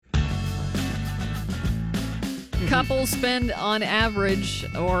Couples spend an average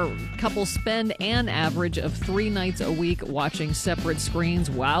of 3 nights a week watching separate screens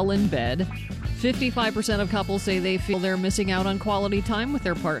while in bed. 55% of couples say they feel they're missing out on quality time with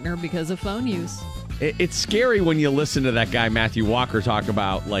their partner because of phone use. It's scary when you listen to that guy Matthew Walker talk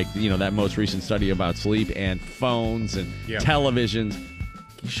about, that most recent study about sleep and phones and televisions.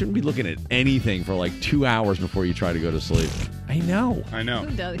 You shouldn't be looking at anything for 2 hours before you try to go to sleep. I know.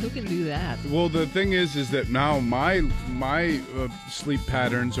 Who can do that? Well, the thing is that now my sleep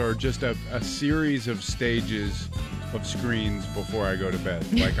patterns are just a series of stages of screens before I go to bed.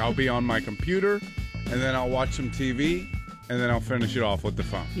 I'll be on my computer, and then I'll watch some TV, and then I'll finish it off with the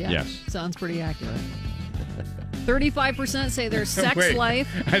phone. Yeah, yes. Sounds pretty accurate. 35% say their sex life.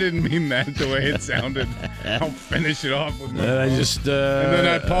 I didn't mean that the way it sounded. I'll finish it off with my phone. And then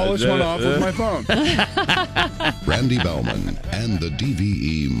I polish one off with my phone. Randy Bauman and the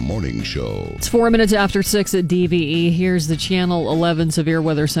DVE Morning Show. It's 4 minutes after 6 at DVE. Here's the Channel 11 Severe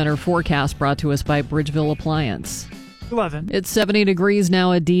Weather Center forecast brought to us by Bridgeville Appliance. 11. It's 70 degrees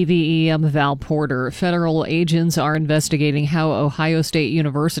now at DVE. I'm Val Porter. Federal agents are investigating how Ohio State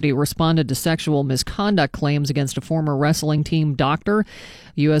University responded to sexual misconduct claims against a former wrestling team doctor.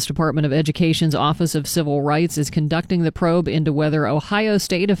 U.S. Department of Education's Office of Civil Rights is conducting the probe into whether Ohio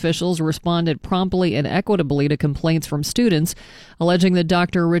State officials responded promptly and equitably to complaints from students alleging that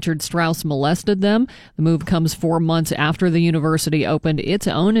Dr. Richard Strauss molested them. The move comes 4 months after the university opened its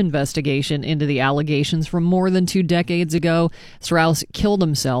own investigation into the allegations from more than 2 decades ago. Strauss killed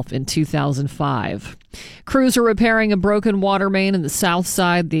himself in 2005. Crews are repairing a broken water main in the south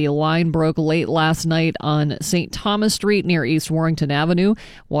side. The line broke late last night on St. Thomas Street near East Warrington Avenue.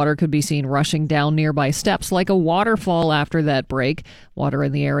 Water could be seen rushing down nearby steps like a waterfall after that break. Water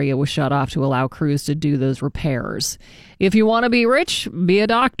in the area was shut off to allow crews to do those repairs. If you want to be rich, be a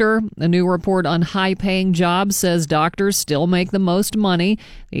doctor. A new report on high-paying jobs says doctors still make the most money.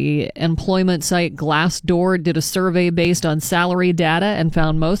 The employment site Glassdoor did a survey based on salary data and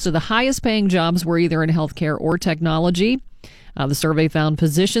found most of the highest-paying jobs were either in healthcare or technology. The survey found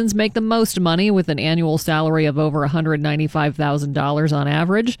physicians make the most money with an annual salary of over $195,000 on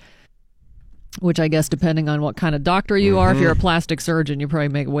average, which I guess depending on what kind of doctor you are, if you're a plastic surgeon, you probably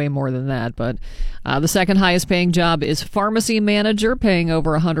make way more than that. But the second highest paying job is pharmacy manager, paying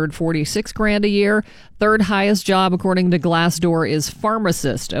over $146,000 a year. Third highest job, according to Glassdoor, is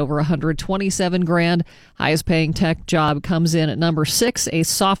pharmacist, over $127,000. Highest paying tech job comes in at number 6. A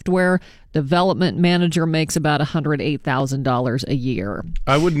software development manager makes about $108,000 a year.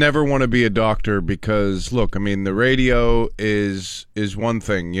 I would never want to be a doctor because, look, I mean, the radio is one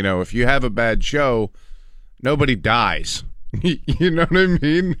thing. You know, if you have a bad show, nobody dies. You know what I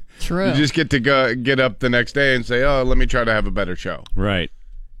mean? True. You just get to get up the next day and say, oh, let me try to have a better show. Right.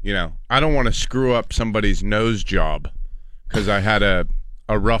 You know, I don't want to screw up somebody's nose job because I had a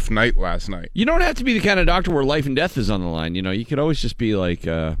rough night last night. You don't have to be the kind of doctor where life and death is on the line. You know, you could always just be like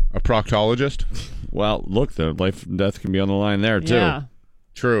a proctologist. Well, look, the life and death can be on the line there too. Yeah.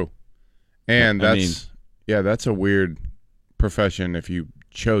 True. And that's a weird profession if you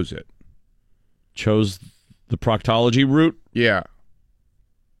chose it. Chose the proctology route? Yeah.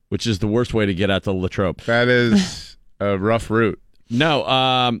 Which is the worst way to get at the Latrobe. That is a rough route. No,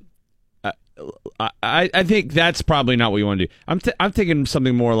 I think that's probably not what you want to do. I'm thinking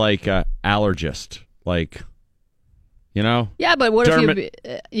something more like allergist, like, you know. Yeah, but what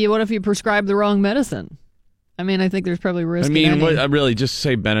if you prescribe the wrong medicine? I mean, I think there's probably risk. I mean, really, just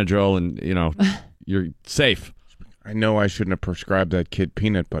say Benadryl, and you know, you're safe. I know I shouldn't have prescribed that kid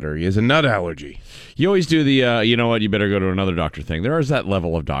peanut butter. He has a nut allergy. You always do the, you know what? You better go to another doctor thing. There is that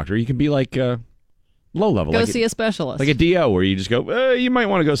level of doctor. You can be like. Low level. Go see a specialist. Like a DO where you just go, you might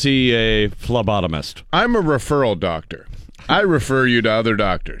want to go see a phlebotomist. I'm a referral doctor. I refer you to other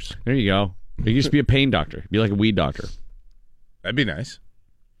doctors. There you go. You can just be a pain doctor. Be like a weed doctor. That'd be nice.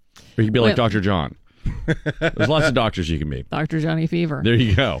 Or you can be like Dr. John. There's lots of doctors you can be. Dr. Johnny Fever. There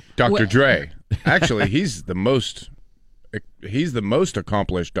you go. Dr. Dre. Actually, he's the most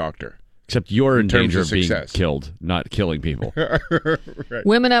accomplished doctor. Except you're in danger of being success. Killed, not killing people. Right.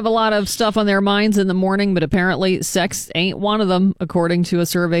 Women have a lot of stuff on their minds in the morning, but apparently sex ain't one of them, according to a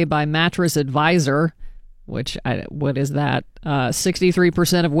survey by Mattress Advisor, what is that?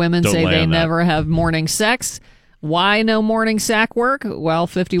 63% of women say they never have morning sex. Why no morning sack work? Well,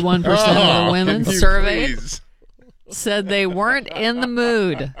 51% of the women surveyed said they weren't in the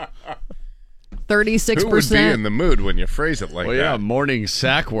mood. 36%. Who would be in the mood when you phrase it like that? Yeah, morning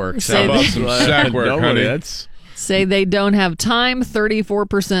sack work. How about some sack work, honey? Say they don't have time.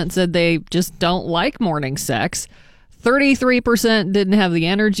 34% said they just don't like morning sex. 33% didn't have the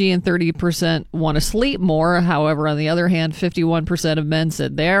energy and 30% want to sleep more. However, on the other hand, 51% of men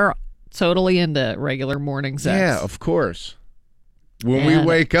said they're totally into regular morning sex. Yeah, of course. When we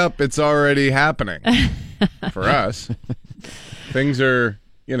wake up, it's already happening for us. Things are,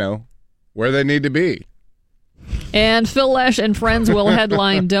 where they need to be. And Phil Lesh and friends will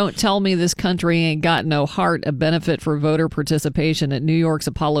headline Don't Tell Me This Country Ain't Got No Heart, a benefit for voter participation at New York's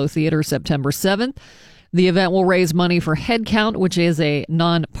Apollo Theater September 7th. The event will raise money for Headcount, which is a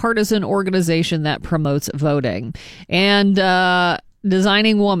nonpartisan organization that promotes voting. And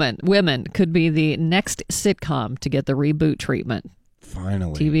Designing Women could be the next sitcom to get the reboot treatment.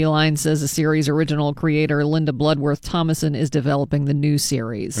 Finally. TV Line says the series' original creator, Linda Bloodworth Thomason, is developing the new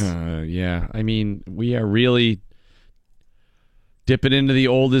series. Yeah, I mean, we are really dipping into the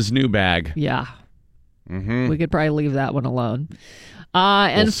old is new bag. Yeah. Mm-hmm. We could probably leave that one alone.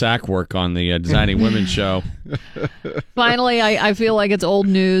 And sack work on the Designing Women show. Finally, I feel like it's old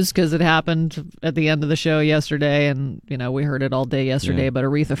news because it happened at the end of the show yesterday, and we heard it all day yesterday. But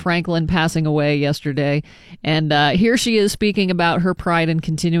Aretha Franklin passing away yesterday, and here she is speaking about her pride in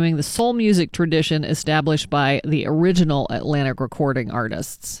continuing the soul music tradition established by the original Atlantic recording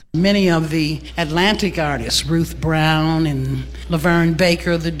artists. Many of the Atlantic artists, Ruth Brown and Laverne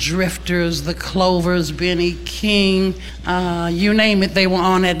Baker, the Drifters, the Clovers, Benny King, you name it, they were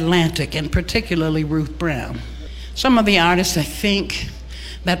on Atlantic, and particularly Ruth Brown. Some of the artists, I think,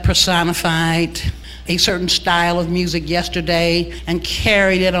 that personified a certain style of music yesterday and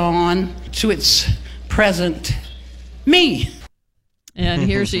carried it on to its present me. And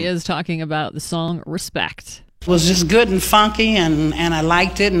here she is talking about the song Respect. It was just good and funky, and I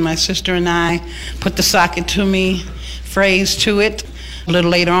liked it, and my sister and I put the sock it to me phrase to it. A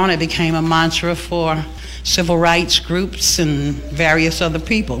little later on, it became a mantra for civil rights groups and various other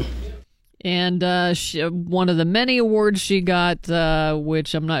people. And one of the many awards she got,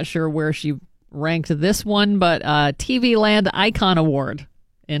 which I'm not sure where she ranked this one, but TV Land Icon Award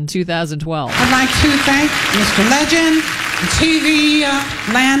in 2012. I'd like to thank Mr. Legend and TV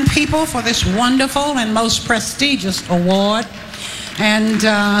Land people for this wonderful and most prestigious award. And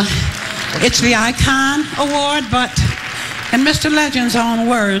it's the Icon Award, but in Mr. Legend's own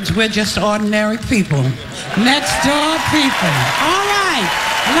words, we're just ordinary people. Next door people. All right.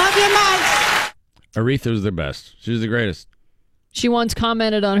 Love you much. Aretha's the best. She's the greatest. She once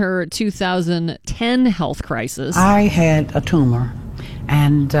commented on her 2010 health crisis. I had a tumor,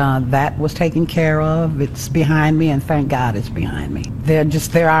 and that was taken care of. It's behind me, and thank God it's behind me.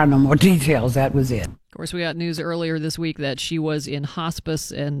 There are no more details. That was it. Of course, we got news earlier this week that she was in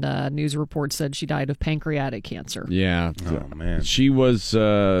hospice, and news reports said she died of pancreatic cancer. Yeah. Oh, man. She was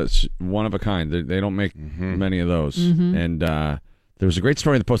one of a kind. They don't make many of those. Mm-hmm. And there was a great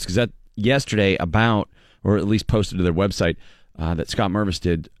story in the Post-Gazette yesterday about, or at least posted to their website, that Scott Mervis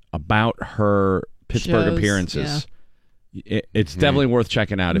did about her Pittsburgh Shows, appearances. Yeah. It's definitely worth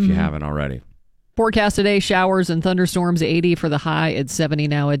checking out if you haven't already. Forecast today, showers and thunderstorms, 80 for the high, it's 70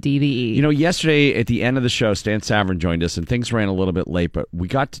 now at DVE. Yesterday at the end of the show, Stan Savran joined us, and things ran a little bit late, but we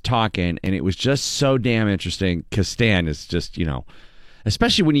got to talking, and it was just so damn interesting, because Stan is just,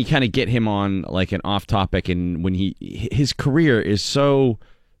 especially when you kind of get him on like an off-topic, and when his career is so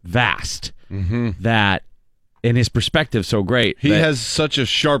vast that, and his perspective so great. He has such a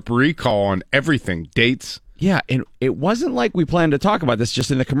sharp recall on everything, dates. Yeah, and it wasn't like we planned to talk about this. Just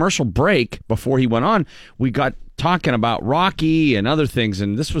in the commercial break before he went on, we got talking about Rocky and other things,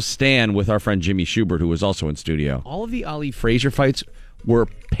 and this was Stan with our friend Jimmy Schubert, who was also in studio. All of the Ali Frazier fights were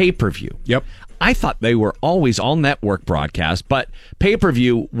pay-per-view. Yep. I thought they were always all network broadcast, but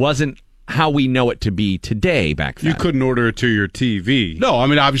pay-per-view wasn't how we know it to be today back then. You couldn't order it to your TV. No, I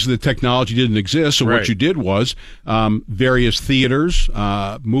mean, obviously the technology didn't exist, so Right. what you did was various theaters,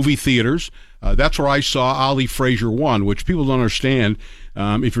 movie theaters. That's where I saw Ali Frazier 1, which people don't understand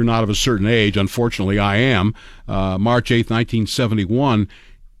if you're not of a certain age. Unfortunately, I am. March 8th, 1971.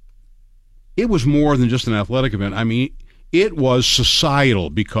 It was more than just an athletic event. I mean, it was societal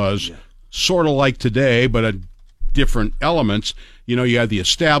because sort of like today, but at different elements. You had the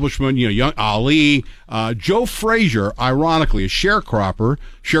establishment, young Ali. Joe Frazier, ironically, a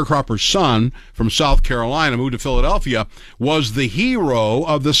sharecropper's son from South Carolina, moved to Philadelphia, was the hero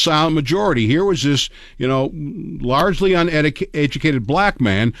of the silent majority. Here was this, largely uneducated black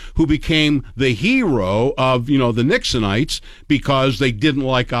man who became the hero of, the Nixonites because they didn't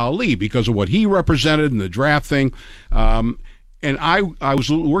like Ali, because of what he represented in the draft thing. And I was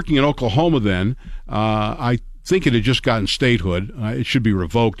working in Oklahoma then. I think it had just gotten statehood. It should be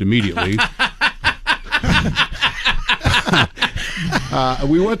revoked immediately.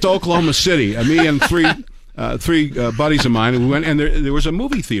 We went to Oklahoma City. Me and three buddies of mine, and we went, and there was a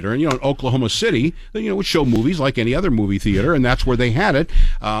movie theater, and in Oklahoma City, would show movies like any other movie theater, and that's where they had it.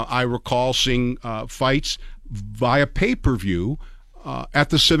 I recall seeing fights via pay-per-view at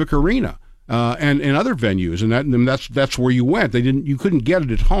the Civic Arena. And other venues, and that's where you went. You couldn't get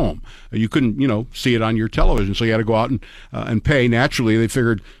it at home. You couldn't, see it on your television, so you had to go out and pay. Naturally, they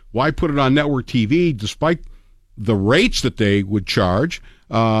figured, why put it on network TV, despite the rates that they would charge,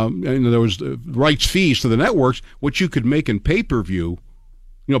 and there was rights fees to the networks, which you could make in pay-per-view.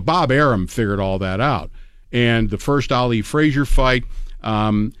 Bob Arum figured all that out. And the first Ali Frazier fight,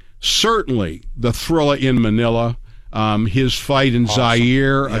 certainly the Thrilla in Manila, his fight in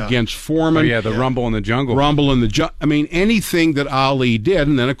Zaire against Foreman. The Rumble in the Jungle. I mean, anything that Ali did,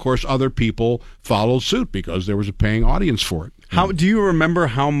 and then, of course, other people followed suit because there was a paying audience for it. How do you remember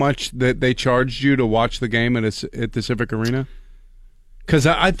how much that they charged you to watch the game at the Civic Arena? Because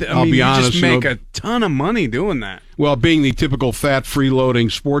I'll be honest, you just make a ton of money doing that. Well, being the typical fat, freeloading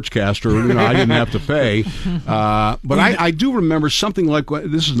sportscaster, I didn't have to pay. But I do remember something like,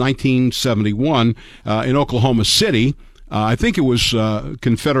 this is 1971 in Oklahoma City. I think it was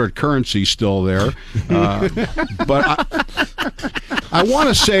Confederate currency still there. But I want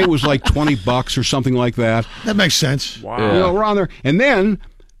to say it was like $20 or something like that. That makes sense. Wow. Around there. And then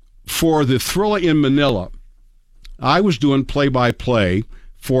for the Thrilla in Manila, I was doing play-by-play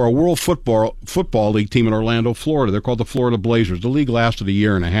for a World Football League team in Orlando, Florida. They're called the Florida Blazers. The league lasted a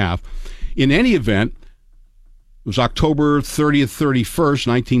year and a half. In any event, it was October 30th, 31st,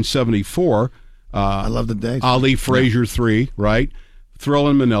 1974. I love the day. Ali Frazier 3, right? Thrill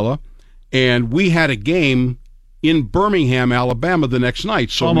in Manila. And we had a game in Birmingham, Alabama the next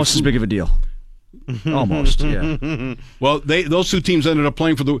night. So almost as big of a deal. Almost, yeah. Well, those two teams ended up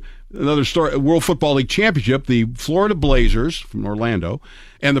playing for another story, World Football League Championship, the Florida Blazers from Orlando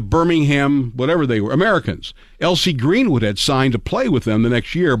and the Birmingham, whatever they were, Americans. L.C. Greenwood had signed to play with them the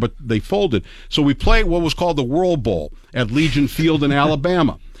next year, but they folded. So we played what was called the World Bowl at Legion Field in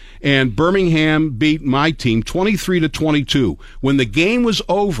Alabama. And Birmingham beat my team 23-22. When the game was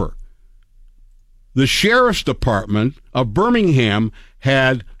over, the Sheriff's Department of Birmingham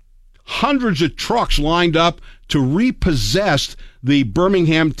had hundreds of trucks lined up to repossess the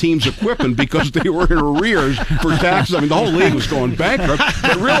Birmingham team's equipment because they were in arrears for taxes. I mean, the whole league was going bankrupt.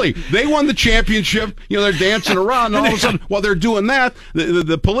 But really, they won the championship. They're dancing around, and all of a sudden, while they're doing that,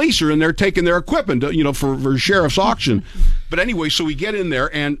 the police are in there taking their equipment, for sheriff's auction. But anyway, so we get in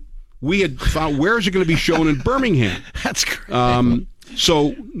there, and we had found, where is it going to be shown in Birmingham? That's great.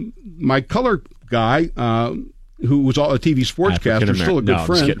 So my color guy, who was a TV sportscaster, still a good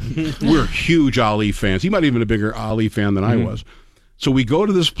friend. We're huge Ali fans. He might have been a bigger Ali fan than I was. So we go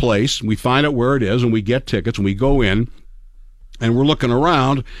to this place, we find out where it is, and we get tickets, and we go in, and we're looking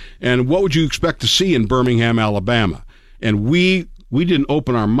around, and what would you expect to see in Birmingham, Alabama? And we didn't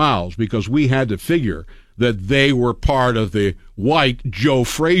open our mouths because we had to figure that they were part of the white Joe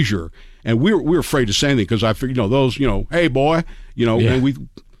Frazier. And we were afraid to say anything because I figured, those, hey, boy, and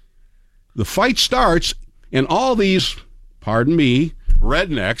the fight starts, and all these, pardon me,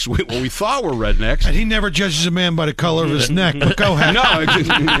 rednecks, we thought were rednecks. And he never judges a man by the color of his neck, but go ahead. No,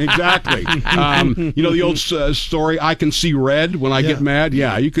 exactly. The old story, I can see red when I get mad?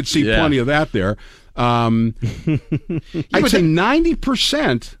 Yeah, you could see plenty of that there. I'd say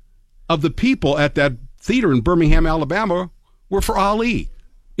 90% of the people at that theater in Birmingham, Alabama were for Ali.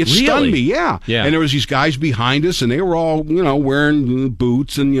 It stunned me, yeah. And there was these guys behind us, and they were all, wearing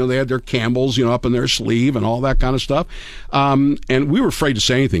boots, and, they had their Campbells, up in their sleeve and all that kind of stuff. And we were afraid to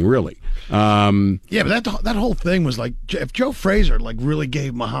say anything, really. Yeah, but that whole thing was like, if Joe Frazier really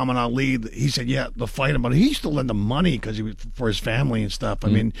gave Muhammad Ali, he said, they'll fight him, but he used to lend him money because he was for his family and stuff. I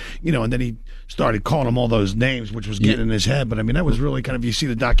mean, and then he started calling him all those names, which was getting in his head. But I mean, that was really kind of, you see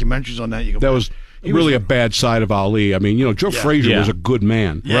the documentaries on that, you go, that was really a bad side of Ali. I mean, Joe Frazier was a good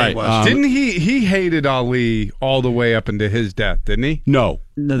man. Yeah, right. Didn't he hated Ali all the way up into his death, didn't he? No.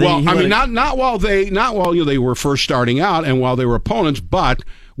 Not while they were first starting out and while they were opponents, but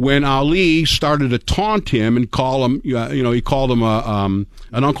when Ali started to taunt him and call him, he called him an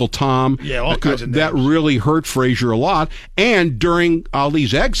Uncle Tom. Yeah, all kinds of names. That really hurt Frazier a lot. And during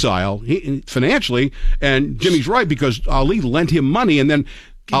Ali's exile, financially, and Jimmy's right, because Ali lent him money, and then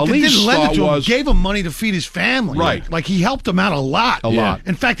Ali's thought was, gave him money to feed his family. Right. Like he helped him out a lot.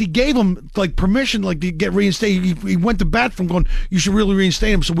 In fact, he gave him permission to get reinstated. He went to bat for him going, you should really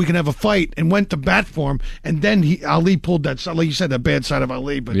reinstate him so we can have a fight, and went to bat for him. And then Ali pulled that side, like you said, that bad side of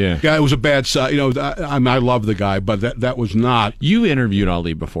Ali. But yeah, it was a bad side. I love the guy, but that was not. You interviewed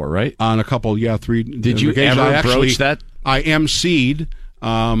Ali before, right? On a couple, 3. Did you ever broach that? I emceed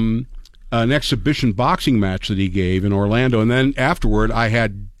an exhibition boxing match that he gave in Orlando, and then afterward I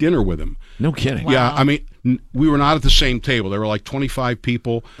had dinner with him. No kidding. Wow. Yeah, I mean, we were not at the same table. There were like 25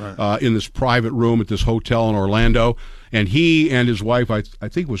 people in this private room at this hotel in Orlando, and he and his wife, I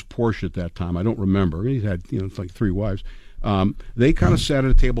think it was Porsche at that time, I don't remember. He had, it's like 3 wives. They kind of sat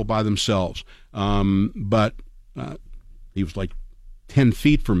at a table by themselves, but he was like 10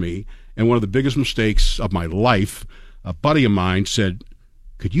 feet from me, and one of the biggest mistakes of my life, a buddy of mine said,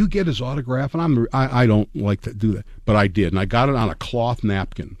 could you get his autograph? And I don't like to do that, but I did, and I got it on a cloth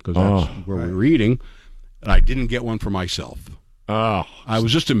napkin because that's where we were eating, and I didn't get one for myself. Oh, I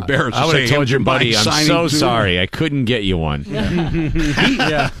was just embarrassed. I would have told your buddy, I'm so sorry, I couldn't get you one.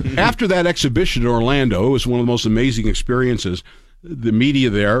 After that exhibition in Orlando, it was one of the most amazing experiences. The media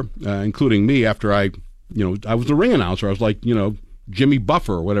there, including me, after I was the ring announcer. I was like, Jimmy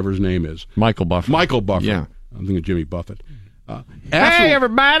Buffer or whatever his name is. Michael Buffer. Yeah. I'm thinking Jimmy Buffett. Hey,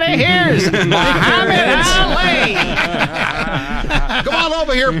 everybody, here's Muhammad Ali. Come on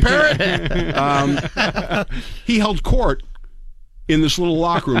over here, Parrot. He held court in this little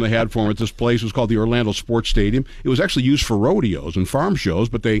locker room they had for him at this place. It was called the Orlando Sports Stadium. It was actually used for rodeos and farm shows,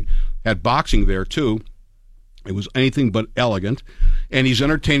 but they had boxing there, too. It was anything but elegant. And he's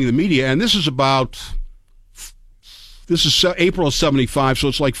entertaining the media, and this is April of 75, so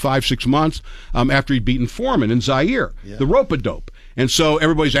it's like 5-6 months after he'd beaten Foreman in Zaire, the rope-a-dope. And so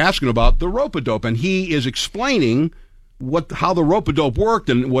everybody's asking about the rope-a-dope, and he is explaining how the rope-a-dope worked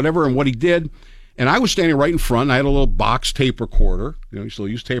and whatever and what he did. And I was standing right in front, and I had a little box tape recorder. You still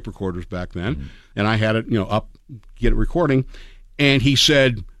used tape recorders back then. And I had it, up, get it recording. And he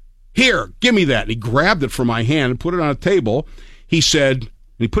said, here, give me that. And he grabbed it from my hand and put it on a table. He said...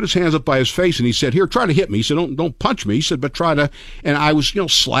 And he put his hands up by his face, and he said, here, try to hit me. He said, don't punch me. He said, but try to. And I was,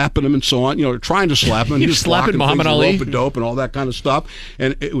 slapping him and so on, trying to slap him. And he was slapping Muhammad Ali? Rope-a-dope and all that kind of stuff.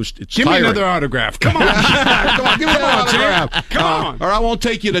 And it's Give tiring. me another autograph. Come on. Come on, give me another autograph. Come on. Or I won't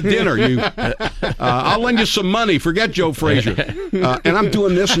take you to dinner. I'll lend you some money. Forget Joe Frazier. And I'm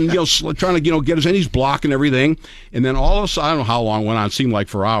doing this and, trying to, get his, and he's blocking everything. And then all of a sudden, I don't know how long it went on. It seemed like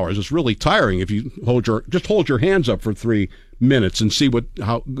for hours. It's really tiring if you hold your hands up for 3 minutes and see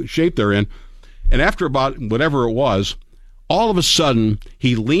how shape they're in. And after about whatever it was, all of a sudden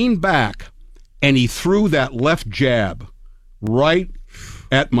he leaned back and he threw that left jab right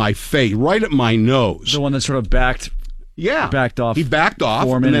at my face, right at my nose. The one that sort of backed off. He backed off,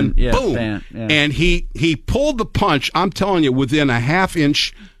 Foreman and then boom. Yeah. And he pulled the punch, I'm telling you, within a half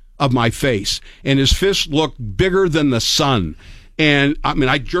inch of my face. And his fist looked bigger than the sun. And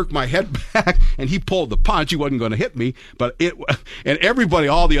I jerked my head back, and he pulled the punch. He wasn't going to hit me, and everybody,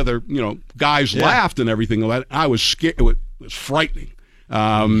 all the other guys laughed and everything. I was scared. It was frightening.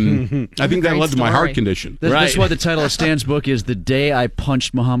 I think that led to my heart condition. That's why the title of Stan's book is "The Day I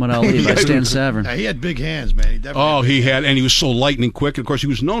Punched Muhammad Ali" by Stan Savran. Yeah, he had big hands, man. He had, and he was so lightning quick. And of course, he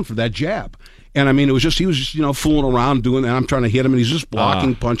was known for that jab. And he was just fooling around doing that. And I'm trying to hit him, and he's just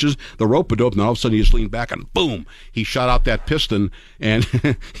blocking punches, the rope-a-dope, and all of a sudden he just leaned back and boom, he shot out that piston, and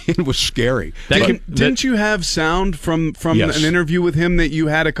it was scary. Didn't you have sound from Yes. an interview with him that you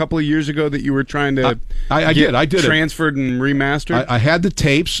had a couple of years ago that you were trying to I did transferred and remastered? I had the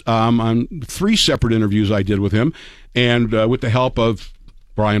tapes on 3 separate interviews I did with him, and with the help of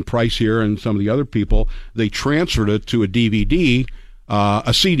Brian Price here and some of the other people, they transferred it to a DVD.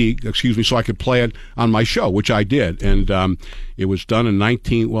 A CD, so I could play it on my show, which I did. And it was done in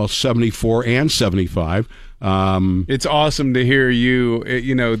 74 and 75. It's awesome to hear you,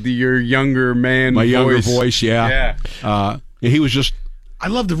 your younger man My voice. younger voice, yeah. He was just... I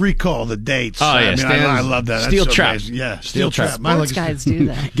love to recall the dates. Oh, yeah. I love that. Steel That's so Trap. amazing. Yeah, Steel Trap. Sports guys do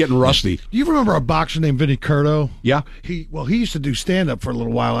that. Getting rusty. Do you remember a boxer named Vinny Curto? Yeah. He used to do stand-up for a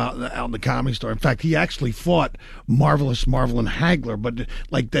little while out in the Comedy Store. In fact, he actually fought Marvelous Marvelin Hagler, but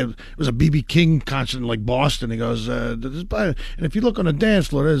there was a B.B. King concert in Boston. He goes, and if you look on the dance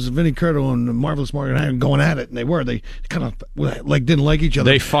floor, there's Vinny Curto and Marvelous Marvelin Hagler going at it, and they kind of didn't like each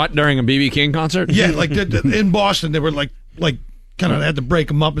other. They fought during a B.B. King concert? Yeah, in Boston, they were like kind of had to break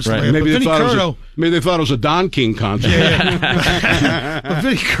them up and stuff. Right. Maybe they thought it was a Don King concert. Yeah. But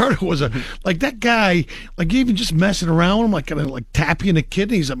Vinny Curto was that guy, even just messing around with him, tap you in the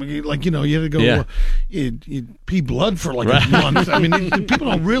kidneys. I mean, you had to go, you'd pee blood for a month. I mean, people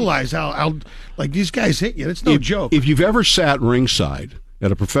don't realize how these guys hit you. It's no joke. If you've ever sat ringside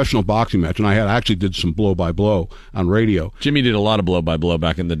at a professional boxing match, and I actually did some blow-by-blow on radio. Jimmy did a lot of blow-by-blow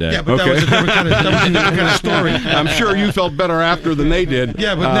back in the day. Yeah, but that was a different kind of story. I'm sure you felt better after than they did.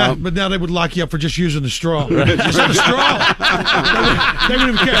 Yeah, but now they would lock you up for just using the straw. Is that a straw? They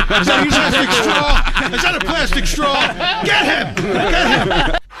wouldn't even care. Is that a plastic straw? Is that a plastic straw? Get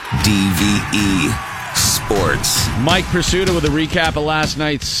him! DVE Sports. Mike Pursuta with a recap of last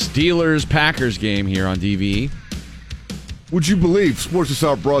night's Steelers-Packers game here on DVE. Would you believe, Sports is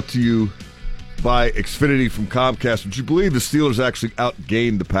Hour brought to you by Xfinity from Comcast, would you believe the Steelers actually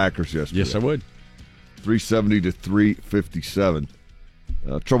outgained the Packers yesterday? Yes, I would. 370 to 357.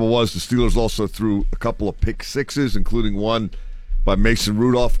 Trouble was the Steelers also threw a couple of pick sixes, including one by Mason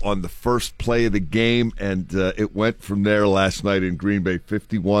Rudolph on the first play of the game, and it went from there last night in Green Bay,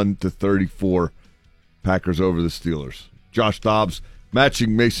 51 to 34. Packers over the Steelers. Josh Dobbs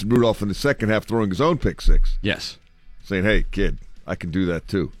matching Mason Rudolph in the second half, throwing his own pick six. Yes. Saying, hey, kid, I can do that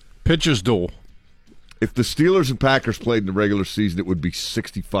too. Pitcher's duel. If the Steelers and Packers played in the regular season, it would be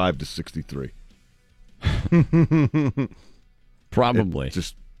 65 to 63. Probably.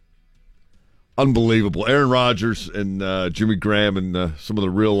 Just unbelievable. Aaron Rodgers and Jimmy Graham and some of the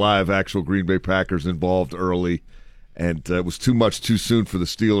real live actual Green Bay Packers involved early, and it was too much too soon for the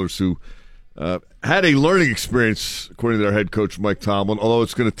Steelers, who had a learning experience, according to their head coach, Mike Tomlin, although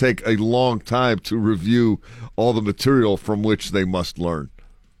it's going to take a long time to review all the material from which they must learn.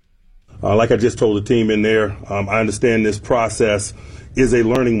 Like I just told the team in there, I understand this process is a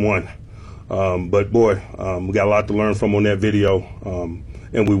learning one. But, boy, we got a lot to learn from on that video,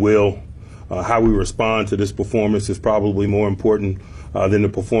 and we will. How we respond to this performance is probably more important than the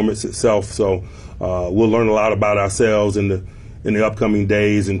performance itself. So we'll learn a lot about ourselves in the upcoming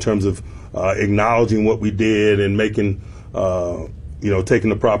days in terms of acknowledging what we did and making, taking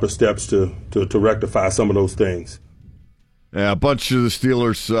the proper steps to rectify some of those things. Yeah, a bunch of the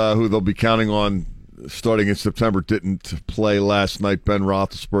Steelers who they'll be counting on starting in September didn't play last night. Ben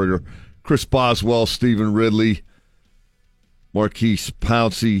Roethlisberger, Chris Boswell, Stephen Ridley, Marquise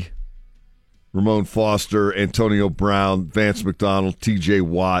Pouncey, Ramon Foster, Antonio Brown, Vance McDonald, T.J.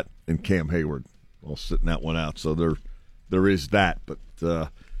 Watt, and Cam Hayward all sitting that one out. So there is that. But the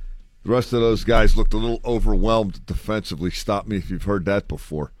rest of those guys looked a little overwhelmed defensively. Stop me if you've heard that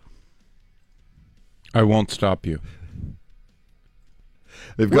before. I won't stop you.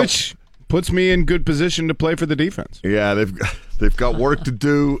 Which puts me in good position to play for the defense. Yeah, they've got work to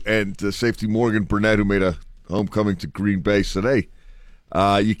do, and safety Morgan Burnett, who made a homecoming to Green Bay, said, hey,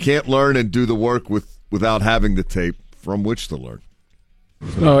 you can't learn and do the work without having the tape from which to learn.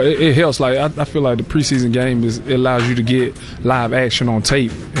 No, it helps. Like I feel like the preseason game it allows you to get live action on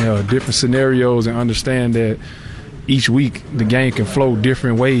tape, different scenarios, and understand that each week the game can flow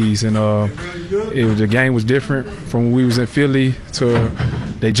different ways. And the game was different from when we was in Philly to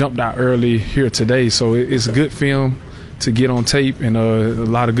they jumped out early here today. So it's a good film to get on tape, and a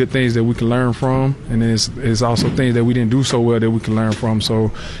lot of good things that we can learn from. And it's also things that we didn't do so well that we can learn from.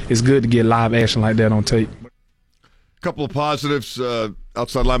 So it's good to get live action like that on tape. A couple of positives.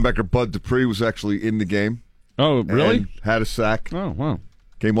 Outside linebacker Bud Dupree was actually in the game. Oh, really? And had a sack. Oh, wow.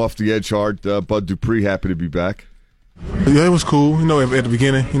 Came off the edge hard. Bud Dupree happy to be back. Yeah, it was cool. At the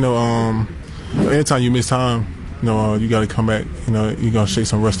beginning, anytime you miss time, you got to come back. You got to shake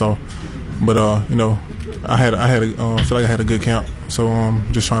some rust off. But I feel like I had a good camp. So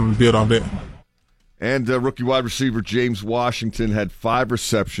just trying to build off that. And rookie wide receiver James Washington had 5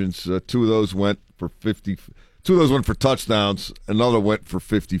 receptions. 2 of those went for 50. 2 of those went for touchdowns. Another went for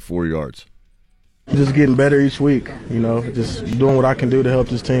 54 yards. Just getting better each week. Just doing what I can do to help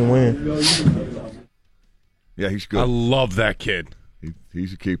this team win. Yeah, he's good. I love that kid.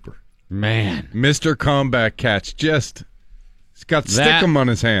 He's a keeper. Man. Mr. Comeback Catch. He's got stick-em on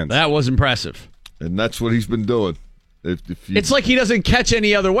his hands. That was impressive. And that's what he's been doing. It's like he doesn't catch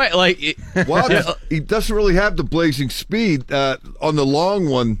any other way. He doesn't really have the blazing speed. On the long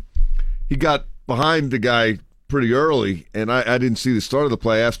one, he got behind the guy pretty early, and I didn't see the start of the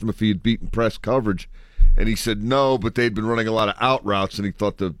play. I asked him if he had beaten press coverage, and he said no, but they'd been running a lot of out routes, and he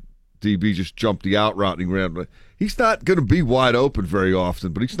thought the DB just jumped the out route and he ran. He's not going to be wide open very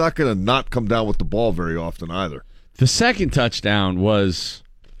often, but he's not going to not come down with the ball very often either. The second touchdown was,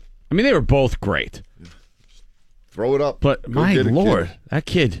 they were both great. Throw it up. But my Lord, that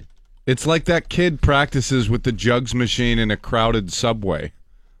kid. It's like that kid practices with the jugs machine in a crowded subway.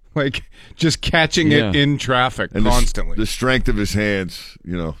 Like, just catching it in traffic and constantly. The strength of his hands,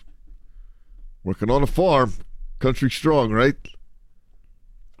 working on a farm, country strong, right?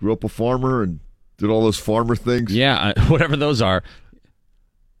 Grew up a farmer and did all those farmer things. Yeah, whatever those are.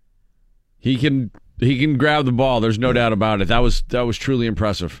 He can grab the ball. There's no doubt about it. That was truly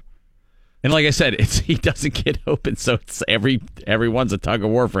impressive. And like I said, he doesn't get open, so it's everyone's a tug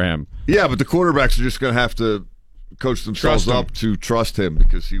of war for him. Yeah, but the quarterbacks are just going to have to coach themselves up to trust him,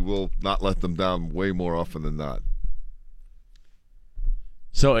 because he will not let them down way more often than not.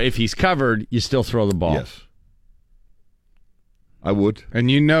 So if he's covered, you still throw the ball. Yes. I would.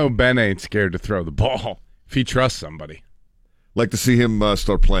 And Ben ain't scared to throw the ball if he trusts somebody. Like to see him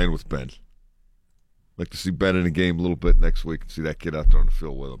start playing with Ben. Like to see Ben in a game a little bit next week and see that kid out there on the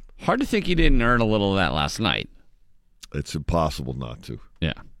field with him. Hard to think he didn't earn a little of that last night. It's impossible not to.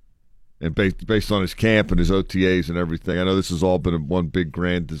 Yeah. And based on his camp and his OTAs and everything, I know this has all been one big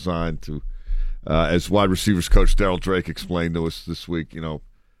grand design to, as wide receivers coach Daryl Drake explained to us this week,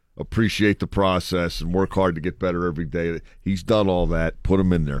 appreciate the process and work hard to get better every day. He's done all that. Put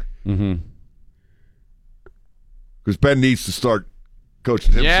him in there. Mm-hmm. Because Ben needs to start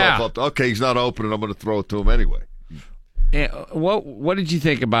coaching himself up. Okay, he's not open, and I'm going to throw it to him anyway. And what did you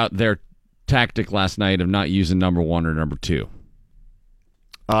think about their tactic last night of not using number 1 or number 2?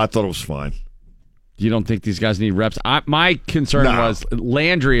 I thought it was fine. You don't think these guys need reps? My concern was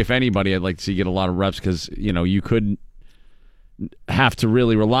Landry, if anybody, I'd like to see get a lot of reps because, you couldn't have to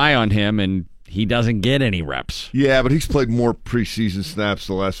really rely on him, and he doesn't get any reps. Yeah, but he's played more preseason snaps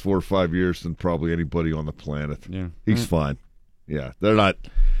the last 4 or 5 years than probably anybody on the planet. Yeah. He's fine. Yeah, they're not.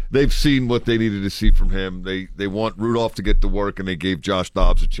 They've seen what they needed to see from him. They want Rudolph to get to work, and they gave Josh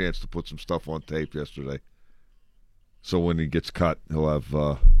Dobbs a chance to put some stuff on tape yesterday. So when he gets cut, he'll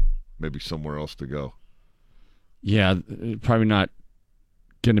have maybe somewhere else to go. Yeah, probably not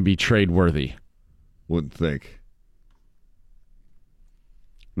going to be trade-worthy. Wouldn't think.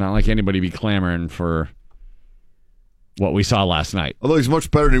 Not like anybody be clamoring for what we saw last night. Although he's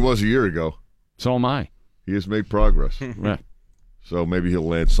much better than he was a year ago. So am I. He has made progress. Right. So maybe he'll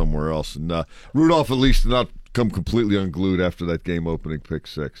land somewhere else. And Rudolph at least did not come completely unglued after that game-opening pick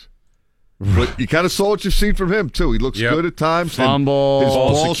 6. But you kind of saw what you've seen from him, too. He looks good at times. Fumble. His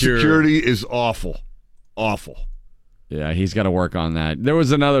ball security is awful. Awful. Yeah, he's got to work on that. There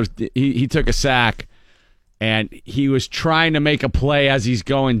was another – he took a sack, and he was trying to make a play as he's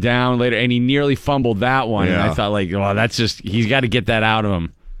going down later, and he nearly fumbled that one. Yeah. And I thought, that's just – he's got to get that out of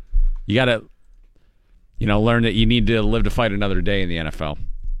him. You got to, learn that you need to live to fight another day in the NFL.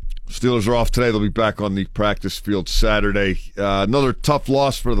 Steelers are off today. They'll be back on the practice field Saturday. Another tough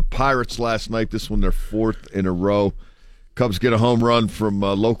loss for the Pirates last night. This one, their 4th in a row. Cubs get a home run from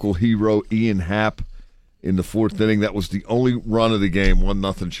local hero Ian Happ in the 4th inning. That was the only run of the game,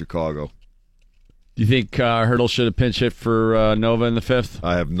 1-0 Chicago. Do you think Hurdle should have pinch hit for Nova in the 5th?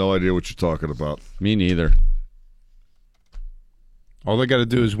 I have no idea what you're talking about. Me neither. All they got to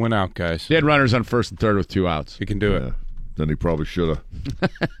do is win out, guys. They had runners on 1st and 3rd with 2 outs. He can do it. Then he probably should have.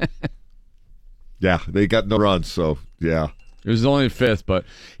 Yeah, they got no runs, so yeah. It was only the 5th, but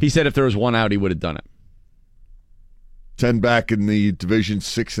he said if there was 1 out, he would have done it. 10 back in the division,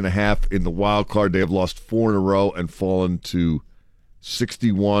 6.5 in the wild card. They have lost 4 in a row and fallen to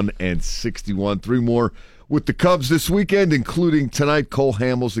 61 and 61. 3 more with the Cubs this weekend, including tonight Cole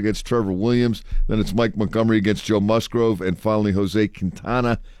Hamels against Trevor Williams. Then it's Mike Montgomery against Joe Musgrove, and finally Jose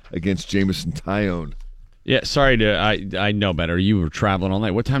Quintana against Jameson Tyone. Yeah, sorry I know better. You were traveling all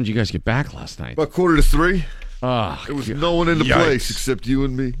night. What time did you guys get back last night? About 2:45. Oh, there was no one in the place except you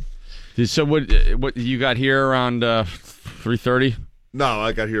and me. So what you got here around 3:30? No,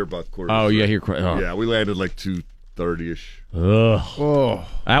 I got here about 2:45. Oh, you got here. Yeah, we landed like 2:30ish. Ugh. Oh,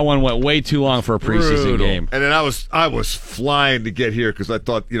 that one went way too long for a preseason game. And then I was flying to get here because I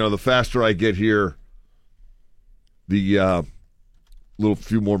thought, the faster I get here, the little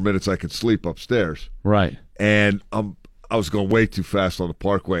few more minutes I could sleep upstairs. Right. And I was going way too fast on the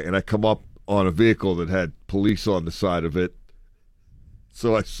Parkway, and I come up on a vehicle that had police on the side of it.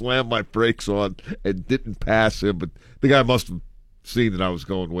 So I slammed my brakes on and didn't pass him, but the guy must have seen that I was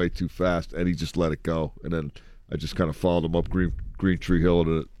going way too fast, and he just let it go. And then I just kind of followed him up Green Tree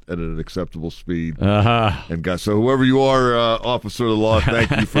Hill at an acceptable speed. And got so whoever you are, officer of the law, thank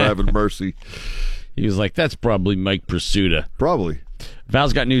you for having mercy. He was like, that's probably Mike Pursuta. Probably.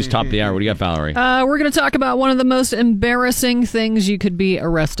 Val's got news top of the hour. What do you got, Valerie? We're going to talk about one of the most embarrassing things you could be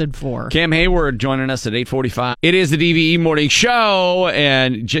arrested for. Cam Hayward joining us at 8:45. It is the DVE Morning Show,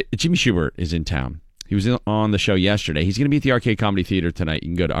 and Jimmy Schubert is in town. He was on the show yesterday. He's going to be at the Arcade Comedy Theater tonight. You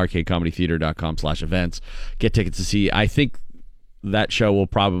can go to arcadecomedytheater.com/events. Get tickets to see. I think that show will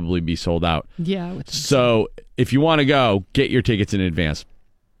probably be sold out. Yeah. So if you want to go, get your tickets in advance.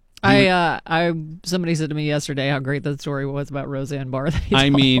 Somebody said to me yesterday how great that story was about Roseanne Barr.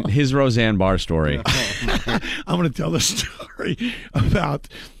 His Roseanne Barr story. I'm going to tell the story about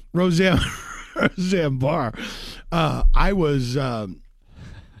Roseanne Barr. I was a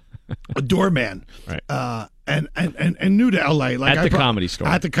doorman, right? And new to LA, like at the Comedy Store.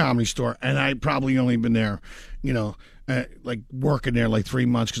 At the Comedy Store, and I probably only been there, like working there like 3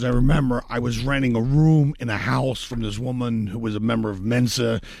 months, because I remember I was renting a room in a house from this woman who was a member of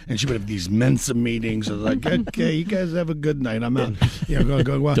Mensa, and she would have these Mensa meetings. I was like, okay, you guys have a good night. I'm out.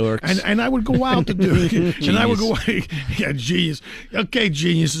 Go out. Dorks. And I would go out to do it. And I would go, yeah, genius. Okay,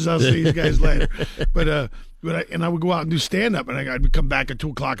 geniuses. I'll see you guys later. But I would go out and do stand up, and I'd come back at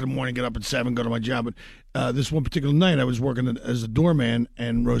 2:00 in the morning, get up at 7, go to my job. But this one particular night, I was working as a doorman,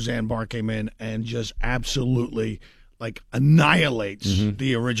 and Roseanne Barr came in and just absolutely like annihilates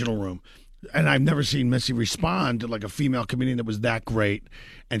the original room. And I've never seen Missy respond to like a female comedian that was that great.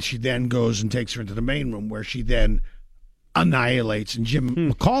 And she then goes and takes her into the main room, where she then annihilates. And Jim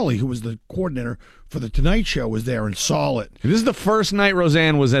McCauley, who was the coordinator for the Tonight Show, was there and saw it. This is the first night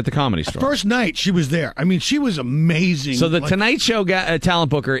Roseanne was at the Comedy Store. First night she was there. I mean, she was amazing. So the Tonight Show talent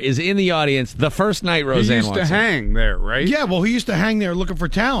booker is in the audience the first night Roseanne used to hang there, right? Yeah, well, he used to hang there looking for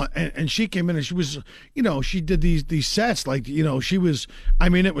talent, and she came in and she was, she did these sets like, she was. I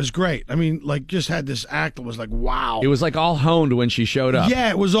mean, it was great. I mean, like, just had this act that was like, wow. It was like all honed when she showed up. Yeah,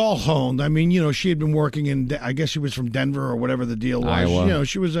 it was all honed. I mean, she had been working in. I guess she was from Denver or whatever the deal was. Iowa.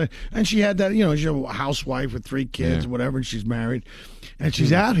 She was and she had that. She's a housewife with 3 kids, whatever, and she's married, and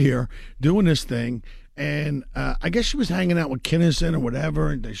she's out here doing this thing. And I guess she was hanging out with Kinnison or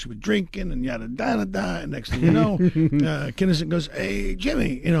whatever, and she was drinking and yada da da. And next thing you know, Kinnison goes, "Hey,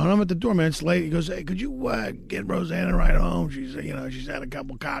 Jimmy," and I'm at the door, man. It's late. He goes, "Hey, could you get Roseanne a ride home? She's, she's had a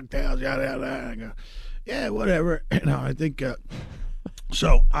couple cocktails, yada yada." I go, "Yeah, whatever." I think.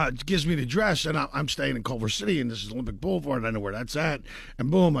 So it gives me the address, and I'm staying in Culver City, and this is Olympic Boulevard, and I know where that's at.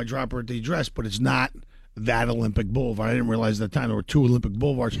 And boom, I drop her at the address, but it's not that Olympic Boulevard. I didn't realize at the time there were 2 Olympic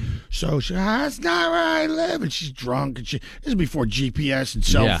Boulevards. So she, that's not where I live, and she's drunk, and this is before GPS and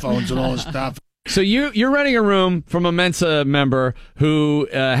cell phones and all this stuff. So you're renting a room from a Mensa member who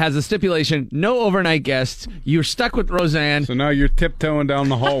has a stipulation, no overnight guests. You're stuck with Roseanne. So now you're tiptoeing down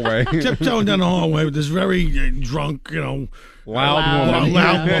the hallway. Tiptoeing down the hallway with this very drunk, loud woman.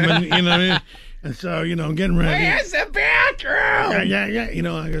 Loud woman, you know what I mean? And so, I'm getting ready. Where's the bathroom? Yeah.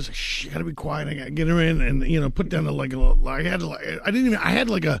 I go, shh, gotta be quiet. I gotta get her in and, put down I had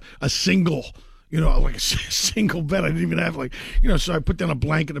like a single, like a single bed. I didn't even have so I put down a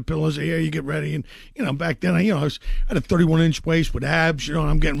blanket, a pillow, say, yeah, you get ready. And, back then, I had a 31-inch waist with abs, and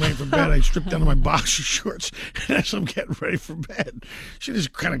I'm getting ready for bed. I stripped down to my boxer shorts, and as I'm getting ready for bed, she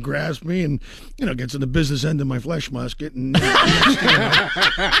just kind of grabs me and, gets in the business end of my flesh musket. And,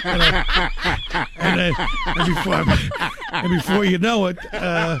 and before you know it,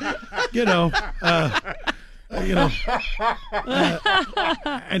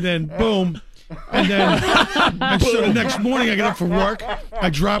 and then boom. And so the next morning I get up for work. I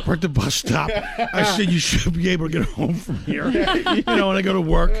drop her at the bus stop. I said, you should be able to get home from here. And I go to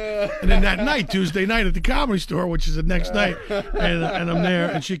work. And then that night, Tuesday night at the Comedy Store, which is the next night, and I'm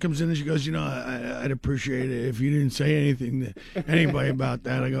there, and she comes in and she goes, I'd appreciate it if you didn't say anything to anybody about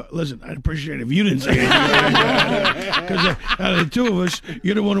that. I go, listen, I'd appreciate it if you didn't say anything about it. Because out of the 2 of us,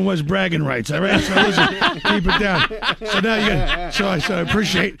 you're the one who has bragging rights. All right? So listen, keep it down. So now I said, I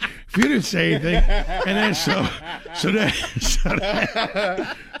appreciate if you didn't say anything. And then so then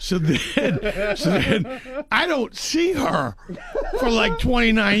I don't see her for like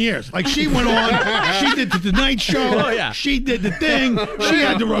 29 years. Like, she went on, she did the Tonight Show, she did the thing, she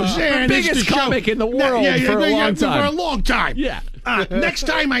had the Roseanne, biggest comic in the world for a long time. For a long time. Yeah. Next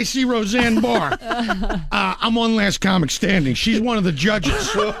time I see Roseanne Barr, I'm on Last Comic Standing. She's one of the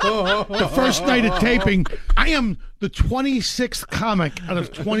judges. The first night of taping, I am the 26th comic out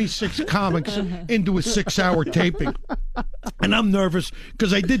of 26 comics into a 6-hour taping. And I'm nervous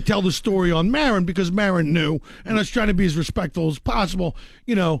because I did tell the story on Maron because Maron knew, and I was trying to be as respectful as possible,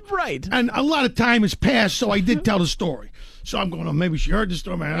 Right. And a lot of time has passed, so I did tell the story. So I'm going, maybe she heard the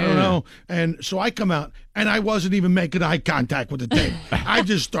story, I don't know. And so I come out, and I wasn't even making eye contact with the tape. I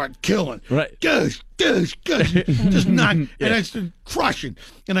just start killing. Right. Gosh. Just not. And I started crushing.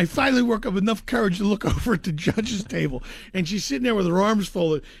 And I finally work up enough courage to look over at the judge's table. And she's sitting there with her arms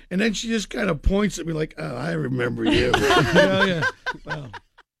folded. And then she just kind of points at me like, oh, I remember you. Yeah. Well.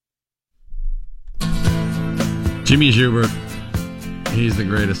 Jimmy Schubert. He's the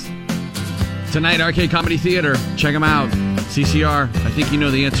greatest. Tonight, Arcade Comedy Theater. Check them out. CCR, I think you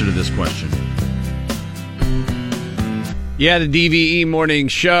know the answer to this question. Yeah, the DVE morning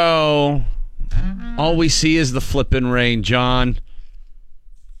show. All we see is the flippin' rain, John.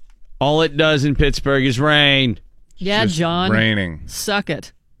 All it does in Pittsburgh is rain. Yeah, Just John. Raining. Suck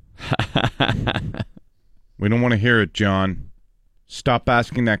it. We don't want to hear it, John. Stop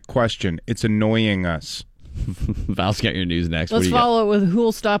asking that question. It's annoying us. Val's got your news next. Let's follow it with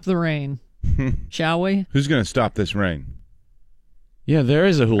Who'll Stop the Rain. Shall we? Who's going to stop this rain? Yeah, there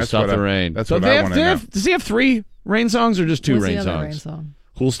is a Who'll That's Stop what the I- Rain. that's So what they I have- wanna they know. have- Does he have 3 rain songs or just 2 What's rain the other songs? rain song?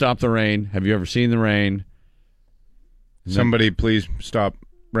 Who'll Stop the Rain? Have you ever seen the rain? Somebody please stop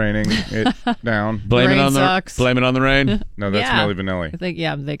raining it down. Blame Rain it on sucks. the rain. No, that's Yeah. Milli Vanilli. I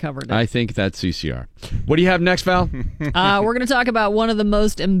think, they covered it. I think that's CCR. What do you have next, Val? We're going to talk about one of the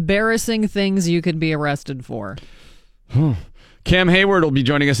most embarrassing things you could be arrested for. Cam Hayward will be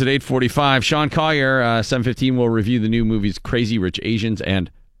joining us at 8:45. Sean Collier, 7:15, will review the new movies Crazy Rich Asians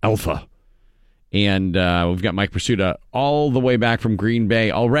and Alpha. And we've got Mike Pursuta all the way back from Green Bay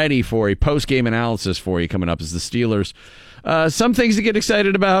already for a post-game analysis for you coming up as the Steelers. Some things to get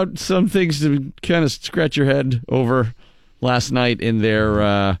excited about, some things to kind of scratch your head over last night in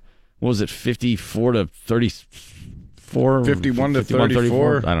their, what was it, 54-34? 51 to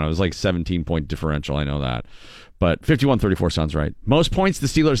 34. I don't know. It was like 17-point differential. I know that. But 51-34 sounds right. Most points the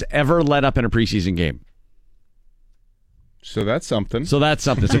Steelers ever let up in a preseason game. So that's something. So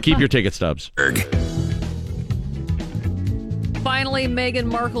keep your ticket stubs. Finally, Meghan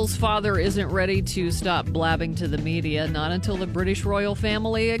Markle's father isn't ready to stop blabbing to the media, not until the British royal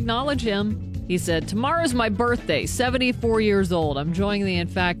family acknowledge him. He said, "Tomorrow's my birthday, 74 years old. I'm enjoying the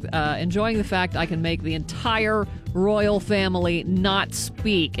fact I can make the entire royal family not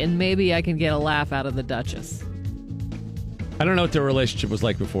speak, and maybe I can get a laugh out of the Duchess." I don't know what their relationship was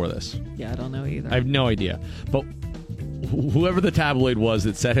like before this. Yeah, I don't know either. I have no idea. But whoever the tabloid was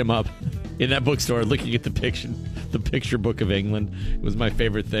that set him up in that bookstore looking at the picture book of England, was my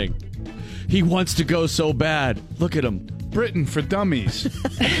favorite thing. He wants to go so bad. Look at him. Britain for dummies.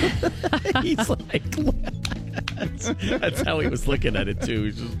 He's like, that's how he was looking at it too.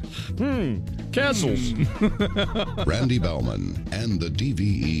 He's just, castles. Randy Bauman and the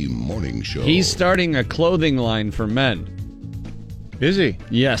DVE Morning Show. He's starting a clothing line for men. Is he?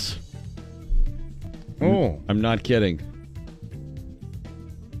 Yes. Oh. I'm not kidding.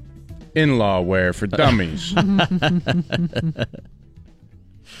 In-law wear for dummies.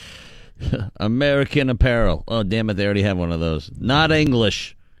 American Apparel. Oh, damn it, they already have one of those. Not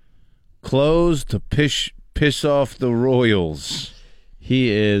English. Clothes to piss off the royals. He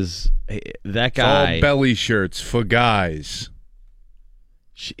is that guy. All belly shirts for guys.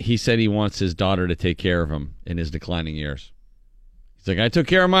 He said he wants his daughter to take care of him in his declining years. He's like, I took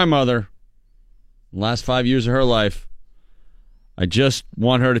care of my mother the last 5 years of her life. I just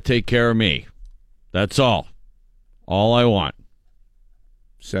want her to take care of me. That's all. All I want.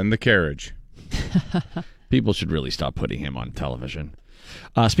 Send the carriage. People should really stop putting him on television.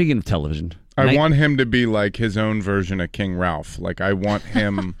 Speaking of television, I want him to be like his own version of King Ralph. Like, I want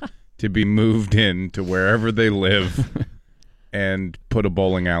him to be moved in to wherever they live and put a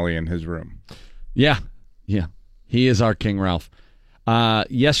bowling alley in his room. Yeah. He is our King Ralph.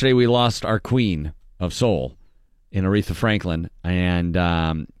 Yesterday we lost our queen of soul in Aretha Franklin, and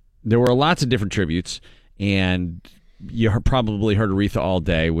there were lots of different tributes, and you probably heard Aretha all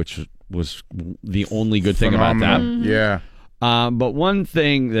day, which was the only good thing about that. Yeah. But one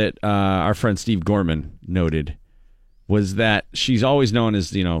thing that our friend Steve Gorman noted was that she's always known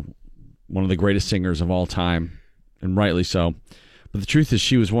as, one of the greatest singers of all time, and rightly so. But the truth is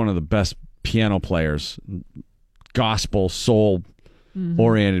she was one of the best piano players, gospel,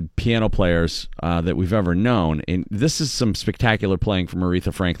 soul-oriented piano players that we've ever known. And this is some spectacular playing from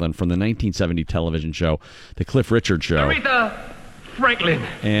Aretha Franklin from the 1970 television show, The Cliff Richard Show. Aretha Franklin.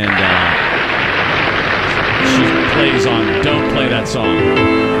 And she plays on Don't Play That Song.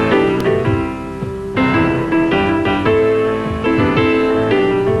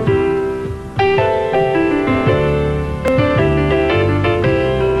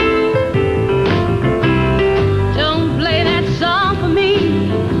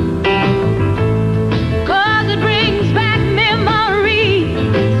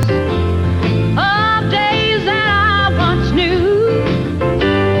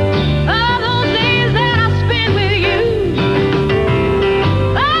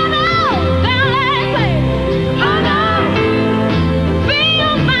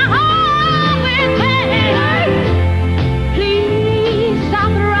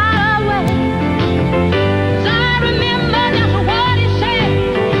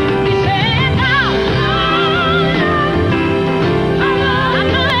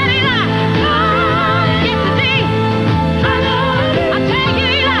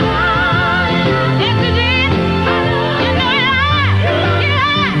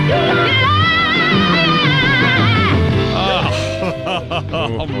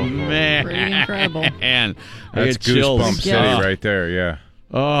 Oh, man. Pretty incredible. Man, that's Goosebumps City right there, yeah.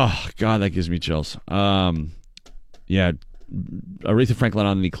 Oh, God, that gives me chills. Yeah, Aretha Franklin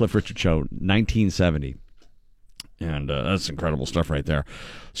on the Cliff Richard Show, 1970. And that's incredible stuff right there.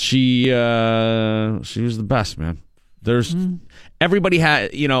 She was the best, man. There's everybody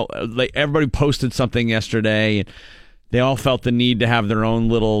had, like everybody posted something yesterday, and they all felt the need to have their own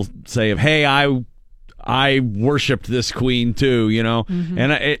little say of, hey, I worshipped this queen too,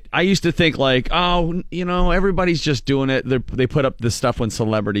 And I used to think like, oh, everybody's just doing it. They put up this stuff when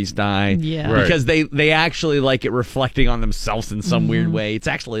celebrities die, because they actually like it reflecting on themselves in some weird way. It's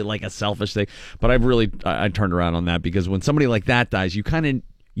actually like a selfish thing. But I turned around on that, because when somebody like that dies,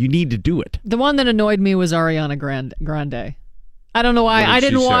 you need to do it. The one that annoyed me was Ariana Grande. I don't know why. I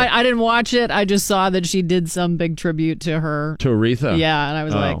didn't watch it. I just saw that she did some big tribute to her. To Aretha? Yeah, and I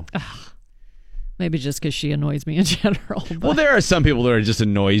was like, ugh. Maybe just because she annoys me in general. But. Well, there are some people that just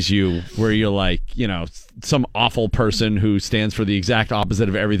annoys you, where you're like, some awful person who stands for the exact opposite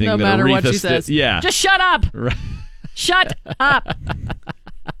of everything no that matter Aretha what she says. Yeah. Just shut up. Right. Shut up.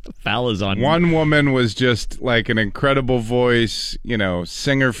 Foul is on. One woman was just like an incredible voice,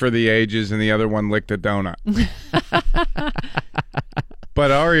 singer for the ages, and the other one licked a donut. But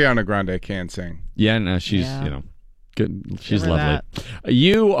Ariana Grande can sing. Yeah, no, she's, good. She's lovely.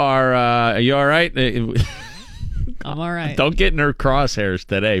 You are you all right? I'm all right. Don't get in her crosshairs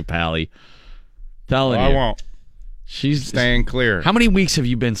today, Pally. Telling you. I won't. She's staying clear. How many weeks have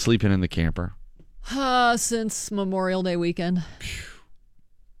you been sleeping in the camper? Since Memorial Day weekend.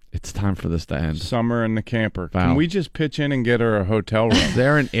 It's time for this to end. Summer in the camper. Wow. Can we just pitch in and get her a hotel room? Is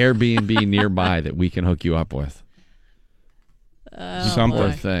there an Airbnb nearby that we can hook you up with?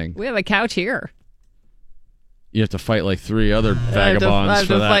 Something. Thing. We have a couch here. You have to fight like 3 other vagabonds I have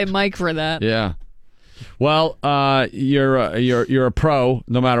for to that. fight Mike for that. Yeah. Well, you're a pro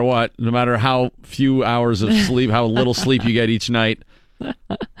no matter what, no matter how few hours of sleep, how little sleep you get each night.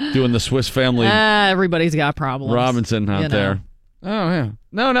 Doing the Swiss Family. Everybody's got problems. Robinson out there. Oh yeah.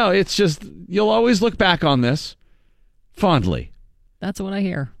 No. It's just you'll always look back on this fondly. That's what I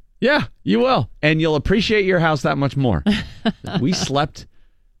hear. Yeah, you will, and you'll appreciate your house that much more. We slept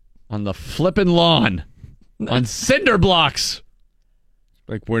on the flippin' lawn. On cinder blocks.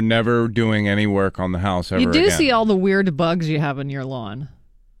 Like we're never doing any work on the house ever You do again. see all the weird bugs you have in your lawn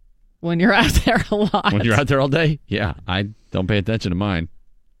when you're out there a lot. When you're out there all day? Yeah, I don't pay attention to mine.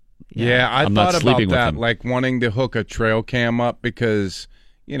 Yeah, I I'm thought not about sleeping with that, them. like wanting to hook a trail cam up because,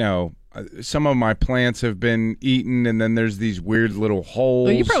 some of my plants have been eaten and then there's these weird little holes.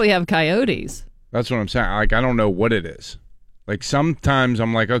 Well, you probably have coyotes. That's what I'm saying. Like, I don't know what it is. Like, sometimes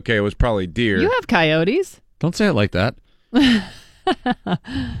I'm like, okay, it was probably deer. You have coyotes. Don't say it like that.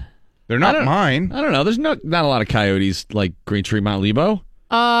 They're not mine. I don't know. There's not a lot of coyotes like Green Tree Mount Lebo.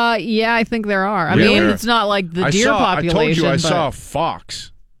 Yeah, I think there are. I Really? mean, it's not like the deer population. I told you I but saw a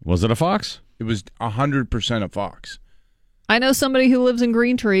fox. Was it a fox? It was 100% a fox. I know somebody who lives in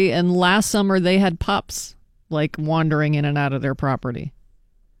Green Tree, and last summer they had pups like wandering in and out of their property.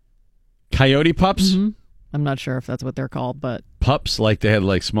 Coyote pups? Mm-hmm. I'm not sure if that's what they're called, but Pups, like they had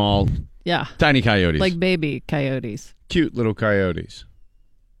like small, tiny coyotes. like baby coyotes. Cute little coyotes.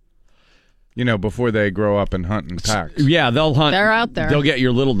 Before they grow up and hunt in packs. Yeah, they'll hunt. They're out there. They'll get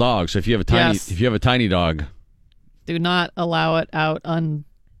your little dog. So if you have a tiny dog, Do not allow it out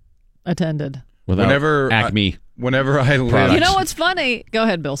unattended. without Acme. Whenever I live, You know what's funny? Go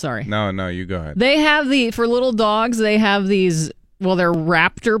ahead, Bill. Sorry. No, you go ahead. They have for little dogs, they have these, they're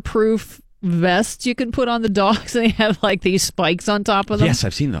raptor-proof vests you can put on the dogs, and they have like these spikes on top of them. Yes,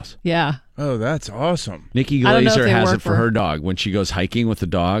 I've seen those. Yeah. Oh, that's awesome. Nikki I don't know if Glazer they has work it for for- her dog when she goes hiking with the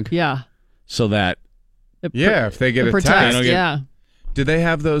dog. Yeah. So that If they get It attacked. protects, yeah. Do they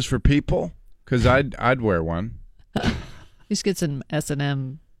have those for people? Because I'd wear one. Just get some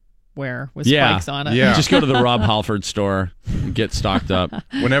S&M wear with yeah, spikes on it. You just go to the Rob Halford store and get stocked up.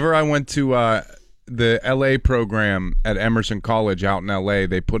 Whenever I went to the L.A. program at Emerson College out in L.A.,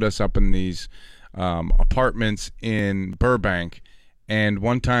 they put us up in these apartments in Burbank. And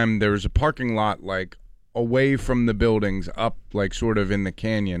one time there was a parking lot like away from the buildings up like sort of in the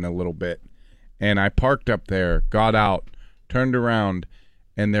canyon a little bit. And I parked up there, got out, turned around,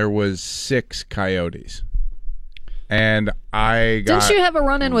 and there was 6 coyotes. And I got Didn't you have a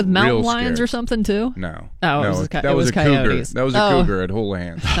run-in with mountain real lions scared. or something too? No. Oh, no, it was that was a coyotes. cougar. That was a cougar at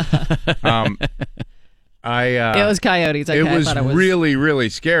Houlihan's. It was coyotes. Okay, it I was thought it was really, really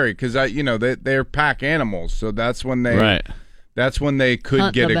scary because they're pack animals, so that's when they could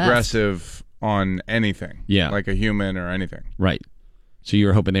Hunt get the best. aggressive on anything, like a human or anything. Right. So you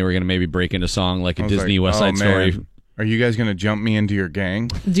were hoping they were going to maybe break into song like a I was Disney like, West Side "Oh, Story. man, are you guys going to jump me into your gang?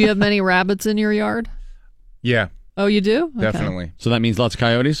 Do you have many rabbits in your yard? Yeah, Oh, you do? Okay. Definitely. So that means lots of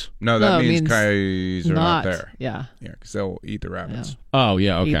coyotes? No, that it means means coyotes are not there. Yeah. Yeah, because they'll eat the rabbits. Oh,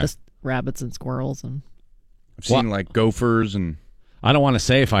 yeah, okay. Eat the rabbits and squirrels. And I've seen like gophers and... I don't want to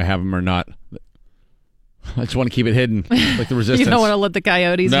say if I have them or not. I just want to keep it hidden, like the resistance. You don't want to let the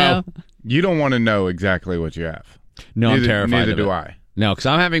coyotes know? You don't want to know exactly what you have. No, I'm terrified Neither of do it. I. No, because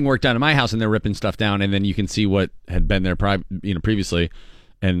I'm having work done in my house, and they're ripping stuff down, and then you can see what had been there previously.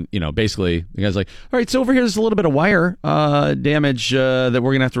 And, basically, the guy's like, all right, so over here there's a little bit of wire damage that we're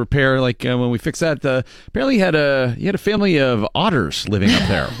going to have to repair. Like, when we fix that, apparently you had a family of otters living up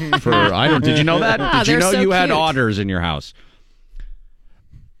there. Did you know that? Did you know you had otters in your house?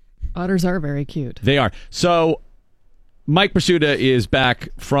 Otters are very cute. They are. So, Mike Pursuta is back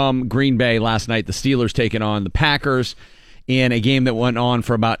from Green Bay last night. The Steelers taking on the Packers in a game that went on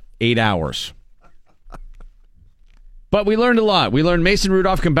for about 8 hours. But we learned a lot. We learned Mason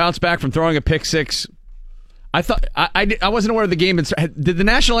Rudolph can bounce back from throwing a pick six. I thought I wasn't aware of the game. Did the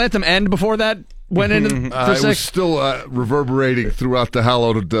national anthem end before that went into for six? It was still reverberating throughout the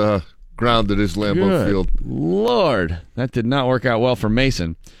hallowed ground that is Lambeau Field. Lord, that did not work out well for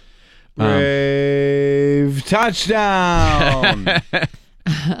Mason. Brave touchdown.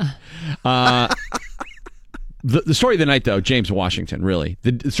 The story of the night, though, James Washington, really.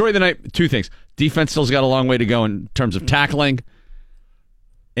 The story of the night, two things. Defense still's got a long way to go in terms of tackling.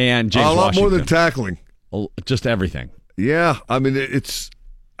 And James Washington. A lot more than tackling. Just everything. Yeah. I mean,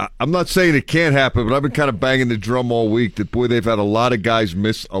 I'm not saying it can't happen, but I've been kind of banging the drum all week that, boy, they've had a lot of guys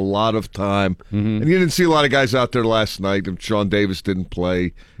miss a lot of time. Mm-hmm. And you didn't see a lot of guys out there last night. Sean Davis didn't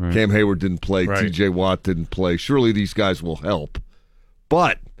play. Right. Cam Hayward didn't play. Right. T.J. Watt didn't play. Surely these guys will help.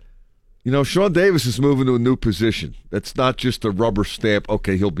 But... Sean Davis is moving to a new position. That's not just a rubber stamp,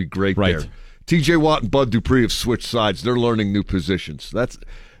 okay, he'll be great there. T.J. Watt and Bud Dupree have switched sides. They're learning new positions.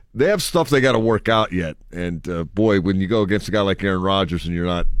 They have stuff they got to work out yet. And, boy, when you go against a guy like Aaron Rodgers and you're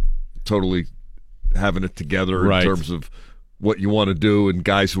not totally having it together in terms of what you want to do and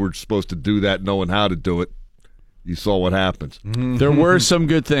guys who are supposed to do that knowing how to do it, you saw what happens. Mm-hmm. There were some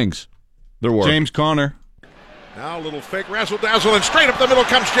good things. There were. James Conner. Now a little fake razzle-dazzle, and straight up the middle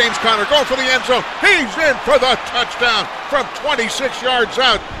comes James Conner, going for the end zone. He's in for the touchdown from 26 yards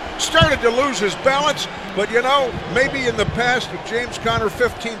out. Started to lose his balance, but maybe in the past, if James Conner,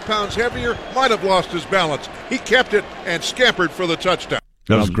 15 pounds heavier, might have lost his balance. He kept it and scampered for the touchdown.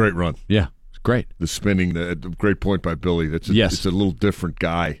 That was a great run. Yeah, it's great. The spinning, great point by Billy. It's a little different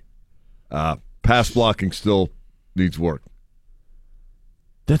guy. Pass blocking still needs work.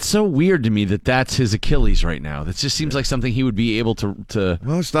 That's so weird to me that's his Achilles right now. That just seems like something he would be able to.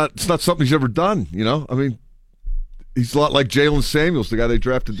 Well, it's not something he's ever done. I mean, he's a lot like Jalen Samuels, the guy they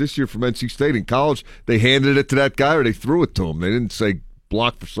drafted this year from NC State. In college, they handed it to that guy or they threw it to him. They didn't say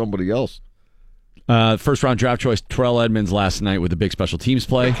block for somebody else. First-round draft choice Terrell Edmonds last night with a big special teams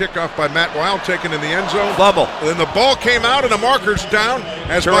play. Kickoff by Matt Wild, taken in the end zone. Fumble. Then the ball came out and the marker's down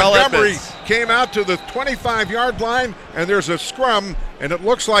as Terrell Montgomery Edmonds came out to the 25-yard line, and there's a scrum, and it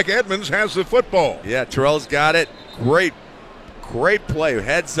looks like Edmonds has the football. Yeah, Terrell's got it. Great play.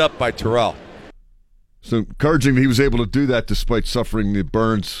 Heads up by Terrell. So encouraging that he was able to do that despite suffering the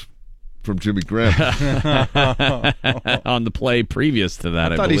burns from Jimmy Graham. On the play previous to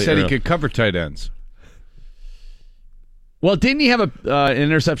that, I thought he said he could cover tight ends. Well, didn't he have an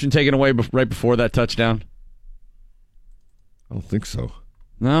interception taken away right before that touchdown? I don't think so.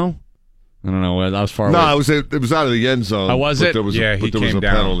 No? I don't know. I was far away. No, it was out of the end zone. Oh, was it? There was he there was came a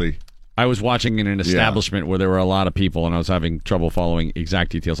down. penalty. I was watching in an establishment where there were a lot of people, and I was having trouble following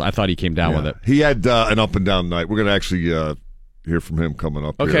exact details. I thought he came down with it. He had an up-and-down night. We're going to actually hear from him coming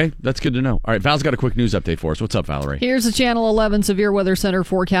up. Okay, here. that's good to know. All right, Val's got a quick news update for us. What's up, Valerie? Here's the Channel 11 Severe Weather Center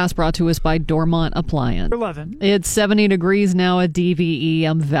forecast brought to us by Dormont Appliance. 11. It's 70 degrees now at DVE.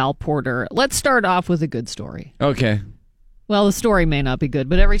 I'm Val Porter. Let's start off with a good story. Okay. Well, the story may not be good,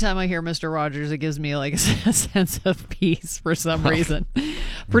 but every time I hear Mr. Rogers, it gives me like a sense of peace for some reason.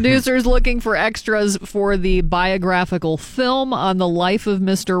 Producers looking for extras for the biographical film on the life of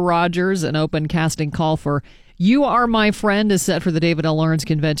Mr. Rogers. An open casting call for You Are My Friend is set for the David L. Lawrence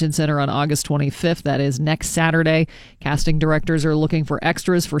Convention Center on August 25th. That is next Saturday. Casting directors are looking for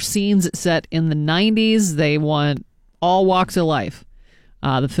extras for scenes set in the 90s. They want all walks of life.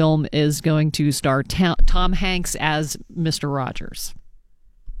 The film is going to star Tom Hanks as Mr. Rogers.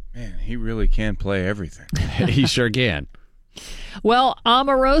 Man, he really can play everything. He sure can. Well,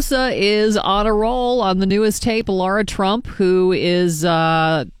 Omarosa is on a roll on the newest tape. Laura Trump, who is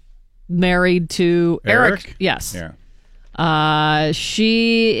married to Eric. Yes. Yeah.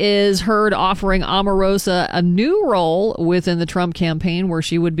 She is heard offering Omarosa a new role within the Trump campaign where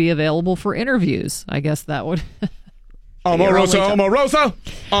she would be available for interviews. I guess that would Omarosa, Omarosa,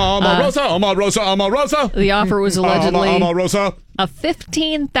 Omarosa, Omarosa, Omarosa. The offer was allegedly Omarosa. a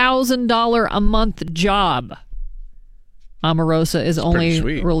 $15,000 a month job. Omarosa is only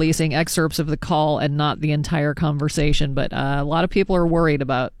releasing excerpts of the call and not the entire conversation, but a lot of people are worried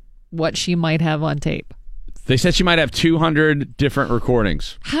about what she might have on tape. They said she might have 200 different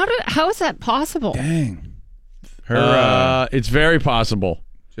recordings. How is that possible? Dang. Her, it's very possible.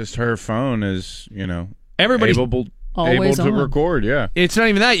 Just her phone is, everybody's able to record. Yeah, it's not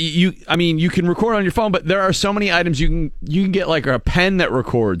even that. You can record on your phone, but there are so many items you can get, like a pen that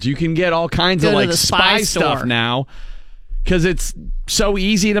records. You can get all kinds of like spy stuff now because it's so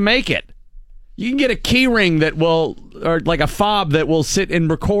easy to make it. You can get a key ring that will, or like a fob that will sit and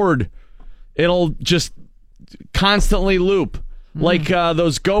record. It'll just constantly loop like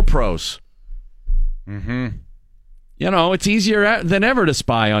those GoPros. Mm-hmm. It's easier than ever to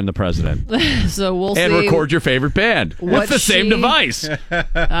spy on the president. So we'll see. And record your favorite band with the same device.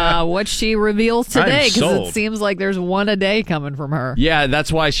 What she reveals today, because it seems like there's one a day coming from her. Yeah,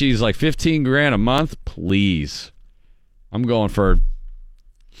 that's why she's like $15,000 a month. Please. I'm going for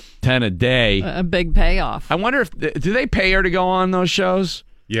 10 a day. A big payoff. I wonder do they pay her to go on those shows?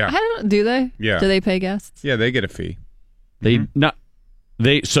 Yeah. Do they? Yeah. Do they pay guests? Yeah, they get a fee.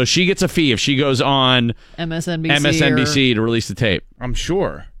 So she gets a fee if she goes on MSNBC to release the tape. I'm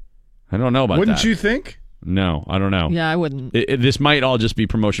sure. I don't know about that. Wouldn't you think? No, I don't know. Yeah, I wouldn't. This might all just be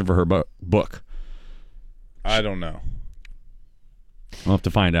promotion for her book. I don't know. I'll have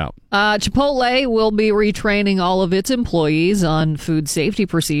to find out. Chipotle will be retraining all of its employees on food safety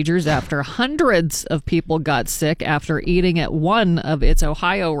procedures after hundreds of people got sick after eating at one of its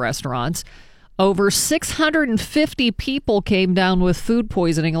Ohio restaurants. Over 650 people came down with food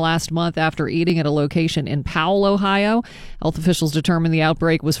poisoning last month after eating at a location in Powell, Ohio. Health officials determined the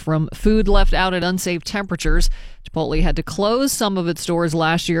outbreak was from food left out at unsafe temperatures. Chipotle had to close some of its stores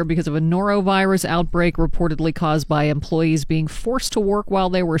last year because of a norovirus outbreak reportedly caused by employees being forced to work while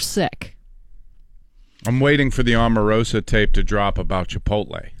they were sick. I'm waiting for the Omarosa tape to drop about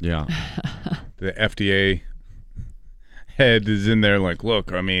Chipotle. Yeah. The FDA head is in there like, look,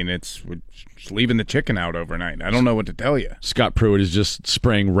 we're just leaving the chicken out overnight. I don't know what to tell you. Scott Pruitt is just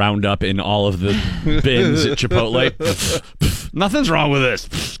spraying Roundup in all of the bins at Chipotle. Nothing's wrong with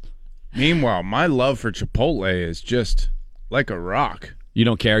this. Meanwhile, my love for Chipotle is just like a rock. You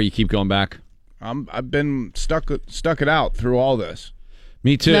don't care? You keep going back? I've been stuck it out through all this.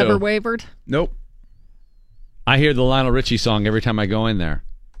 Me too. Never wavered? Nope. I hear the Lionel Richie song every time I go in there.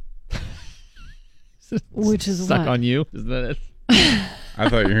 Which is Stuck what? on You? Is that it? I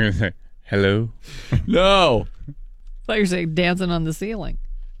thought you were going to say, hello? No. I thought you were saying dancing on the ceiling.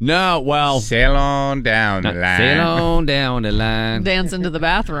 No, well. Sail on down the line. Sail on down the line. Dance into the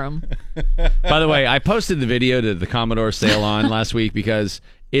bathroom. By the way, I posted the video to the Commodore Sail On last week because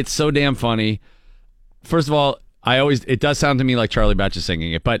it's so damn funny. First of all, it does sound to me like Charlie Batch is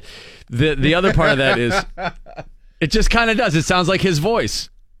singing it, but the other part of that is it just kind of does. It sounds like his voice.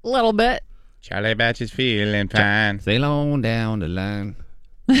 A little bit. Charlie Batch is feeling fine. Sail on down the line.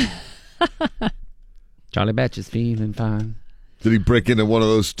 Charlie Batch is feeling fine. Did he break into one of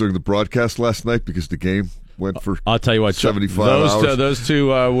those during the broadcast last night because the game went for I'll tell you what, 75 hours? Those two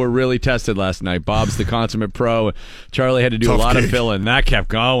were really tested last night. Bob's the consummate pro. Charlie had to do Tough a lot gig. of filling. That kept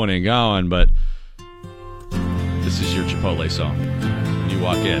going and going, but this is your Chipotle song. You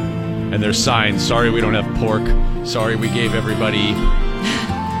walk in, and there's signs. Sorry we don't have pork. Sorry we gave everybody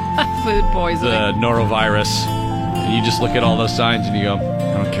food poisoning. the norovirus. And you just look at all those signs and you go,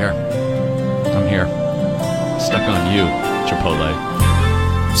 I don't care. I'm here. Stuck on you, Chipotle.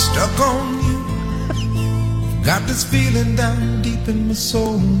 Stuck on you. Got this feeling down deep in my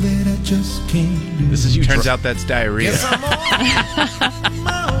soul that I just can't lose. This is you. Turns out that's diarrhea. Yes, I'm on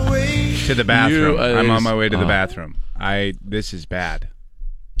my way. To the bathroom. You, I'm on my way to the bathroom. This is bad.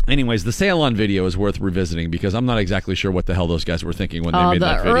 Anyways, the Sail On video is worth revisiting because I'm not exactly sure what the hell those guys were thinking when they made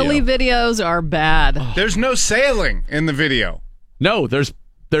that video. The early videos are bad. There's no sailing in the video. No, there's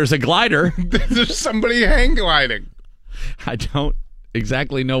a glider. There's somebody hang gliding. I don't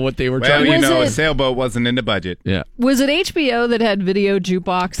exactly know what they were trying to do. A sailboat wasn't in the budget. Yeah. Was it HBO that had Video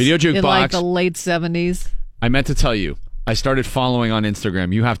Jukebox? Video Jukebox. In like the late 70s? I meant to tell you, I started following on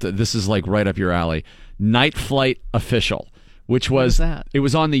Instagram. You have to, this is like right up your alley. Night Flight Official, which was, it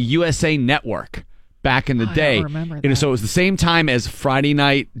was on the USA Network back in the day. I don't remember that. So it was the same time as Friday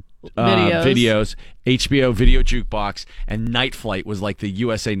Night videos, HBO Video Jukebox, and Night Flight was like the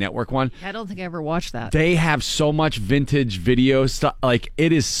USA Network one. I don't think I ever watched that. They have so much vintage video stuff. Like,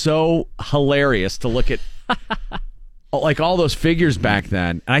 it is so hilarious to look at like all those figures back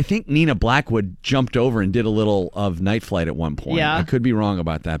then. And I think Nina Blackwood jumped over and did a little of Night Flight at one point. Yeah. I could be wrong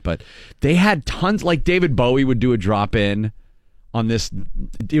about that, but they had tons. Like David Bowie would do a drop in on this.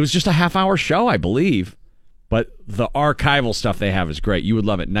 It was just a half-hour show, I believe. But the archival stuff they have is great. You would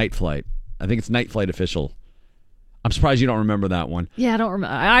love it. Night Flight. I think it's Night Flight Official. I'm surprised you don't remember that one. Yeah, I don't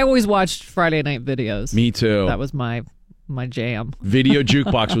remember. I always watched Friday night videos. Me too. That was my jam. Video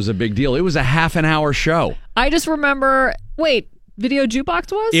Jukebox was a big deal. It was a half-an-hour show. I just remember. Wait, Video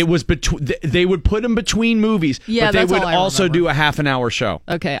Jukebox was? It was between. They would put them between movies. Yeah, but they that's would all I also remember. do a half-an-hour show.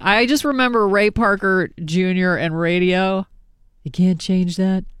 Okay, I just remember Ray Parker Jr. and Radio. You can't change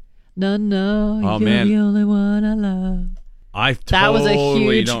that. No, Oh, you're man. the only one I love. I That was a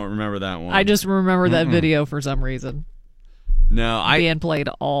totally huge- don't remember that one. I just remember that video for some reason. No, Being played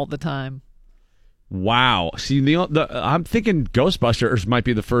all the time. Wow. See, I'm thinking Ghostbusters might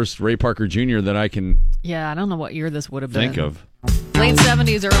be the first Ray Parker Jr. that I can Yeah, I don't know what year this would have been. think of. Late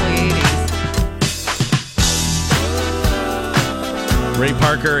 70s, early 80s. Ray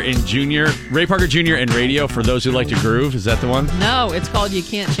Parker Jr. and Radio, for those who like to groove. Is that the one? No, it's called You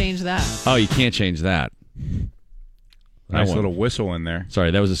Can't Change That. Oh, you can't change that. Nice one. little whistle in there.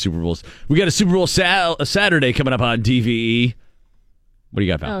 Sorry, that was a Super Bowl. We got a Super Bowl Saturday coming up on DVE. What do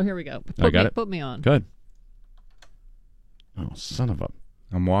you got, Val? Oh, here we go. Put me on. Good. Oh, son of a...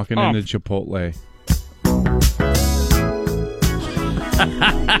 I'm walking into Chipotle.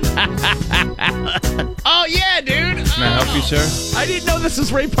 Oh, yeah, dude. Can I help you, sir? I didn't know this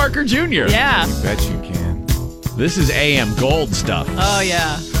was Ray Parker Jr. Yeah. You bet you can. This is AM Gold stuff. Oh,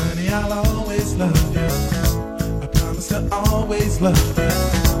 yeah. Honey, I'll always love you. I promise to always love you.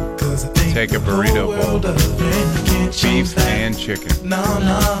 'Cause I think Take a the whole burrito world bowl. of you. Can't change Beef that. and chicken. No.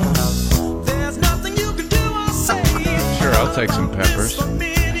 There's nothing you can do or say. Sure, I'll take some peppers.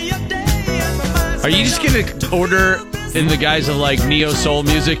 Are you just going to order in the guise of like neo soul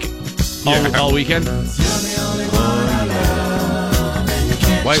music all weekend?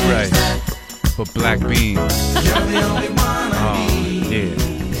 White rice, but black beans. Oh, yeah.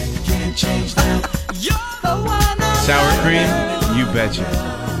 Sour cream? You betcha.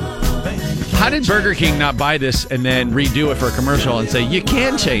 How did Burger King not buy this and then redo it for a commercial and say, you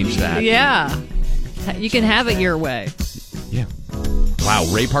can change that? Yeah. You can have it your way. Yeah. Wow,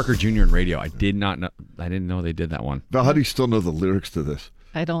 Ray Parker Jr. and Radio. I didn't know they did that one. Now, how do you still know the lyrics to this?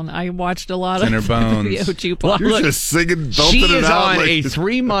 I watched a lot Tenor of Bones. Video Jukebox. You're just singing, belting She it is out. on like a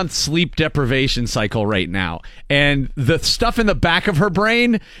 3-month sleep deprivation cycle right now, and the stuff in the back of her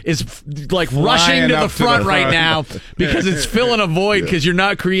brain is like rushing to up the to the front right front. now because it's filling a void because you're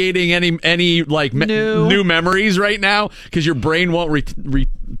not creating any like new memories right now because your brain won't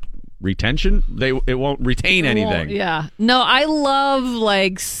retention. It won't retain anything. Yeah. No, I love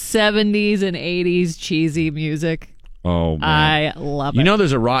like 70s and 80s cheesy music. Oh man, I love it. You know,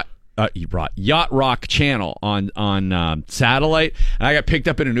 there's a Yacht Rock channel on satellite, and I got picked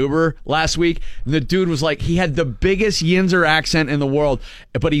up in an Uber last week, and the dude was like, he had the biggest Yinzer accent in the world,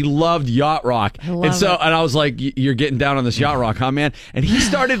 but he loved Yacht Rock, and I was like, you're getting down on this Yacht Rock, huh, man? And he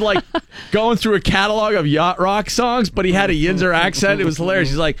started like going through a catalog of Yacht Rock songs, but he had a Yinzer accent. It was hilarious.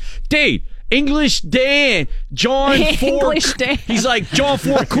 He's like, dude, English Dan, John Ford. English Dan. He's like, John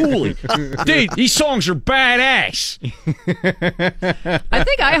Ford Cooley. Dude, these songs are badass. I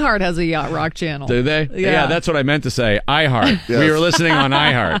think iHeart has a Yacht Rock channel. Do they? Yeah, that's what I meant to say. iHeart. Yes. We were listening on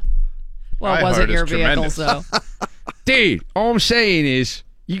iHeart. Well, it iHeart wasn't is your vehicle, tremendous. so. Dude, all I'm saying is,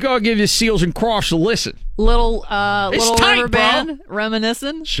 you gotta give your Seals and Crofts a listen. Little tight, River bro. Band,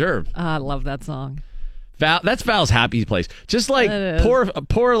 Reminiscing. Sure. I love that song. Val, that's Val's happy place. Just like That is.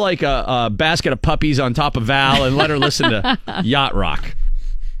 pour like a basket of puppies on top of Val and let her listen to Yacht Rock.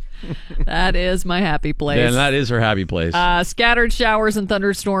 That is my happy place. And that is her happy place. Scattered showers and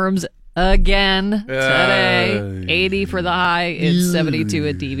thunderstorms again today. 80 for the high. It's 72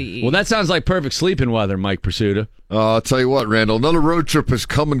 at DVE. Well, that sounds like perfect sleeping weather, Mike Pursuta. I'll tell you what, Randall, another road trip has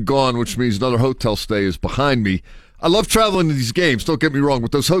come and gone, which means another hotel stay is behind me. I love traveling to these games, don't get me wrong,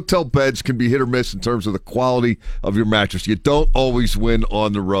 but those hotel beds can be hit or miss in terms of the quality of your mattress. You don't always win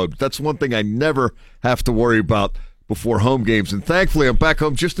on the road. That's one thing I never have to worry about before home games. And thankfully, I'm back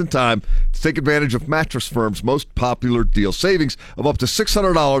home just in time to take advantage of Mattress Firm's most popular deal. Savings of up to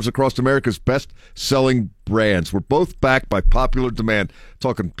 $600 across America's best-selling brands. We're both backed by popular demand.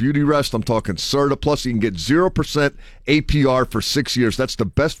 Talking Beautyrest, I'm talking Serta. Plus, you can get 0% APR for 6 years. That's the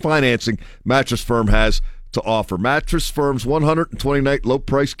best financing Mattress Firm has to offer. Mattress Firm's 120-night low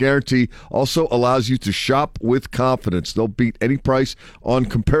price guarantee also allows you to shop with confidence. They'll beat any price on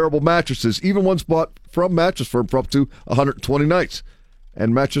comparable mattresses, even ones bought from Mattress Firm for up to 120 nights.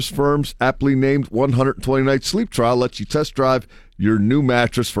 And Mattress Firm's aptly named 120-night sleep trial lets you test drive your new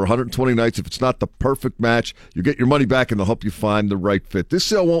mattress for 120 nights. If it's not the perfect match, you get your money back and they'll help you find the right fit. This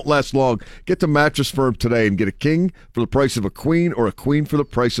sale won't last long. Get to Mattress Firm today and get a king for the price of a queen or a queen for the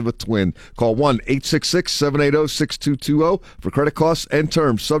price of a twin. Call 1-866-780-6220 for credit costs and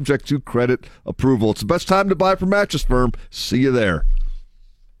terms subject to credit approval. It's the best time to buy from Mattress Firm. See you there.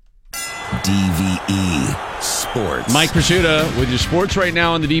 DVE Sports. Mike Pursuta with your sports right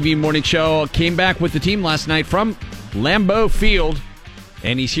now on the DVE Morning Show. Came back with the team last night from Lambeau Field,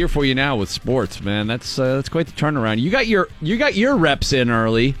 and he's here for you now with sports. Man, that's quite the turnaround. You got your reps in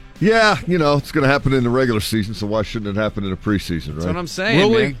early. Yeah, it's going to happen in the regular season, so why shouldn't it happen in the preseason, right? That's what I'm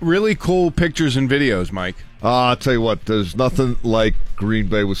saying. Really cool pictures and videos, Mike. I'll tell you what, there's nothing like Green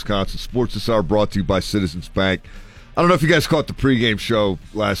Bay, Wisconsin. Sports this hour brought to you by Citizens Bank. I don't know if you guys caught the pregame show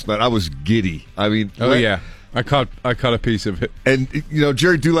last night. I was giddy. I mean, yeah. I caught a piece of it. And,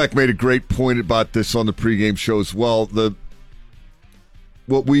 Jerry Dulac made a great point about this on the pregame show as well.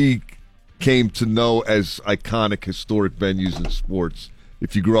 What we came to know as iconic, historic venues in sports,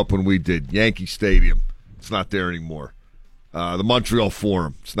 if you grew up when we did, Yankee Stadium, it's not there anymore. The Montreal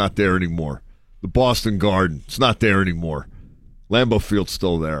Forum, it's not there anymore. The Boston Garden, it's not there anymore. Lambeau Field's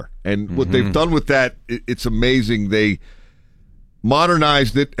still there. And what they've done with that, it's amazing. They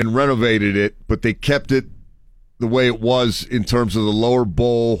modernized it and renovated it, but they kept it the way it was in terms of the lower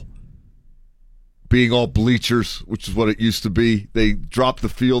bowl being all bleachers, which is what it used to be. They dropped the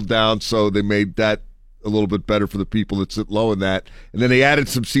field down, so they made that a little bit better for the people that sit low in that. And then they added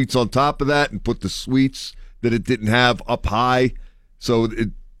some seats on top of that and put the suites that it didn't have up high. So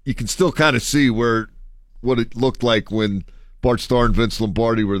you can still kind of see what it looked like when Bart Starr and Vince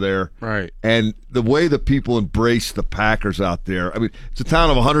Lombardi were there. Right. And the way the people embrace the Packers out there. I mean, it's a town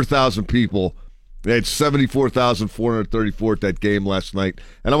of 100,000 people. They had 74,434 at that game last night.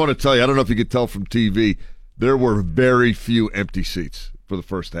 And I want to tell you, I don't know if you could tell from TV, there were very few empty seats for the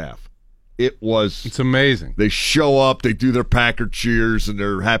first half. It's amazing. They show up, they do their Packer cheers and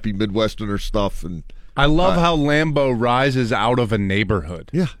their happy Midwesterner stuff. And I love how Lambeau rises out of a neighborhood.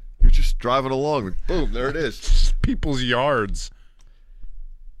 Yeah. You're just driving along, and boom, there it is. People's yards.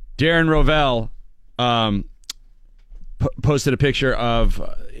 Darren Rovell posted a picture of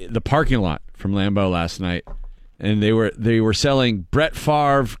the parking lot from Lambeau last night, and they were selling Brett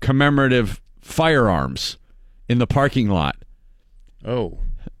Favre commemorative firearms in the parking lot. Oh,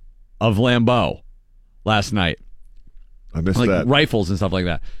 of Lambeau last night. I missed that. Rifles and stuff like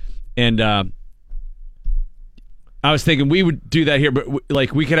that, and. I was thinking we would do that here, but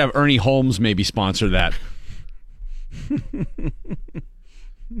we could have Ernie Holmes maybe sponsor that.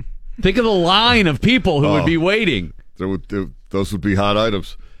 Think of the line of people who would be waiting. Those would be hot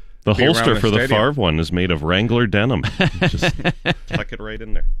items. The holster for the Favre one is made of Wrangler denim. Just tuck it right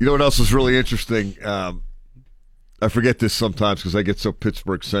in there. You know what else is really interesting? I forget this sometimes because I get so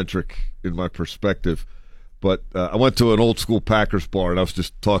Pittsburgh-centric in my perspective. But I went to an old-school Packers bar, and I was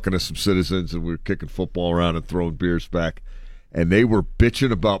just talking to some citizens, and we were kicking football around and throwing beers back. And they were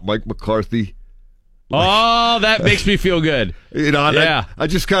bitching about Mike McCarthy. Oh, that makes me feel good. Yeah. I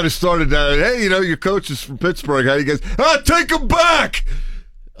just kind of started, hey, your coach is from Pittsburgh. How do you guys? Take him back!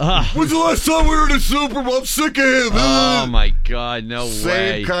 When's the last time we were in the Super Bowl? I'm sick of him. Oh, my God, no way.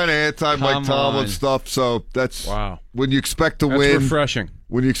 Same kind of anti-Mike Tomlin stuff. So that's when you expect to win. That's refreshing.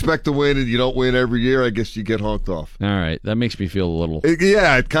 When you expect to win and you don't win every year, I guess you get honked off. All right. That makes me feel a little... It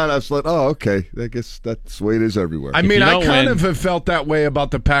kind of, I was like, oh, okay. I guess that's the way it is everywhere. I mean, I kind of have felt that way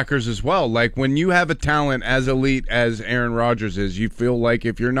about the Packers as well. Like, when you have a talent as elite as Aaron Rodgers is, you feel like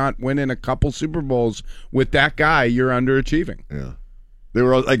if you're not winning a couple Super Bowls with that guy, you're underachieving. Yeah. They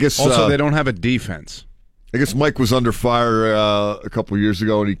were, I guess... Also, they don't have a defense. I guess Mike was under fire a couple of years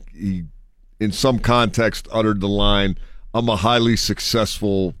ago, and he, in some context, uttered the line, I'm a highly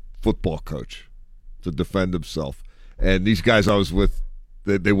successful football coach, to defend himself. And these guys I was with,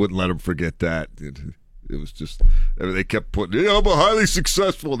 they wouldn't let him forget that. It was just, they kept putting, I'm a highly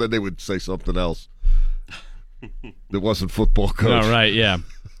successful, and then they would say something else that wasn't football coach. Oh, right, yeah.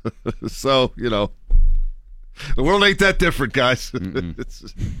 So, the world ain't that different, guys.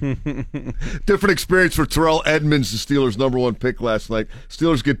 It's different experience for Terrell Edmonds, the Steelers' #1 pick last night.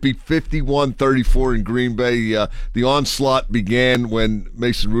 Steelers get beat 51-34 in Green Bay. The onslaught began when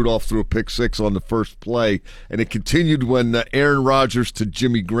Mason Rudolph threw a pick six on the first play, and it continued when Aaron Rodgers to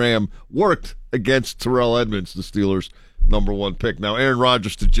Jimmy Graham worked against Terrell Edmonds, the Steelers' #1 pick. Now, Aaron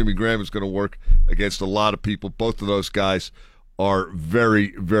Rodgers to Jimmy Graham is going to work against a lot of people. Both of those guys are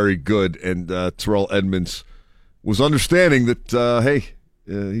very, very good, and Terrell Edmonds was understanding that,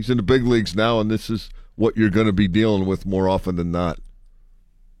 he's in the big leagues now, and this is what you're going to be dealing with more often than not.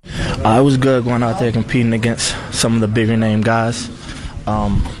 It was good going out there competing against some of the bigger name guys.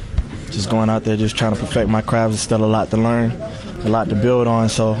 Just going out there, just trying to perfect my craft. There's still a lot to learn, a lot to build on,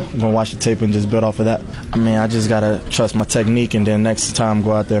 so I'm going to watch the tape and just build off of that. I mean, I just got to trust my technique, and then next time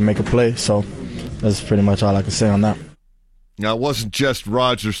go out there and make a play. So that's pretty much all I can say on that. Now, it wasn't just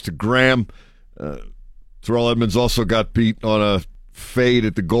Rodgers to Graham. Terrell Edmonds also got beat on a fade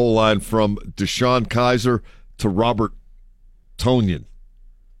at the goal line from Deshaun Kaiser to Robert Tonyan.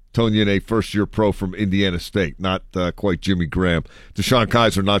 Tonyan, a first-year pro from Indiana State, not quite Jimmy Graham. Deshaun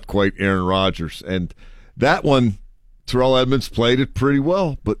Kaiser, not quite Aaron Rodgers. And that one, Terrell Edmonds played it pretty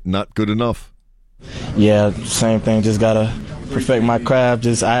well, but not good enough. Yeah, same thing. Just got to perfect my craft.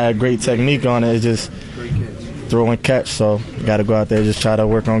 I had great technique on it. It's just throw and catch, so got to go out there and just try to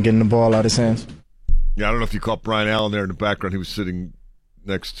work on getting the ball out of his hands. Yeah, I don't know if you caught Brian Allen there in the background. He was sitting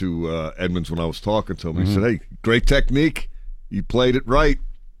next to Edmonds when I was talking to him. He said, hey, great technique. You played it right.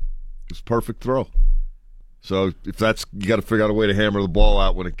 It was a perfect throw. So if that's, you got to figure out a way to hammer the ball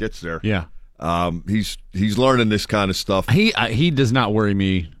out when it gets there. Yeah. He's learning this kind of stuff. He does not worry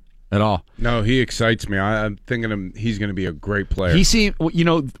me at all. No, he excites me. I'm thinking he's going to be a great player. He seemed,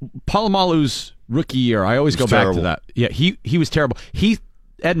 Polamalu's rookie year, I always go back to that. Yeah, he was terrible.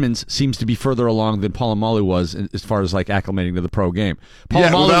 Edmonds seems to be further along than Polamalu was as far as like acclimating to the pro game.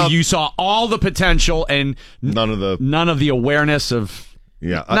 Polamalu, you saw all the potential and none of the awareness of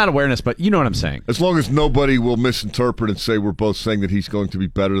not awareness, but you know what I'm saying. As long as nobody will misinterpret and say we're both saying that he's going to be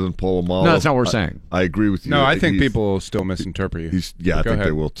better than Polamalu. No, that's not what we're saying. I agree with you. No, I think people will still misinterpret you. I think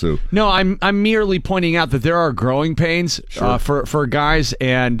they will too. No, I'm merely pointing out that there are growing pains for guys,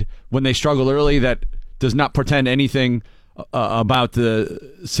 and when they struggle early, that does not portend anything about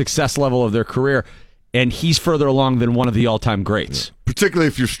the success level of their career, and he's further along than one of the all-time greats. Yeah. Particularly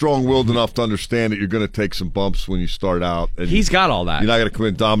if you're strong-willed enough to understand that you're going to take some bumps when you start out. And he's got all that. You're not going to come in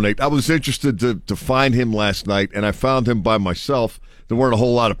and dominate. I was interested to find him last night, and I found him by myself. There weren't a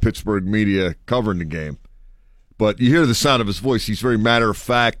whole lot of Pittsburgh media covering the game. But you hear the sound of his voice. He's very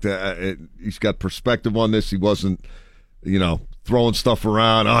matter-of-fact. He's got perspective on this. He wasn't, throwing stuff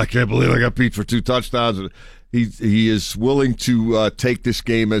around. Oh, I can't believe I got beat for 2 touchdowns. He is willing to take this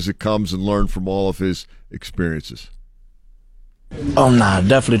game as it comes and learn from all of his experiences. Oh, nah,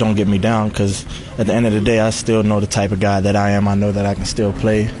 definitely don't get me down, because at the end of the day, I still know the type of guy that I am. I know that I can still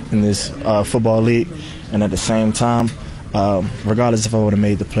play in this football league. And at the same time, regardless if I would have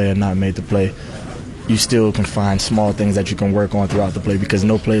made the play or not made the play, you still can find small things that you can work on throughout the play, because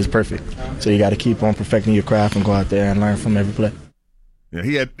no play is perfect. So you got to keep on perfecting your craft and go out there and learn from every play. Yeah,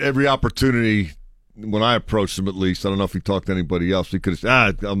 he had every opportunity. When I approached him, at least, I don't know if he talked to anybody else. He could have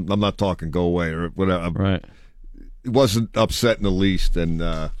said, I'm not talking, go away, or whatever. Right. He wasn't upset in the least, and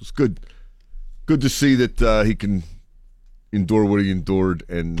it was good to see that he can endure what he endured.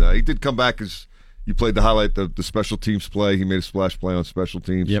 And he did come back as you played the highlight, the special teams play. He made a splash play on special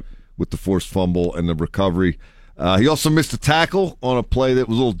teams with the forced fumble and the recovery. He also missed a tackle on a play that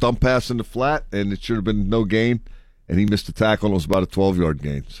was a little dump pass in the flat, and it should have been no gain. And he missed a tackle, and it was about a 12-yard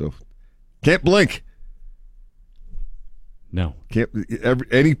gain. So can't blink. No.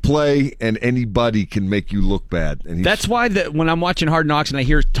 Any play and anybody can make you look bad. And that's why when I'm watching Hard Knocks and I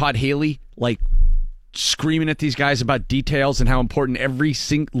hear Todd Haley screaming at these guys about details and how important every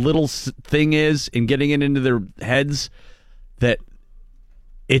little thing is in getting it into their heads, that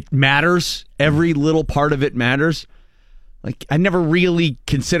it matters. Every little part of it matters. I never really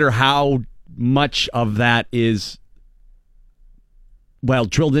consider how much of that is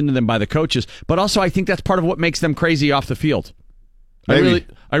drilled into them by the coaches, but also I think that's part of what makes them crazy off the field. Maybe.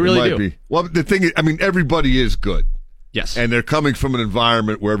 I really do. Be. Well, the thing is, everybody is good. Yes. And they're coming from an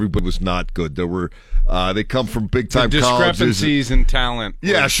environment where everybody was not good. There were, they come from big-time colleges. Discrepancies in talent.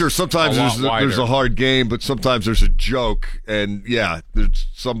 Yeah, sure. Sometimes there's a hard game, but sometimes there's a joke. And, there's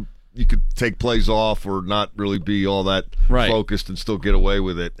you could take plays off or not really be all that focused and still get away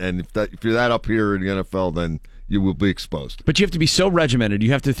with it. And if you're that up here in the NFL, then you will be exposed. But you have to be so regimented.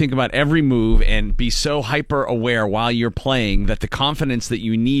 You have to think about every move and be so hyper-aware while you're playing that the confidence that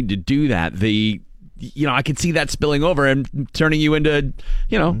you need to do that, I could see that spilling over and turning you into,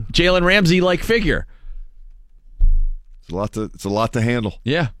 Jalen Ramsey-like figure. It's a lot to handle.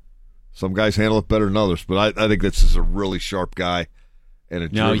 Yeah. Some guys handle it better than others, but I think this is a really sharp guy and a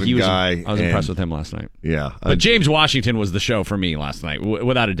driven guy. I was impressed with him last night. Yeah. But James Washington was the show for me last night,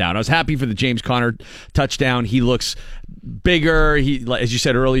 without a doubt. I was happy for the James Conner touchdown. He looks bigger. As you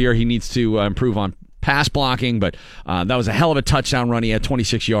said earlier, he needs to improve on pass blocking, but that was a hell of a touchdown run. He had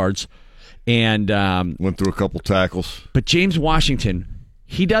 26 yards. And went through a couple tackles. But James Washington,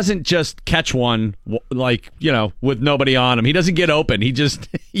 he doesn't just catch one like, with nobody on him. He doesn't get open. He just,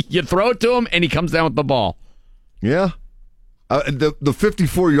 you throw it to him and he comes down with the ball. Yeah. The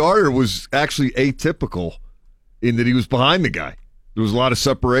 54-yarder was actually atypical in that he was behind the guy. There was a lot of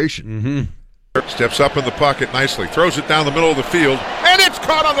separation. Mm-hmm. Steps up in the pocket nicely, throws it down the middle of the field, and it's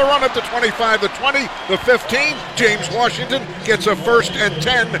caught on the run at the 25, the 20, the 15. James Washington gets a 1st and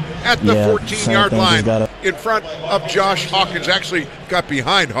 10 at the 14-yard line in front of Josh Hawkins. Actually got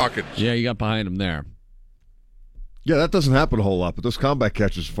behind Hawkins. Yeah, you got behind him there. Yeah, that doesn't happen a whole lot, but those comeback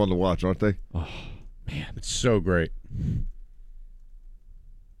catches are fun to watch, aren't they? Oh, man. It's so great.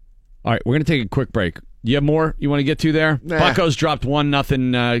 All right, we're going to take a quick break. You have more you want to get to there? Nah. Buccos dropped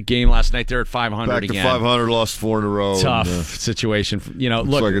 1-0 game last night. They're at 500 Back again. to 500, lost 4 in a row. Tough situation. Looks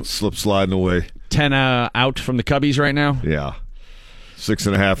look, like it slipped sliding away. 10 out from the Cubbies right now? Yeah.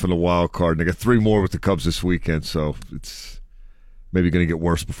 6.5 in the wild card. And they got 3 more with the Cubs this weekend, so it's maybe going to get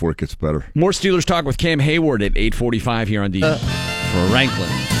worse before it gets better. More Steelers talk with Cam Hayward at 8:45 here on D for Ranklin.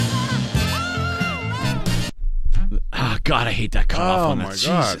 Oh, God, I hate that cutoff on that. My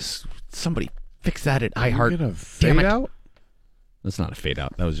God. Jesus. Somebody fix that at iHeart. Get a fade out? That's not a fade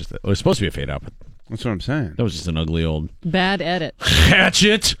out. That was just it was supposed to be a fade out, but that's what I'm saying. That was just an ugly old bad edit.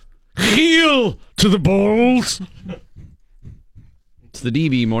 Hatchet, heel to the balls. It's the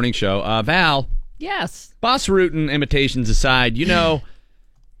DV morning show. Val. Yes. Boss Rutan imitations aside,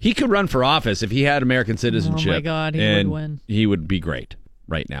 he could run for office if he had American citizenship. Oh my God, he would win. He would be great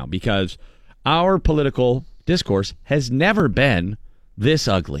right now because our political discourse has never been this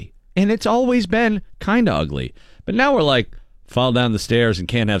ugly. And it's always been kind of ugly. But now we're like, fall down the stairs and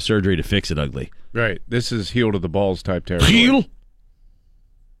can't have surgery to fix it ugly. Right. This is heel to the balls type territory. Heel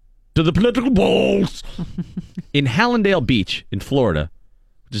to the political balls. In Hallandale Beach in Florida,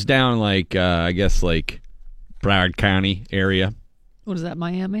 which is down Broward County area. What is that,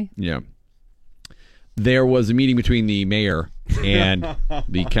 Miami? Yeah. There was a meeting between the mayor and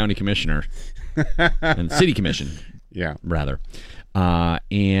the county commissioner and city commission. Yeah. Rather.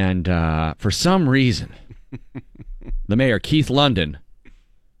 And for some reason, the mayor, Keith London,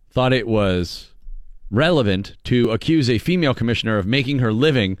 thought it was relevant to accuse a female commissioner of making her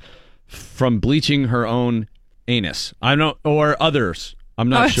living from bleaching her own anus. Or others. I'm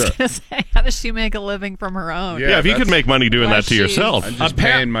not sure. I was going to say, how does she make a living from her own? Yeah, if you could make money doing that to yourself. I'm just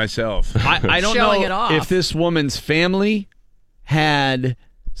paying myself. I don't Showing know it off. if this woman's family had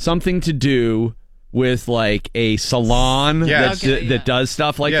something to do with a salon that does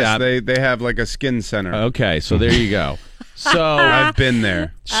stuff like that. Yes, they have a skin center. Okay, so there you go. So I've been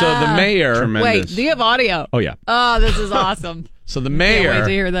there. So the mayor. Wait, do you have audio? Oh yeah. Oh, this is awesome. So the Can't mayor wait to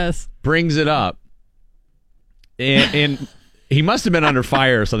hear this. brings it up, and he must have been under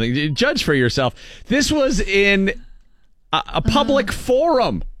fire or something. Judge for yourself. This was in a public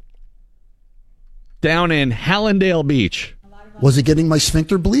forum down in Hallandale Beach. Was he getting my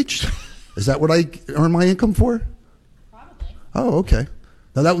sphincter bleached? Is that what I earn my income for? Probably. Oh, okay.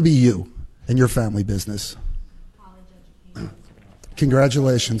 Now that would be you and your family business.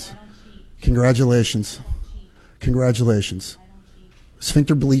 Congratulations. Congratulations. Congratulations.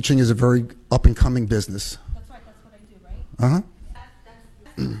 Sphincter bleaching is a very up-and-coming business. That's right. That's what I do, right? Uh-huh.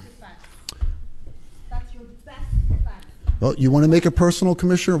 That's your best fact. Well, you want to make it personal,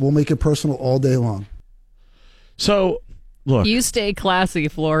 Commissioner? We'll make it personal all day long. So, look. You stay classy,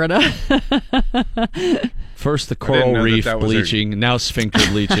 Florida. First the coral reef bleaching, now sphincter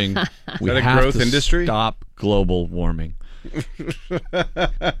bleaching. We that a have growth to industry? Stop global warming. You'd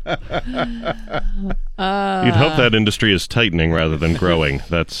hope that industry is tightening rather than growing.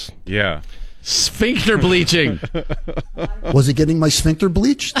 That's sphincter bleaching. Was he getting my sphincter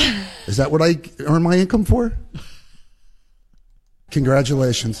bleached? Is that what I earn my income for?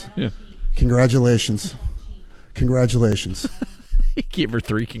 Congratulations. Yeah. Congratulations. Congratulations. Give her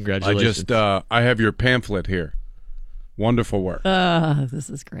 3 congratulations. I have your pamphlet here. Wonderful work. This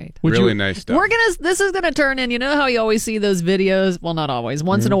is great. Really nice stuff. This is gonna turn in. You know how you always see those videos? Well, not always.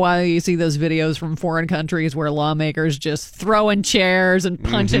 Once in a while, you see those videos from foreign countries where lawmakers just throwing chairs and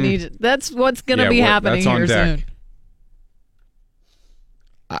punching each. That's what's gonna be happening here soon.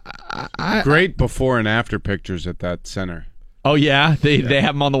 Great before and after pictures at that center. Oh yeah, they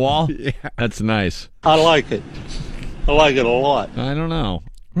have them on the wall. Yeah, that's nice. I like it. I like it a lot. I don't know.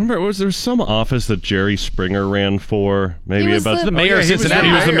 Remember, was there some office that Jerry Springer ran for? Maybe about the mayor of Cincinnati.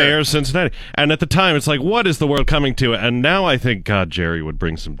 He was the mayor of Cincinnati. And at the time, it's like, what is the world coming to? And now I think, God, Jerry would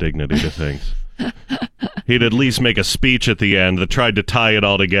bring some dignity to things. He'd at least make a speech at the end that tried to tie it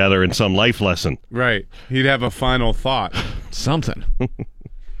all together in some life lesson. Right. He'd have a final thought. Something.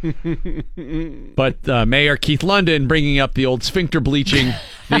 But Mayor Keith London bringing up the old sphincter bleaching,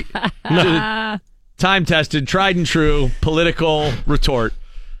 time-tested, tried and true political retort.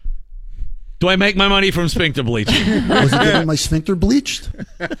 Do I make my money from sphincter bleaching? Was he getting my sphincter bleached?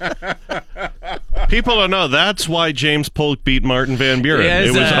 People don't know. That's why James Polk beat Martin Van Buren.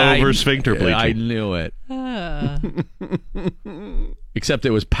 Yes, it was over sphincter bleaching. I knew it. Except it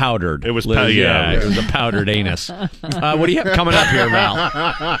was powdered. It was it was a powdered anus. What do you have coming up here, Val?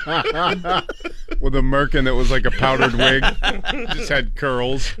 With a merkin that was like a powdered wig. Just had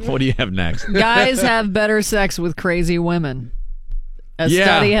curls. What do you have next? Guys have better sex with crazy women. A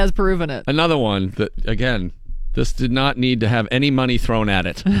study has proven it. Another one that, again, this did not need to have any money thrown at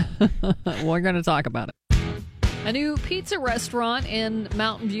it. We're going to talk about it. A new pizza restaurant in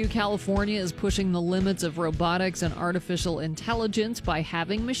Mountain View, California is pushing the limits of robotics and artificial intelligence by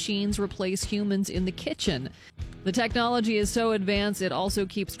having machines replace humans in the kitchen. The technology is so advanced, it also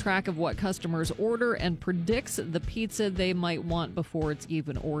keeps track of what customers order and predicts the pizza they might want before it's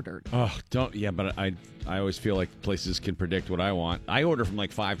even ordered. Oh, but I always feel like places can predict what I want. I order from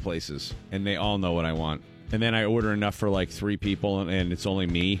like 5 places, and they all know what I want. And then I order enough for like 3 people, and it's only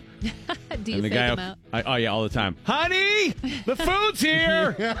me. Do you fake them out? Oh, yeah, all the time. Honey, the food's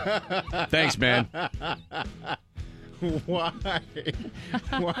here. Thanks, man. Why?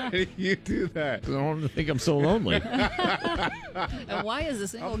 Why do you do that? I don't think I'm so lonely. And why is a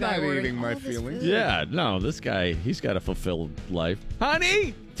single guy not ordering eating my all this feelings. food? Yeah, no, this guy, he's got a fulfilled life.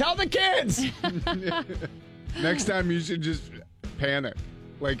 Honey, tell the kids. Next time you should just panic,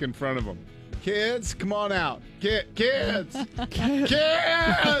 like in front of them. Kids, come on out. Kids! Kids! Where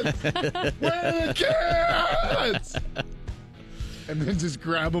are the kids? And then just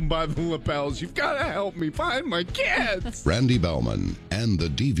grab them by the lapels. You've got to help me find my kids. Randy Bauman and the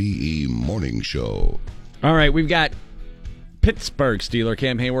DVE Morning Show. All right, we've got Pittsburgh Steeler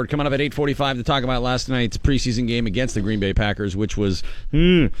Cam Hayward coming up at 8:45 to talk about last night's preseason game against the Green Bay Packers, which was,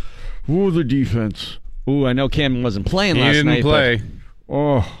 the defense. I know Cam wasn't playing last night. He didn't play.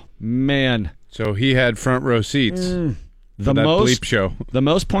 Oh, man. So he had front row seats. The bleep show. The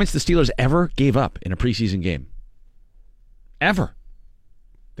most points the Steelers ever gave up in a preseason game. Ever.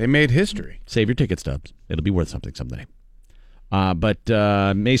 They made history. Save your ticket stubs. It'll be worth something someday. But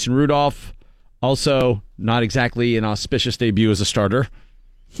Mason Rudolph, also not exactly an auspicious debut as a starter.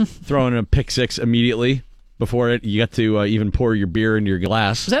 Throwing a pick 6 immediately before you got to even pour your beer into your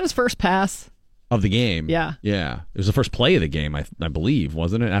glass. Was that his first pass? Of the game. Yeah. Yeah. It was the first play of the game, I believe,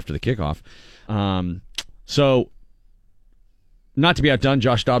 wasn't it? After the kickoff. So, not to be outdone,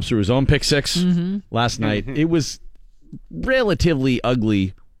 Josh Dobbs threw his own pick 6 last night. It was relatively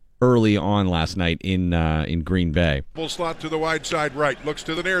ugly early on last night in Green Bay. Full slot to the wide side right, looks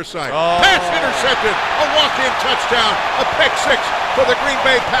to the near side. Pass intercepted, a walk-in touchdown, a pick 6 for the Green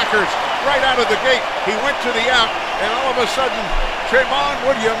Bay Packers. Right out of the gate, he went to the out, and all of a sudden, Trayvon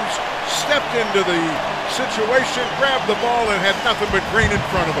Williams stepped into the situation, grabbed the ball, and had nothing but green in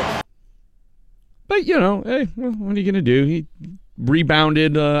front of him. But, hey, what are you going to do? He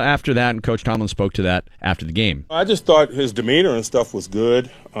rebounded after that, and Coach Tomlin spoke to that after the game. I just thought his demeanor and stuff was good.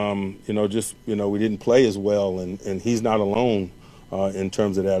 We didn't play as well, and he's not alone in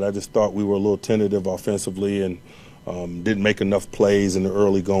terms of that. I just thought we were a little tentative offensively and didn't make enough plays in the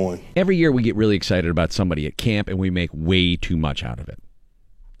early going. Every year we get really excited about somebody at camp, and we make way too much out of it.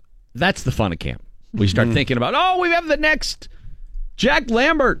 That's the fun of camp. We start thinking about, we have the next Jack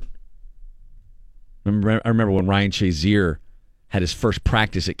Lambert. I remember when Ryan Shazier had his first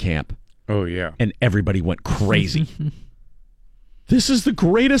practice at camp. Oh, yeah. And everybody went crazy. This is the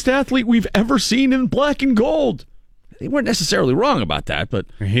greatest athlete we've ever seen in black and gold. They weren't necessarily wrong about that, but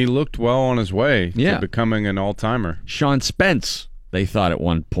he looked well on his way to becoming an all-timer. Sean Spence, they thought at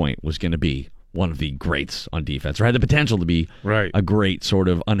one point, was going to be one of the greats on defense, or had the potential to be a great sort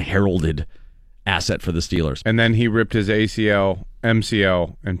of unheralded asset for the Steelers. And then he ripped his ACL,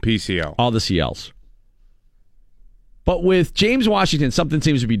 MCL, and PCL. All the CLs. But with James Washington, something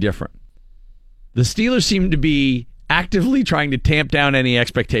seems to be different. The Steelers seem to be actively trying to tamp down any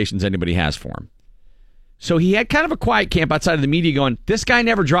expectations anybody has for him. So he had kind of a quiet camp outside of the media going, this guy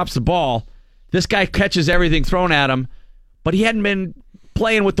never drops the ball. This guy catches everything thrown at him. But he hadn't been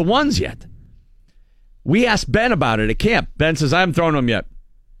playing with the ones yet. We asked Ben about it at camp. Ben says, I haven't thrown him yet.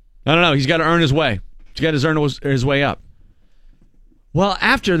 I don't know. He's got to earn his way. He's got to earn his way up. Well,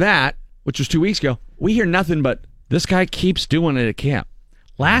 after that, which was 2 weeks ago, we hear nothing but this guy keeps doing it at camp.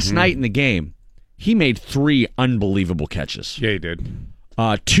 Last night in the game, he made 3 unbelievable catches. Yeah, he did.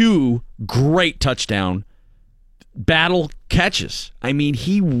 2 great touchdown battle catches. I mean,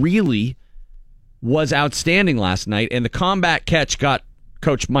 he really was outstanding last night, and the combat catch got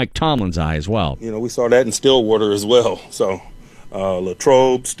Coach Mike Tomlin's eye as well. You know, we saw that in Stillwater as well. So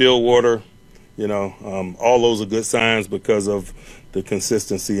Latrobe, Stillwater, you know, all those are good signs because of the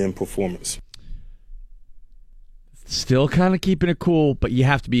consistency in performance. Still kind of keeping it cool, but you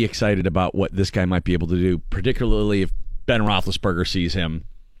have to be excited about what this guy might be able to do, particularly if Ben Roethlisberger sees him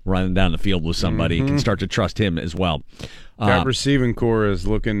running down the field with somebody, can start to trust him as well. That receiving core is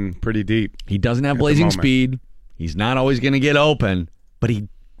looking pretty deep. He doesn't have blazing speed. He's not always going to get open, but he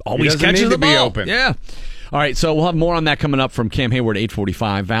always catches the ball. Be open. Yeah. All right, so we'll have more on that coming up from Cam Hayward at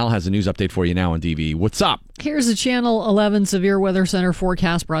 8:45. Val has a news update for you now on DVE. What's up? Here's a Channel 11 Severe Weather Center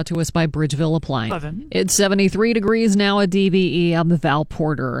forecast brought to us by Bridgeville Appliance. It's 73 degrees now at DVE. I'm Val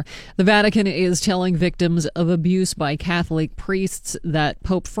Porter. The Vatican is telling victims of abuse by Catholic priests that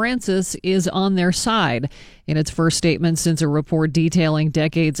Pope Francis is on their side. In its first statement since a report detailing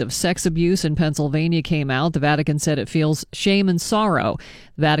decades of sex abuse in Pennsylvania came out, the Vatican said it feels shame and sorrow.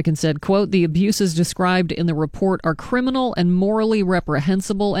 The Vatican said, quote, "The abuses described in the report are criminal and morally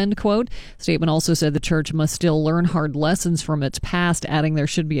reprehensible," end quote. The statement also said the church must still learn hard lessons from its past, adding there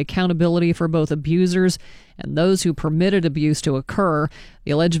should be accountability for both abusers and those who permitted abuse to occur.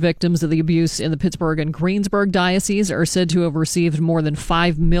 The alleged victims of the abuse in the Pittsburgh and Greensburg dioceses are said to have received more than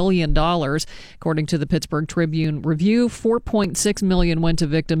 $5 million. According to the Pittsburgh Tribune Review, $4.6 million went to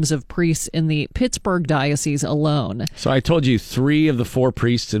victims of priests in the Pittsburgh diocese alone. So I told you 3 of the 4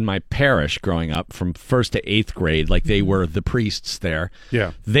 priests in my parish growing up from 1st to 8th grade, like they were the priests there.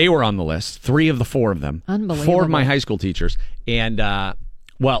 Yeah. They were on the list, 3 of the 4 of them. Unbelievable. 4 of my high school teachers. And,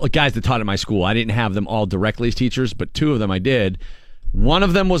 well, the guys that taught at my school, I didn't have them all directly as teachers, but 2 of them I did. One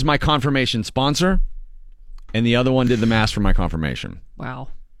of them was my confirmation sponsor, and the other one did the mass for my confirmation. Wow.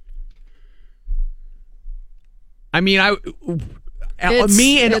 I mean,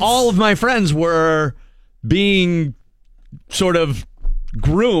 me and all of my friends were being sort of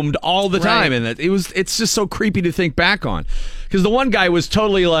groomed all the time, and it's just so creepy to think back on. Because the one guy was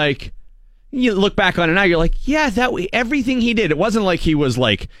totally like, you look back on it now, you're like, yeah, everything he did, it wasn't like he was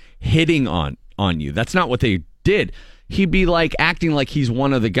like hitting on you. That's not what they did. He'd be like acting like he's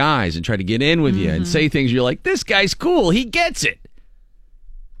one of the guys and try to get in with you and say things. You're like, this guy's cool. He gets it.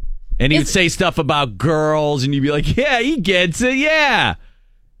 And he would say stuff about girls, and you'd be like, yeah, he gets it, yeah.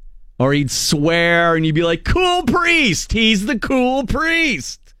 Or he'd swear, and you'd be like, cool priest. He's the cool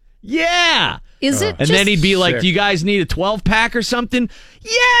priest. Yeah. And then he'd be like, do you guys need a 12-pack or something?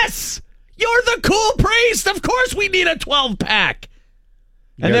 Yes! You're the cool priest. Of course we need a 12-pack.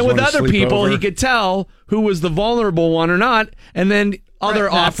 And then with other people, he could tell who was the vulnerable one or not, and then other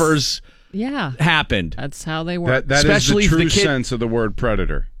offers happened. That's how they work. That Especially is the true if the kid, sense of the word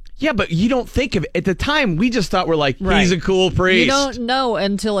predator. Yeah, but you don't think of it. At the time, we just thought we're like, he's a cool priest. You don't know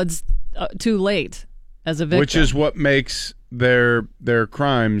until it's too late as a victim. Which is what makes their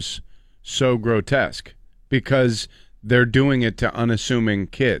crimes so grotesque, because they're doing it to unassuming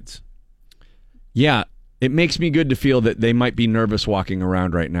kids. Yeah, it makes me good to feel that they might be nervous walking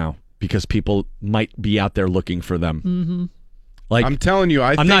around right now because people might be out there looking for them. Mm-hmm. Like, I'm telling you,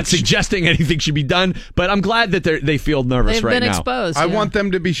 I'm not suggesting anything should be done, but I'm glad that they feel nervous right now. They've been exposed. I want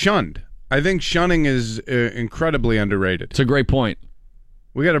them to be shunned. I think shunning is incredibly underrated. It's a great point.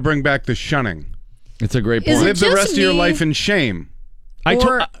 We got to bring back the shunning. It's a great point. Live the rest of your life in shame.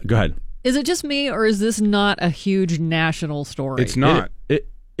 Go ahead. Is it just me, or is this not a huge national story? It's not.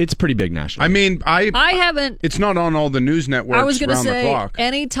 It's pretty big national. I mean, I haven't. It's not on all the news networks. I was going to say, the clock.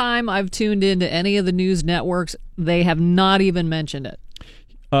 anytime I've tuned into any of the news networks, they have not even mentioned it.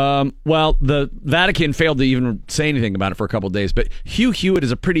 Well, the Vatican failed to even say anything about it for a couple of days, but Hugh Hewitt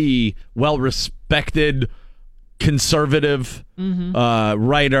is a pretty well-respected conservative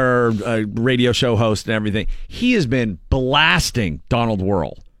writer, radio show host, and everything. He has been blasting Donald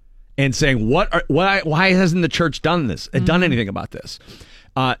Wuerl and saying, why hasn't the church done this? Done anything about this?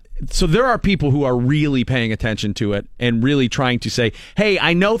 So there are people who are really paying attention to it and really trying to say, hey,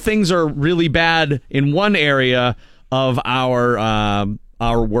 I know things are really bad in one area of our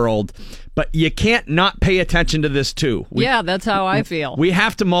world, but you can't not pay attention to this too. That's how I feel. We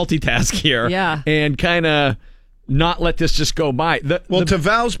have to multitask here and kind of not let this just go by. To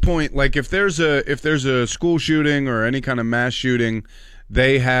Val's point, like if there's a school shooting or any kind of mass shooting,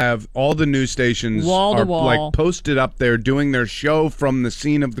 they have all the news stations wall to wall, like posted up there doing their show from the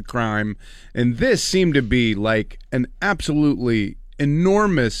scene of the crime, and this seemed to be like an absolutely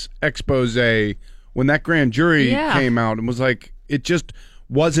enormous expose when that grand jury came out and was like, it just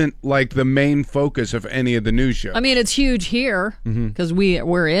wasn't like the main focus of any of the news shows. I mean, it's huge here because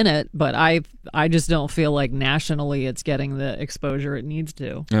we're in it, but I just don't feel like nationally it's getting the exposure it needs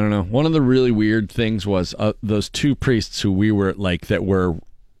to. I don't know. One of the really weird things was those two priests who we were like that were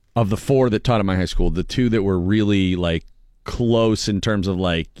of the 4 that taught at my high school, the 2 that were really like close in terms of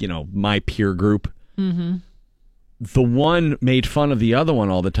like, my peer group. Mm-hmm. The one made fun of the other one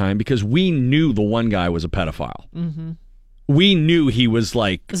all the time because we knew the one guy was a pedophile. Mm-hmm. We knew he was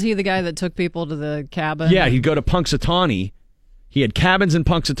like... Was he the guy that took people to the cabin? Yeah, he'd go to Punxsutawney. He had cabins in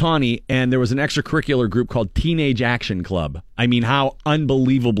Punxsutawney, and there was an extracurricular group called Teenage Action Club. I mean, how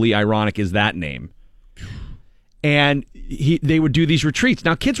unbelievably ironic is that name? And they would do these retreats.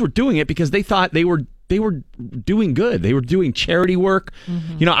 Now, kids were doing it because they thought they were doing good. They were doing charity work.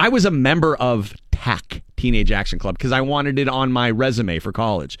 Mm-hmm. I was a member of TAC, Teenage Action Club, because I wanted it on my resume for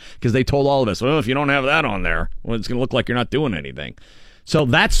college. Because they told all of us, well, if you don't have that on there, well, it's going to look like you're not doing anything. So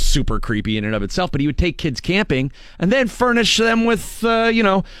that's super creepy in and of itself. But he would take kids camping and then furnish them with,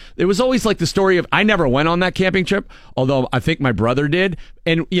 it was always like the story of, I never went on that camping trip, although I think my brother did.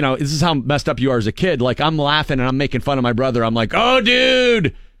 And, this is how messed up you are as a kid. Like, I'm laughing and I'm making fun of my brother. I'm like, oh,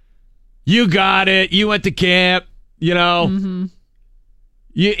 dude, you got it. You went to camp, Mm-hmm.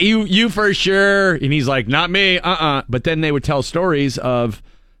 You for sure. And he's like, not me. But then they would tell stories of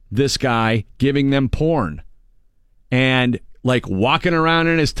this guy giving them porn and like walking around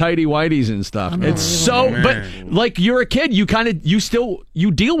in his tighty whities and stuff. It's so, but like you're a kid, you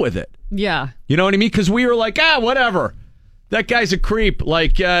deal with it. Yeah. You know what I mean? Because we were like, whatever. That guy's a creep.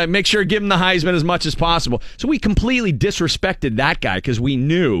 Like, make sure to give him the Heisman as much as possible. So we completely disrespected that guy because we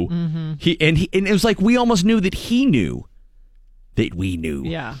knew and it was like we almost knew that he knew that we knew.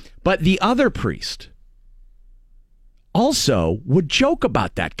 Yeah. But the other priest also would joke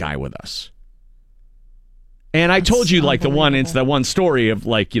about that guy with us. And I told you like the one story of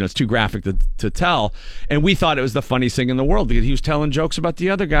like, it's too graphic to tell. And we thought it was the funniest thing in the world because he was telling jokes about the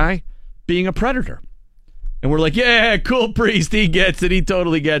other guy being a predator. And we're like, yeah, cool priest. He gets it. He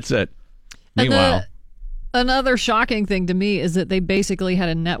totally gets it. Meanwhile, another shocking thing to me is that they basically had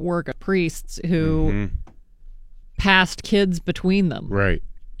a network of priests who passed kids between them. Right.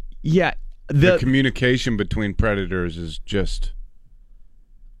 Yeah. The communication between predators is just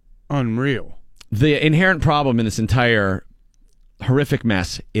unreal. The inherent problem in this entire horrific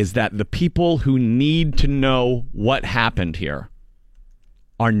mess is that the people who need to know what happened here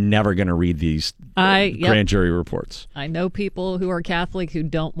are never going to read these grand jury reports. I know people who are Catholic who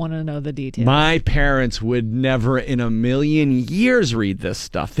don't want to know the details. My parents would never in a million years read this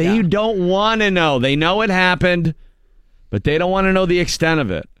stuff. They don't want to know. They know it happened, but they don't want to know the extent of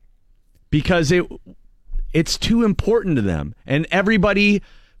it because it's too important to them. And everybody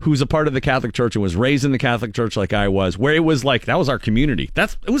who's a part of the Catholic Church and was raised in the Catholic Church like I was, where it was like, that was our community.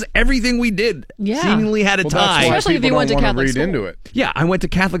 It was everything we did. Yeah. Seemingly had a tie. Especially if you went to Catholic school. Into it. Yeah, I went to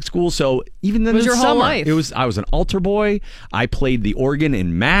Catholic school, so even in the your summer, whole life. I was an altar boy. I played the organ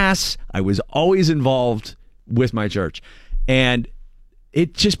in Mass. I was always involved with my church. And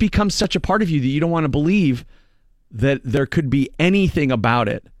it just becomes such a part of you that you don't want to believe that there could be anything about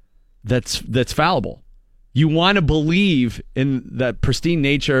it that's fallible. You want to believe in the pristine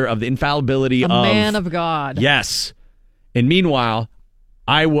nature of the infallibility of... A man of God. Yes. And meanwhile,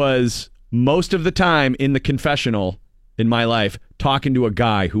 I was most of the time in the confessional in my life talking to a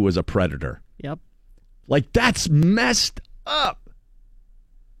guy who was a predator. Yep. Like, that's messed up.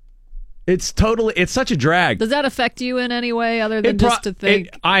 It's such a drag. Does that affect you in any way other than just to think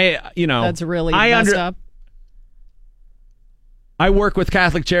that's really messed up? I work with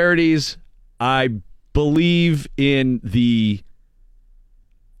Catholic Charities. I believe in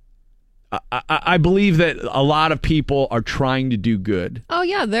I believe that a lot of people are trying to do good. Oh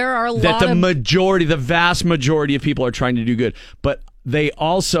yeah, there are the vast majority of people are trying to do good, but they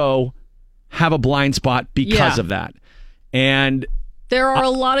also have a blind spot because of that. And there are a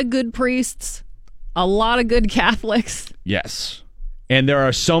lot of good priests, a lot of good Catholics. Yes. And there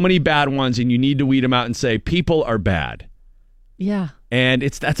are so many bad ones, and you need to weed them out and say people are bad. Yeah. And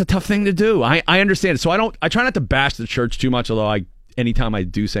that's a tough thing to do. I understand it. So I try not to bash the church too much, although anytime I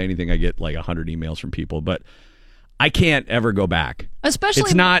do say anything, I get like 100 emails from people, but I can't ever go back.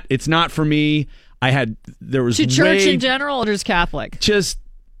 Especially it's not for me. There was to church in general or just Catholic? Just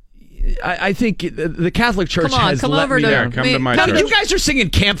I think the Catholic Church has come let over me to there. Come to my church. You guys are singing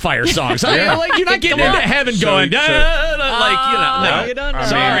campfire songs. Like you're not getting into heaven going no. You don't know.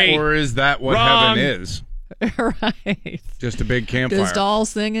 Sorry. Or is that what Wrong. heaven is? Right. Just a big campfire. Just all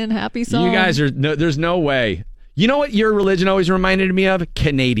singing happy songs. You guys are there's no way. You know what your religion always reminded me of?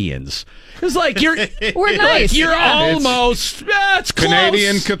 Canadians. It's like you're we're nice. Like you're almost it's close.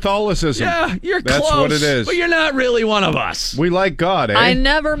 Canadian Catholicism. Yeah, you're That's close. what it is. But you're not really one of us. We like God, eh? I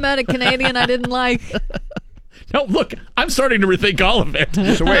never met a Canadian I didn't like. No, look, I'm starting to rethink all of it.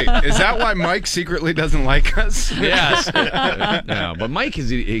 So wait, is that why Mike secretly doesn't like us? Yes. No, but Mike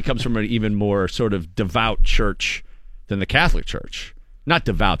he comes from an even more sort of devout church than the Catholic Church. Not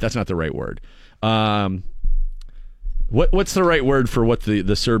devout. That's not the right word. What's the right word for what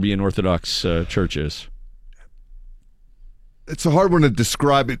the Serbian Orthodox Church is? It's a hard one to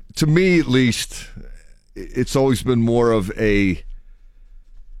describe. It to me, at least, it's always been more of a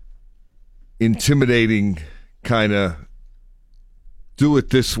intimidating kind of do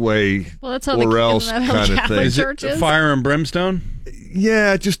it this way well, that's how or else kind of thing. Is it fire and brimstone?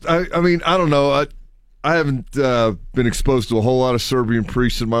 Yeah, just I mean, I don't know. I haven't been exposed to a whole lot of Serbian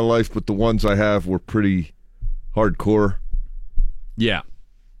priests in my life, but the ones I have were pretty hardcore. Yeah.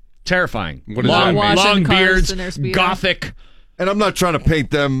 Terrifying. What does that mean? Long beards, gothic. And I'm not trying to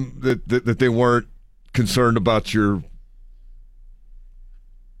paint them that they weren't concerned about your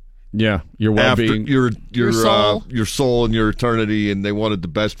well-being, your soul. Your soul and your eternity, and they wanted the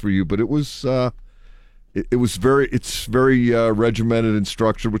best for you. But it was it's very regimented and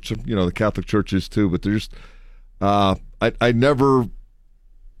structured, which the Catholic Church is too. But there's I never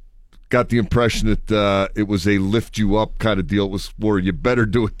got the impression that it was a lift you up kind of deal. It was more you better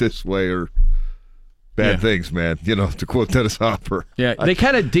do it this way or bad things, man. To quote Dennis Hopper. Yeah, they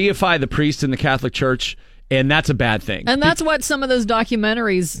kind of deify the priest in the Catholic Church. And that's a bad thing. And that's what some of those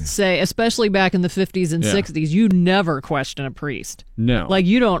documentaries say, especially back in the 50s and 60s. You never question a priest. No. Like,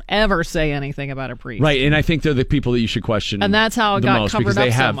 you don't ever say anything about a priest. Right, and I think they're the people that you should question. And that's how it got covered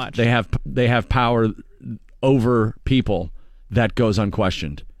up so much. They have power over people that goes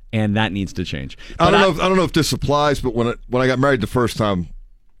unquestioned, and that needs to change. But I don't know if this applies, but when I got married the first time,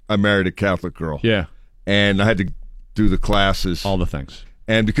 I married a Catholic girl. Yeah. And I had to do the classes. All the things.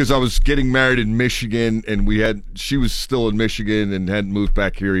 And because I was getting married in Michigan, and she was still in Michigan and hadn't moved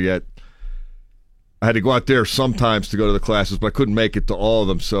back here yet, I had to go out there sometimes to go to the classes, but I couldn't make it to all of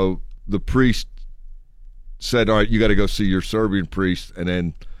them. So the priest said, all right, you got to go see your Serbian priest, and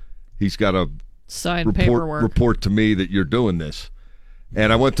then he's got to report to me that you're doing this.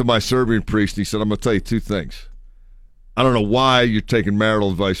 And I went to my Serbian priest, and he said, I'm going to tell you two things. I don't know why you're taking marital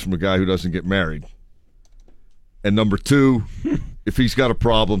advice from a guy who doesn't get married. And number two, if he's got a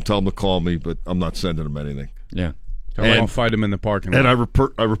problem, tell him to call me, but I'm not sending him anything. Yeah. I'll fight him in the parking lot. And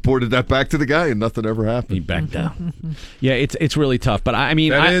I reported that back to the guy, and nothing ever happened. He backed down. Yeah, it's really tough. But I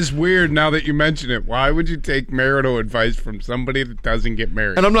mean, that is weird now that you mention it. Why would you take marital advice from somebody that doesn't get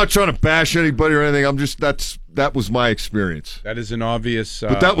married? And I'm not trying to bash anybody or anything. I'm just that was my experience. That is an obvious.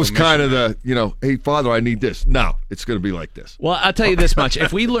 But that was kind of the hey, Father, I need this. No, it's going to be like this. Well, I'll tell you this much: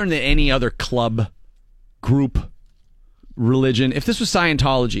 if we learned that any other club, group, religion, if this was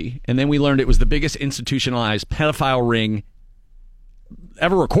Scientology, and then we learned it was the biggest institutionalized pedophile ring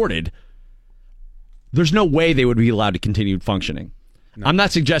ever recorded, there's no way they would be allowed to continue functioning. No. I'm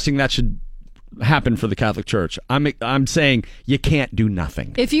not suggesting that should happen for the Catholic Church. I'm saying you can't do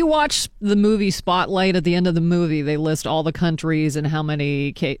nothing. If you watch the movie Spotlight, at the end of the movie, they list all the countries and how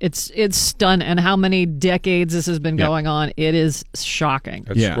many it's stunning, and how many decades this has been going on. It is shocking.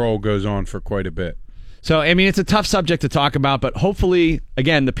 That scroll goes on for quite a bit. So, I mean, it's a tough subject to talk about, but hopefully,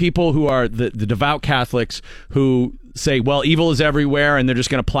 again, the people who are the devout Catholics who say, well, evil is everywhere, and they're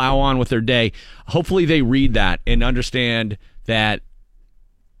just going to plow on with their day, hopefully they read that and understand that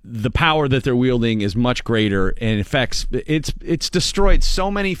the power that they're wielding is much greater, and it's destroyed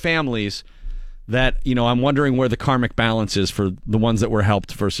so many families that, I'm wondering where the karmic balance is for the ones that were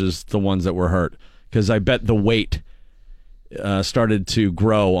helped versus the ones that were hurt, because I bet the weight started to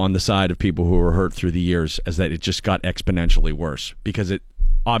grow on the side of people who were hurt through the years, as that it just got exponentially worse, because it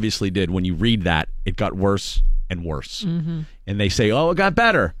obviously did. When you read that, it got worse and worse. Mm-hmm. And they say, oh, it got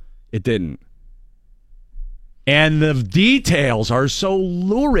better. It didn't. And the details are so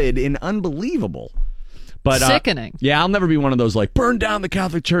lurid and unbelievable. But sickening. Yeah, I'll never be one of those like, burn down the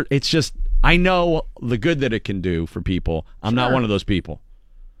Catholic Church. It's just, I know the good that it can do for people. I'm not one of those people.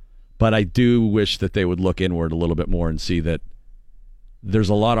 But I do wish that they would look inward a little bit more and see that there's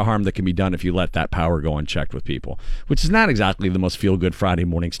a lot of harm that can be done if you let that power go unchecked with people, which is not exactly the most feel-good Friday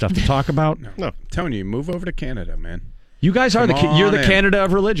morning stuff to talk about. No, I'm telling you, move over to Canada, man. You guys are you're the Canada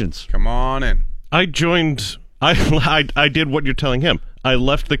of religions. Come on in. I joined. I did what you're telling him. I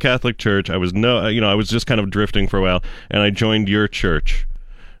left the Catholic Church. I was I was just kind of drifting for a while, and I joined your church.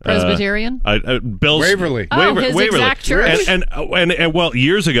 Presbyterian? Bill's Waverly. His exact church. And well,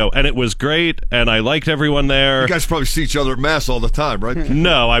 years ago, and it was great, and I liked everyone there. You guys probably see each other at Mass all the time, right?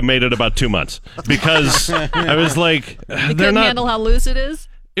 No, I made it about 2 months because I was like, You couldn't handle how loose it is?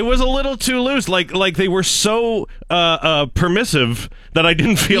 It was a little too loose. Like they were so permissive that I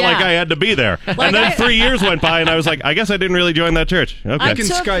didn't feel like I had to be there. And then 3 years went by, and I was like, I guess I didn't really join that church. Okay. You can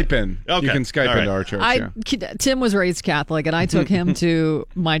Skype in. Okay. You can Skype into our church. Tim was raised Catholic, and I took him to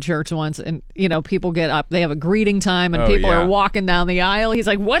my church once, and people get up, they have a greeting time, and people are walking down the aisle. He's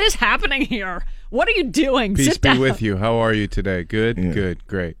like, "What is happening here? What are you doing? Peace Sit down." be with you. How are you today? Good, good,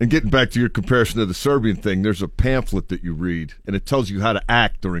 great. And getting back to your comparison to the Serbian thing, there's a pamphlet that you read, and it tells you how to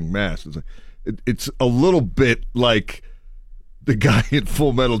act during Mass. It's a little bit like the guy in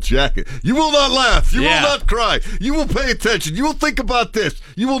Full Metal Jacket. You will not laugh. You will not cry. You will pay attention. You will think about this.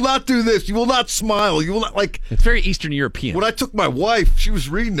 You will not do this. You will not smile. You will not, like... It's very Eastern European. When I took my wife, she was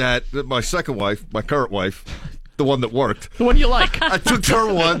reading that, my second wife, my current wife, the one that worked. The one you like. I took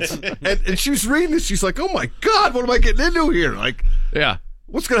her once, and she was reading this. She's like, oh, my God, what am I getting into here? Like,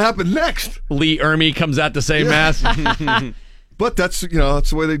 what's going to happen next? Lee Ermey comes out to say Mass. But that's that's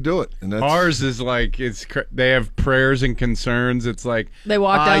the way they do it. And that's, ours is like they have prayers and concerns. It's like they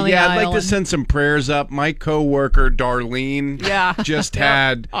walk down the aisle. I'd like to send some prayers up. My coworker Darlene just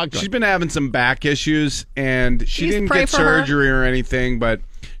had she's been having some back issues, and she didn't get surgery or anything, but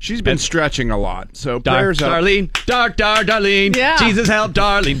she's been stretching a lot. So prayers up. Darlene, Darlene. Yeah. Jesus help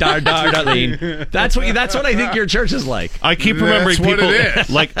Darlene, Darlene. That's what I think your church is like. I keep remembering people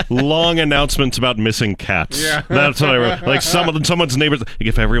like long announcements about missing cats. Yeah. That's what I remember. Like someone's neighbors. Like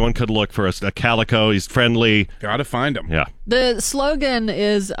if everyone could look for a calico, he's friendly. Gotta find him. Yeah. The slogan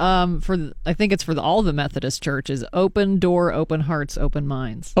is I think it's for all the Methodist churches: open door, open hearts, open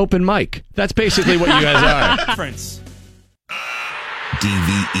minds. Open mic. That's basically what you guys are. Difference.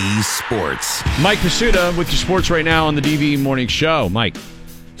 DVE Sports. Mike Pasuta with your sports right now on the DVE Morning Show. Mike.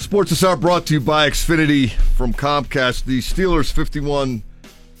 Sports is brought to you by Xfinity from Comcast. The Steelers' 51-34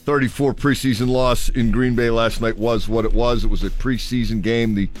 preseason loss in Green Bay last night was what it was. It was a preseason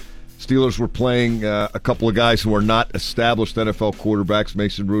game. The Steelers were playing a couple of guys who are not established NFL quarterbacks,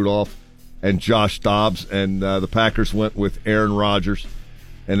 Mason Rudolph and Josh Dobbs, and the Packers went with Aaron Rodgers.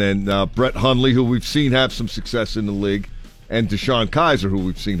 And then Brett Hundley, who we've seen have some success in the league, and Deshaun Kaiser, who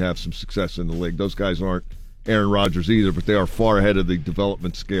we've seen have some success in the league. Those guys aren't Aaron Rodgers either, but they are far ahead of the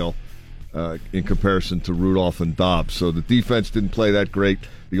development scale in comparison to Rudolph and Dobbs. So the defense didn't play that great.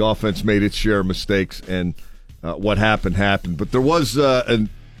 The offense made its share of mistakes, and what happened. But there was a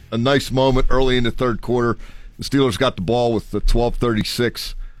nice moment early in the third quarter. The Steelers got the ball with the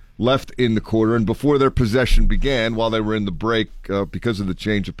 12:36 left in the quarter, and before their possession began, while they were in the break, because of the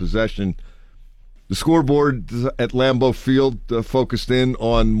change of possession, the scoreboard at Lambeau Field focused in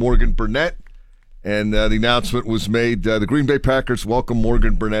on Morgan Burnett, and the announcement was made. The Green Bay Packers welcome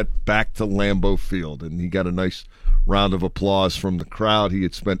Morgan Burnett back to Lambeau Field, and he got a nice round of applause from the crowd. He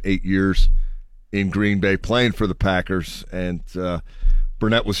had spent 8 years in Green Bay playing for the Packers, and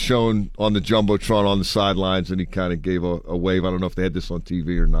Burnett was shown on the Jumbotron on the sidelines, and he kind of gave a wave. I don't know if they had this on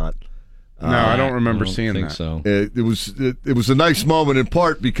TV or not. No, I don't remember seeing that. So. It was a nice moment in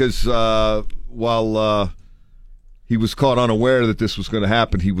part because while he was caught unaware that this was going to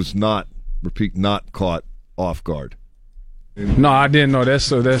happen, he was not caught off guard. No, I didn't know that,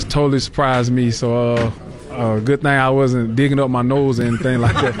 so that's totally surprised me. So good thing I wasn't digging up my nose or anything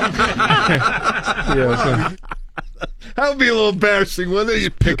like that. So. That would be a little embarrassing, wouldn't it? You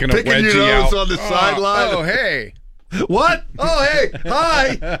picking your nose out on the sideline. Oh, hey. What? Oh, hey.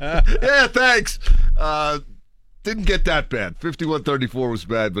 Hi. Yeah, thanks. Didn't get that bad. 51-34 was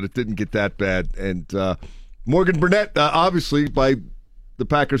bad, but it didn't get that bad. And Morgan Burnett, obviously, by the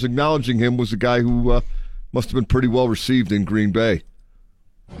Packers acknowledging him, was a guy who must have been pretty well received in Green Bay.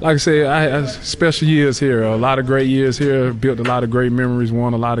 Like I said, I had special years here, a lot of great years here, built a lot of great memories,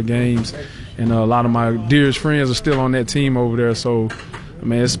 won a lot of games, and a lot of my dearest friends are still on that team over there. So,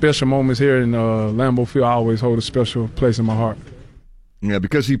 it's special moments here in Lambeau Field. I always hold a special place in my heart. Yeah,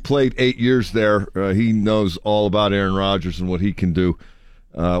 because he played 8 years there, he knows all about Aaron Rodgers and what he can do.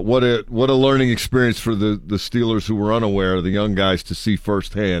 What a learning experience for the Steelers who were unaware, the young guys, to see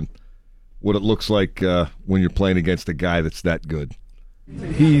firsthand what it looks like when you're playing against a guy that's that good.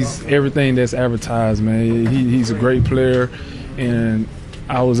 He's everything that's advertised, man. He's a great player, and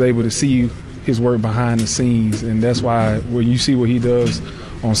I was able to see his work behind the scenes, and that's why when you see what he does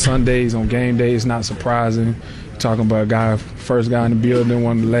on Sundays, on game day, it's not surprising. You're talking about a guy, first guy in the building,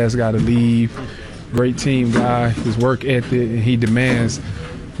 one of the last guy to leave. Great team guy, his work ethic, and he demands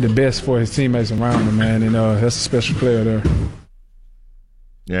the best for his teammates around him, man, and that's a special player there.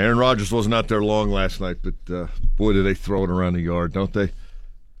 Yeah, Aaron Rodgers wasn't out there long last night, but boy, do they throw it around the yard, don't they?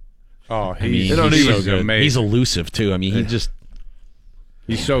 Oh, he's so good. Amazing. He's elusive too. I mean,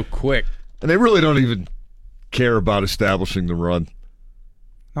 he's so quick. And they really don't even care about establishing the run.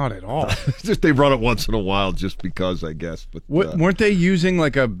 Not at all. Just they run it once in a while just because, I guess. But weren't they using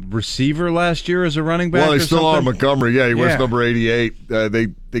like a receiver last year as a running back? Well, they still are. Montgomery, he wears Yeah. number 88.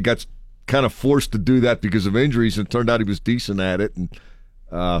 They got kind of forced to do that because of injuries, and it turned out he was decent at it. And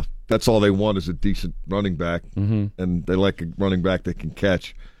that's all they want is a decent running back, and they like a running back that can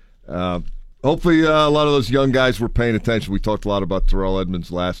catch. Hopefully, a lot of those young guys were paying attention. We talked a lot about Terrell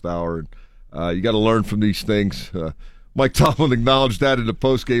Edmonds last hour, and you got to learn from these things. Mike Tomlin acknowledged that in the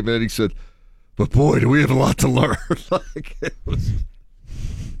postgame, and then he said, "But boy, do we have a lot to learn."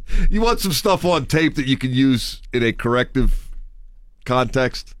 You want some stuff on tape that you can use in a corrective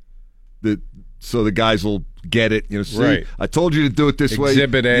context, so the guys will get it. See, Right. I told you to do it this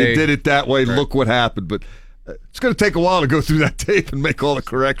Exhibit way. A. You did it that way. Right. Look what happened. But it's going to take a while to go through that tape and make all the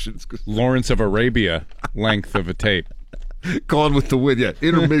corrections. Lawrence of Arabia length of a tape. Gone with the Wind,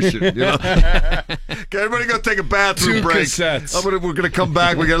 intermission. Okay, everybody go take a bathroom 2 break. cassettes. We're going to come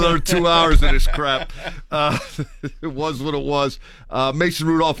back. We got another 2 hours of this crap. It was what it was. Mason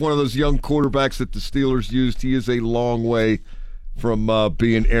Rudolph, one of those young quarterbacks that the Steelers used. He is a long way from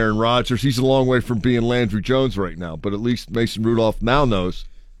being Aaron Rodgers. He's a long way from being Landry Jones right now. But at least Mason Rudolph now knows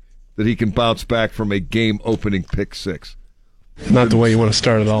that he can bounce back from a game-opening pick six. Not the way you want to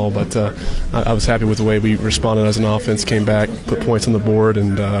start at all, but I was happy with the way we responded as an offense, came back, put points on the board,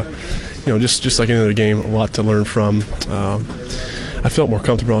 and just like any other game, a lot to learn from. I felt more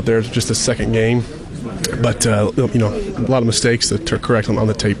comfortable out there. It's just a second game, but a lot of mistakes that are correct on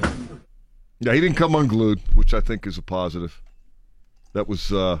the tape. Yeah, he didn't come unglued, which I think is a positive. That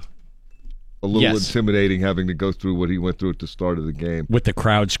was a little intimidating having to go through what he went through at the start of the game. with the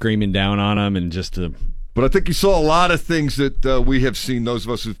crowd screaming down on him and just But I think you saw a lot of things that we have seen, those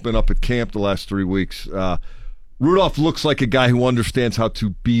of us who've been up at camp the last 3 weeks. Rudolph looks like a guy who understands how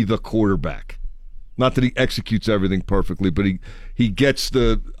to be the quarterback. Not that he executes everything perfectly, but he gets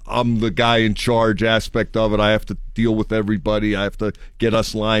the I'm the guy in charge aspect of it. I have to deal with everybody. I have to get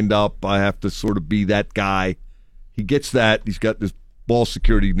us lined up. I have to sort of be that guy. He gets that. He's got this ball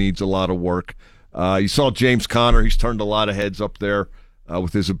security needs a lot of work. You saw James Conner. He's turned a lot of heads up there.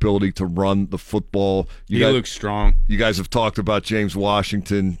 With his ability to run the football. He looks strong. You guys have talked about James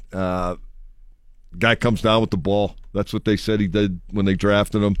Washington. Guy comes down with the ball. That's what they said he did when they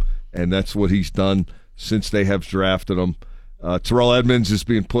drafted him, and that's what he's done since they have drafted him. Terrell Edmonds is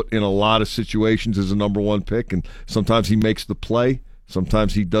being put in a lot of situations as a number one pick, and sometimes he makes the play,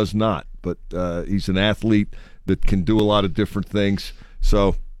 sometimes he does not. But he's an athlete that can do a lot of different things.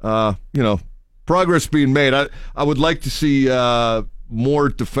 So, progress being made. I would like to see more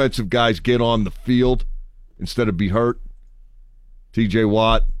defensive guys get on the field instead of be hurt. TJ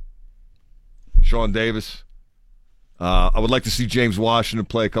Watt, Sean Davis. I would like to see James Washington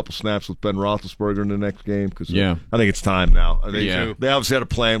play a couple snaps with Ben Roethlisberger in the next game because I think it's time now. They obviously had a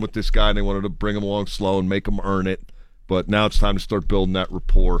plan with this guy and they wanted to bring him along slow and make him earn it. But now it's time to start building that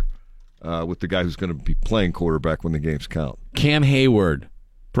rapport with the guy who's going to be playing quarterback when the games count. Cam Hayward,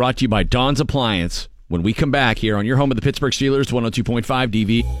 brought to you by Don's Appliance. When we come back here on your home of the Pittsburgh Steelers,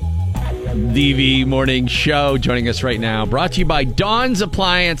 102.5 DV Morning Show. Joining us right now, brought to you by Don's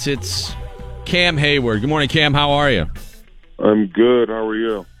Appliance. It's Cam Hayward. Good morning, Cam. How are you? I'm good. How are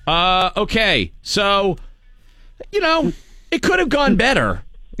you? Okay. So, it could have gone better.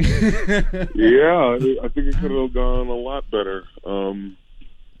 Yeah, I think it could have gone a lot better.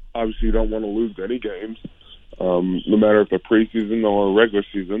 Obviously, you don't want to lose any games, no matter if they're preseason or regular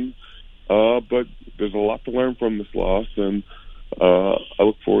season. But there's a lot to learn from this loss, and I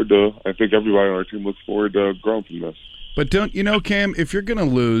think everybody on our team looks forward to growing from this. But don't Cam, if you're going to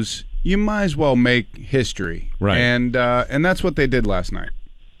lose, you might as well make history. Right. And that's what they did last night.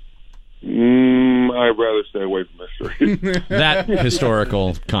 I'd rather stay away from history. That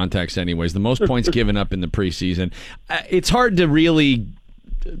historical context anyways. The most points given up in the preseason. It's hard to really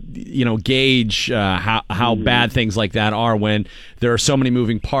gauge how bad things like that are when there are so many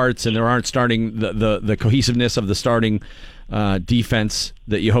moving parts and there aren't starting the cohesiveness of the starting defense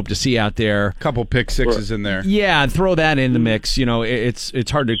that you hope to see out there. Couple pick sixes in there. Yeah, and throw that in the mix.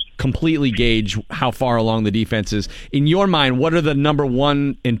 It's hard to completely gauge how far along the defense is. In your mind, what are the number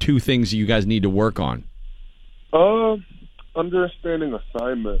 1 and 2 things you guys need to work on? Understanding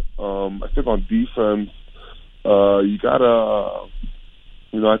assignment. I think on defense, you gotta.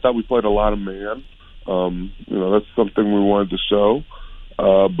 I thought we played a lot of man. That's something we wanted to show.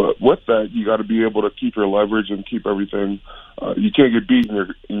 But with that, you got to be able to keep your leverage and keep everything. You can't get beat in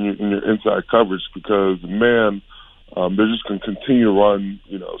your inside coverage because, man, they're just going to continue to run,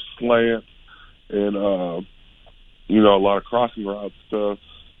 slant and, a lot of crossing routes to,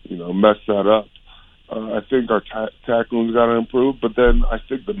 mess that up. I think our tackling's got to improve, but then I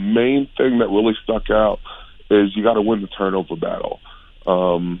think the main thing that really stuck out is you got to win the turnover battle.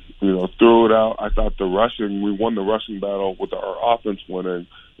 Through it out, I thought we won the rushing battle with our offense winning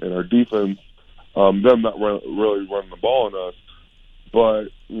and our defense, them not really running the ball on us, but,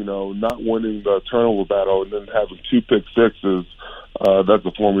 not winning the turnover battle and then having 2 pick sixes, that's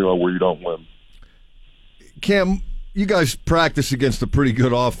a formula where you don't win. Cam, you guys practice against a pretty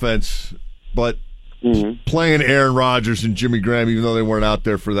good offense, but playing Aaron Rodgers and Jimmy Graham, even though they weren't out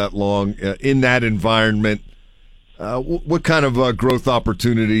there for that long, in that environment, what kind of growth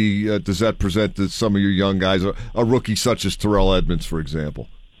opportunity does that present to some of your young guys, a rookie such as Terrell Edmunds, for example?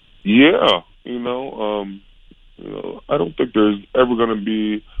 Yeah, I don't think there's ever going to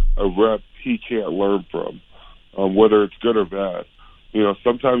be a rep he can't learn from, whether it's good or bad.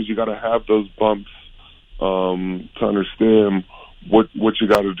 Sometimes you got to have those bumps to understand what you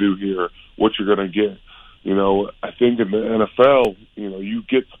got to do here, what you're going to get. I think in the NFL, you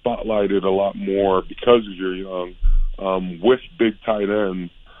get spotlighted a lot more because you're young, with big tight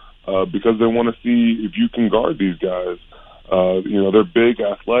ends, because they want to see if you can guard these guys. They're big,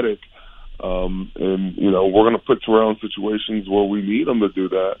 athletic, and we're going to put Terrell in situations where we need him to do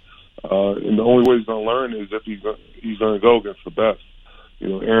that. And the only way he's going to learn is if he's going to go against the best.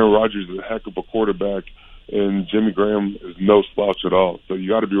 Aaron Rodgers is a heck of a quarterback, and Jimmy Graham is no slouch at all. So you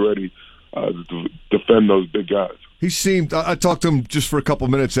got to be ready to defend those big guys. I talked to him just for a couple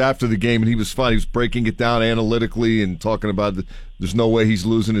minutes after the game, and he was fine. He was breaking it down analytically and talking about there's no way he's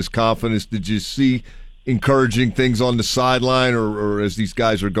losing his confidence. Did you see encouraging things on the sideline or as these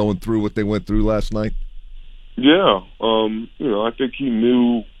guys are going through what they went through last night? Yeah. I think he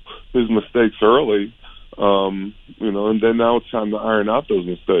knew his mistakes early, and then now it's time to iron out those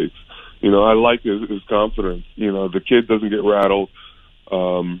mistakes. I like his confidence. The kid doesn't get rattled.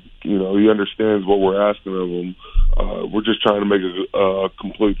 He understands what we're asking of him. We're just trying to make a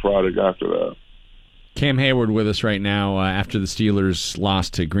complete product after that. Cam Hayward with us right now after the Steelers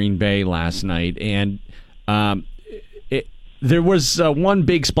lost to Green Bay last night. And there was one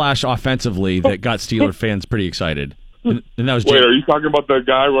big splash offensively that got Steeler fans pretty excited. And that was Wait, are you talking about the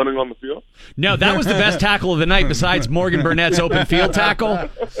guy running on the field? No, that was the best tackle of the night besides Morgan Burnett's open field tackle.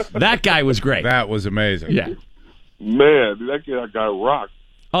 That guy was great. That was amazing. Yeah. Man, that guy rocked.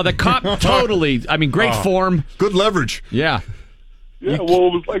 Oh, the cop totally. Great form. Good leverage. Yeah. Yeah, well,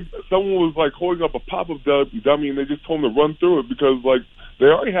 it was like someone was like holding up a pop-up dummy, and they just told him to run through it because they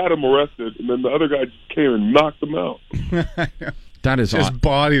already had him arrested, and then the other guy just came and knocked him out. That is just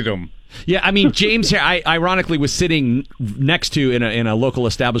bodied him. Yeah, James here, I ironically was sitting next to, in a local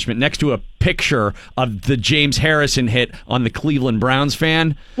establishment, next to a picture of the James Harrison hit on the Cleveland Browns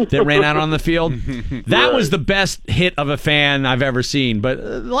fan that ran out on the field. That was the best hit of a fan I've ever seen, but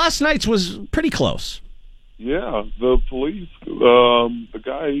last night's was pretty close. Yeah, the police, the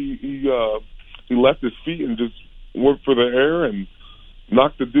guy, he left his feet and just went for the air and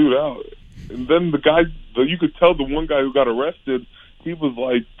knocked the dude out. And then the guy, you could tell the one guy who got arrested, he was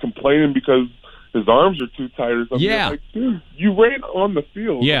like complaining because his arms are too tight or something. Yeah. Like, dude, you ran on the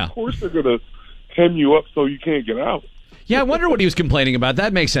field. Yeah. Of course they're going to hem you up so you can't get out. Yeah, I wonder what he was complaining about.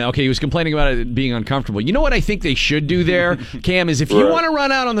 That makes sense. Okay, he was complaining about it being uncomfortable. You know what I think they should do there, Cam, is if you want to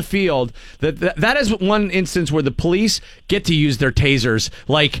run out on the field, that is one instance where the police get to use their tasers,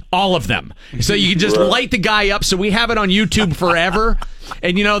 like all of them. So you can just light the guy up so we have it on YouTube forever.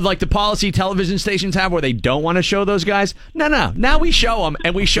 And, like the policy television stations have where they don't want to show those guys. No. Now we show them,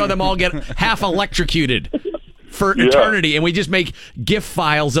 and we show them all get half electrocuted for eternity, and we just make GIF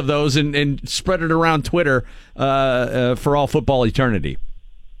files of those and spread it around Twitter for all football eternity.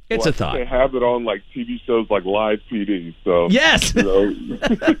 It's a thought. They have it on like TV shows like Live PD, so yes, you'd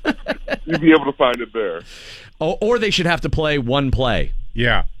be able to find it there. Oh, or they should have to play one play.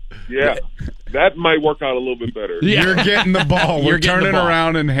 Yeah, that might work out a little bit better. Yeah. You're getting the ball. We're turning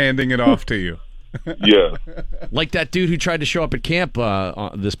around and handing it off to you. Yeah, like that dude who tried to show up at camp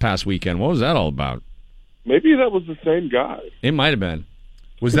this past weekend. What was that all about? Maybe that was the same guy. It might have been.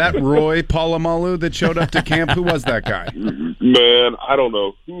 Was that Roy Polamalu that showed up to camp? Who was that guy? Man, I don't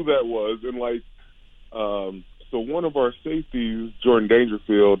know who that was. And so one of our safeties, Jordan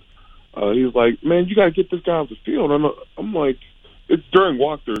Dangerfield, he's like, "Man, you got to get this guy off the field." I'm like, it's during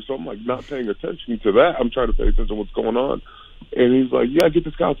walkthrough, so I'm like not paying attention to that. I'm trying to pay attention to what's going on. And he's like, "Yeah, get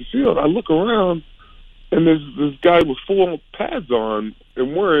this guy off the field." I look around, And this guy with full pads on,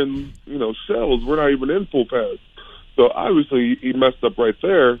 and we're in, shells. We're not even in full pads. So obviously he messed up right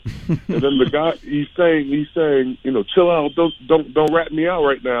there. And then the guy, he's saying, chill out, don't rat me out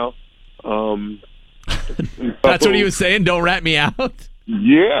right now. That's what he was saying. Don't rat me out.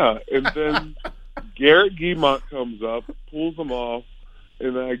 Yeah, and then Garrett Guimont comes up, pulls him off,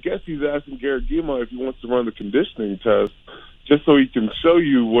 and I guess he's asking Garrett Guimont if he wants to run the conditioning test just so he can show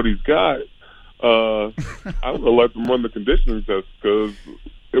you what he's got. I would have let them run the conditioning test because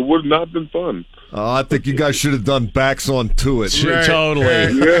it would not have been fun. I think you guys should have done backs on to it. Right. Totally.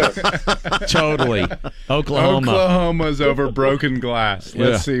 Yeah. Totally. Oklahoma's over broken glass.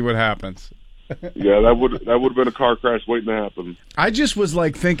 Let's see what happens. Yeah, that would have been a car crash waiting to happen. I just was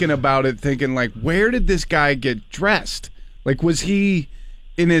thinking about it, where did this guy get dressed? Was he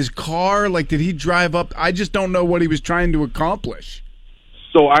in his car? Did he drive up? I just don't know what he was trying to accomplish.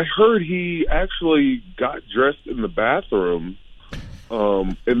 So I heard he actually got dressed in the bathroom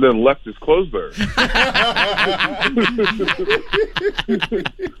and then left his clothes there.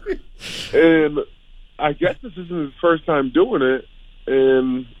 And I guess this isn't his first time doing it.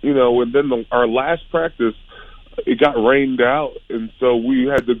 And, and then our last practice, it got rained out. And so we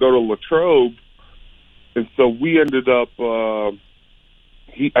had to go to Latrobe. And so we ended up, I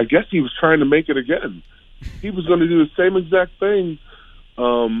guess he was trying to make it again. He was going to do the same exact thing.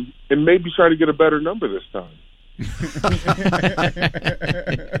 And maybe try to get a better number this time.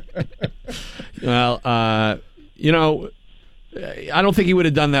 Well, I don't think he would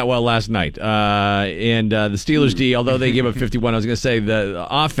have done that well last night. And the Steelers D, although they gave up 51, I was going to say the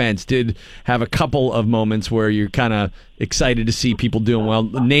offense did have a couple of moments where you're kind of excited to see people doing well,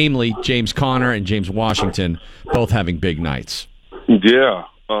 namely James Conner and James Washington both having big nights. Yeah.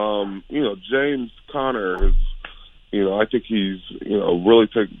 James Conner is, I think he's, really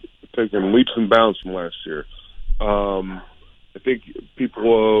taken leaps and bounds from last year. I think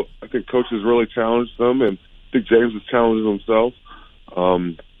coaches really challenged them, and I think James has challenged himself.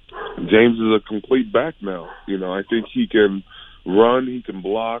 James is a complete back now. I think he can run, he can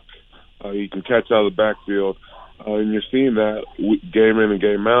block, he can catch out of the backfield, and you're seeing that game in and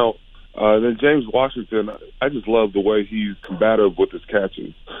game out. Then James Washington, I just love the way he's combative with his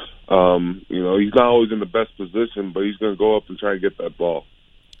catches. He's not always in the best position, but he's going to go up and try to get that ball.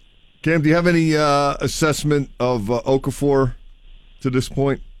 Cam, do you have any assessment of Okafor to this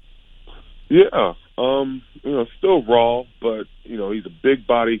point? Yeah, still raw, but he's a big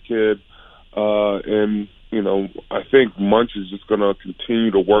body kid, and I think Munch is just going to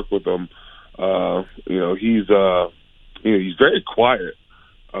continue to work with him. He's very quiet,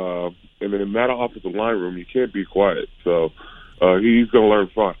 and in that offensive line room, you can't be quiet. So he's going to learn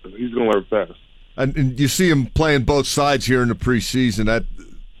fast. He's going to learn fast. And you see him playing both sides here in the preseason. That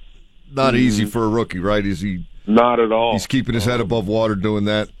not easy for a rookie, right? Is he? Not at all. He's keeping his head above water doing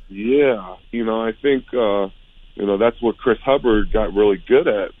that. Yeah, I think that's what Chris Hubbard got really good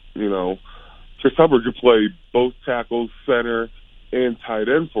at. Chris Hubbard could play both tackles, center, and tight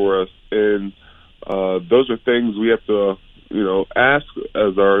end for us, and those are things we have to ask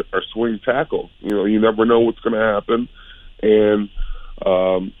as our swing tackle. You never know what's going to happen, and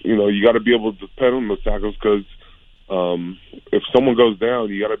you got to be able to depend on those tackles because if someone goes down,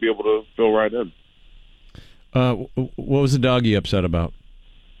 you got to be able to fill right in. What was the doggy upset about?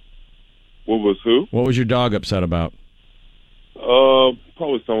 What was who? What was your dog upset about?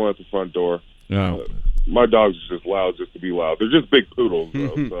 Probably someone at the front door. No. My dogs are just loud just to be loud. They're just big poodles,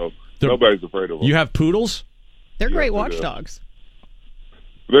 though, so nobody's afraid of them. You have poodles? They're great watchdogs.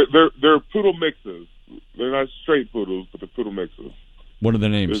 They're poodle mixes. They're not straight poodles, but they're poodle mixes. What are the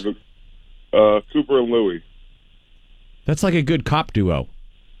names? Cooper and Louie. That's like a good cop duo.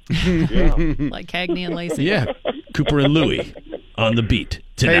 Yeah. Like Cagney and Lacey. Yeah. Cooper and Louie on the beat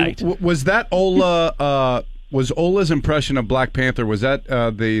tonight. Hey, was that Ola? Was Ola's impression of Black Panther? Was that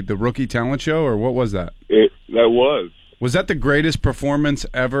the rookie talent show, or what was that? That was. Was that the greatest performance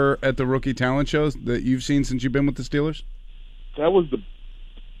ever at the rookie talent shows that you've seen since you've been with the Steelers? That was the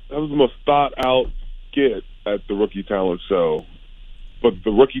most thought out skit at the rookie talent show, but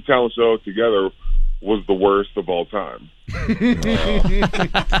the rookie talent show together was the worst of all time. So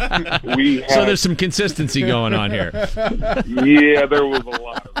there's some consistency going on here. Yeah, there was a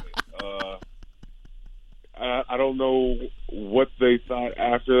lot of it. I don't know what they thought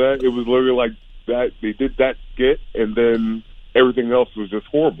after that. It was literally like that. They did that skit, and then everything else was just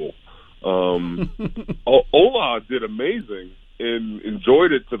horrible. Ola did amazing and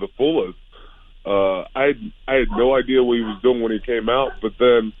enjoyed it to the fullest. I had no idea what he was doing when he came out, but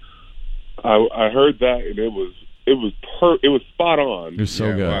then I heard that, and it was spot on. It was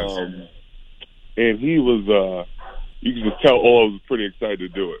so good. and he was. You can just tell Ola was pretty excited to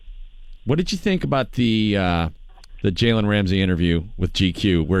do it. What did you think about the Jalen Ramsey interview with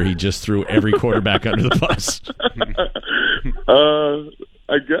GQ, where he just threw every quarterback under the bus?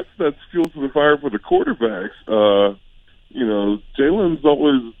 I guess that's fuel to the fire for the quarterbacks. Jalen's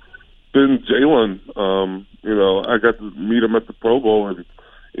always been Jalen. I got to meet him at the Pro Bowl, and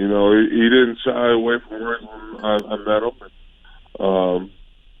he didn't shy away from words when I met him.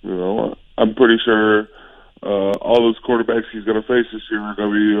 And, I'm pretty sure all those quarterbacks he's going to face this year are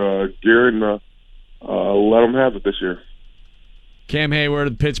going to be gearing to let him have it this year. Cam Hayward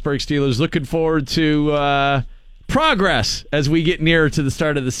of the Pittsburgh Steelers, looking forward to progress as we get nearer to the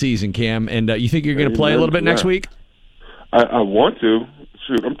start of the season, Cam. And you think you're going to play a little bit next week? I want to.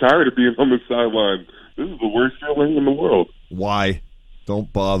 Shoot, I'm tired of being on the sideline. This is the worst feeling in the world. Why?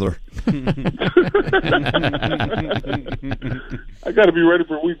 Don't bother. I got to be ready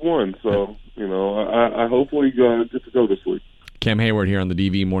for week 1, so I hopefully get to go this week. Cam Hayward here on the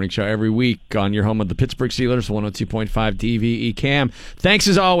DVE Morning Show every week on your home of the Pittsburgh Steelers, 102.5 DVE. Cam, thanks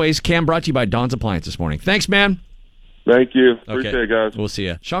as always. Cam brought to you by Dawn's Appliance this morning. Thanks, man. Thank you. Appreciate it, guys. We'll see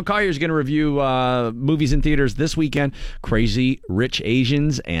you. Sean Collier is going to review movies in theaters this weekend, Crazy Rich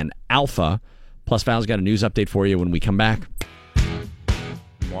Asians and Alpha. Plus, Val's got a news update for you when we come back.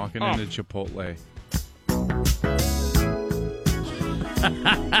 Walking into Chipotle.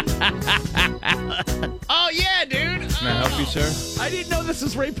 Oh, yeah, dude. Can I help you, sir? I didn't know this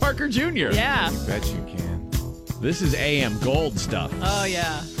was Ray Parker Jr. Yeah. You bet you can. This is AM Gold stuff. Oh,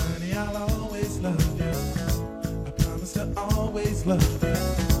 yeah. Honey, I'll always love you. I promise to always love you.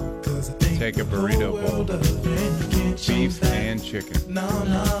 'Cause I think Take a burrito bowl. Beef and chicken. No.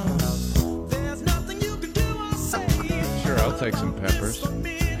 Sure, I'll take some peppers.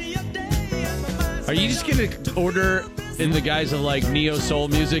 Are you just going to order in the guise of like neo soul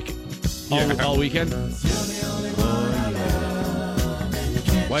music all weekend?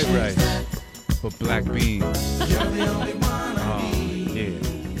 White rice with black beans. Oh, yeah.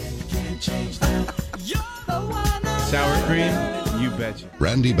 Sour cream? You betcha.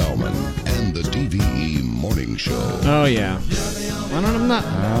 Randy Bauman and the DVE Morning Show. Oh, yeah. I'm not.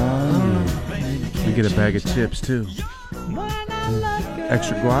 We get a bag of chips, too.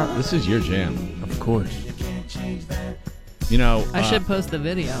 Extra guac? This is your jam. Of course. I should post the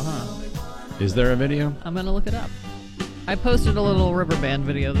video, huh? Is there a video? I'm going to look it up. I posted a little river band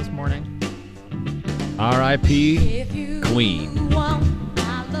video this morning. R.I.P. Queen.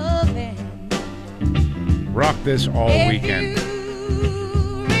 Rock this all weekend.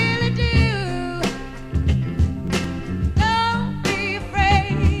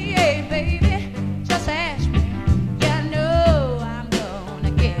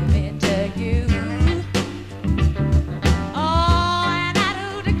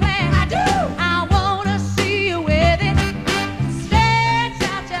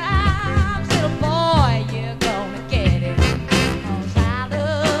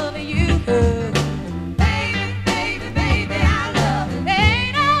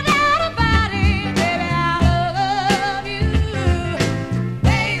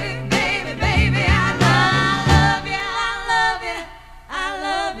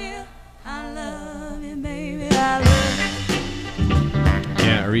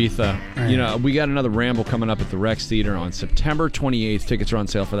 We got another ramble coming up at the Rex Theater on September 28th. Tickets are on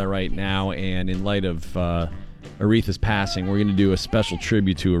sale for that right now. And in light of Aretha's passing, we're going to do a special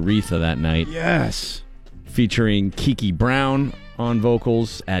tribute to Aretha that night. Yes. Featuring Kiki Brown on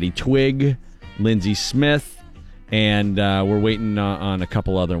vocals, Addie Twigg, Lindsey Smith, and we're waiting on a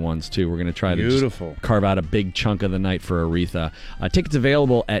couple other ones, too. We're going to try to just carve out a big chunk of the night for Aretha. Tickets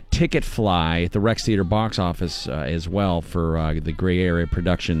available at Ticketfly at the Rex Theater box office as well for the Gray Area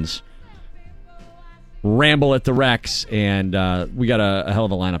Productions Ramble at the Rex, and we got a hell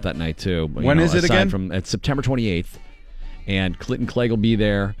of a lineup that night, too. When is it again? It's September 28th, and Clinton Clegg will be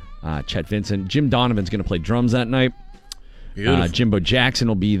there, Chet Vincent. Jim Donovan's going to play drums that night. Jimbo Jackson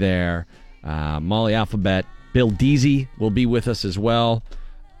will be there, Molly Alphabet. Bill Deasy will be with us as well.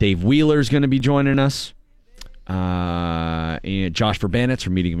 Dave Wheeler's going to be joining us. And Josh Verbanitz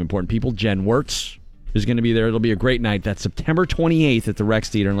from Meeting of Important People. Jen Wirtz is going to be there. It'll be a great night. That's September 28th at the Rex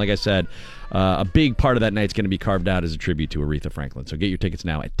Theater. And like I said, a big part of that night is going to be carved out as a tribute to Aretha Franklin. So get your tickets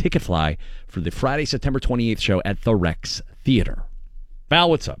now at Ticketfly for the Friday, September 28th show at the Rex Theater. Val,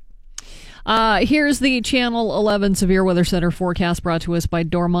 what's up? Here's the Channel 11 Severe Weather Center forecast brought to us by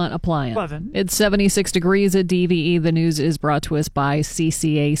Dormont Appliance. 11. It's 76 degrees at DVE. The news is brought to us by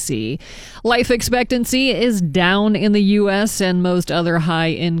CCAC. Life expectancy is down in the U.S. and most other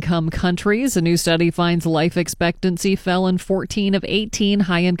high-income countries. A new study finds life expectancy fell in 14 of 18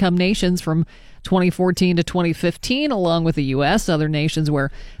 high-income nations from 2014 to 2015, along with the U.S., other nations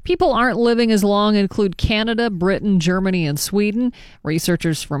where people aren't living as long include Canada, Britain, Germany, and Sweden.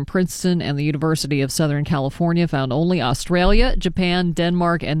 Researchers from Princeton and the University of Southern California found only Australia, Japan,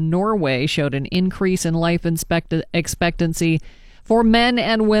 Denmark, and Norway showed an increase in life expectancy for men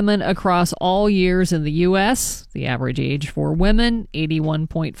and women across all years in the U.S. The average age for women,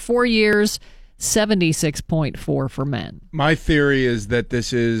 81.4 years, 76.4 for men. My theory is that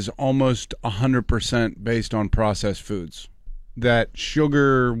this is almost 100% based on processed foods. That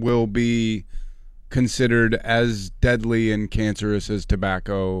sugar will be considered as deadly and cancerous as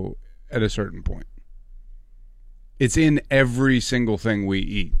tobacco at a certain point. It's in every single thing we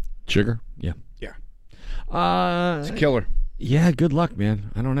eat. Sugar? Yeah. Yeah. It's a killer. Yeah, good luck,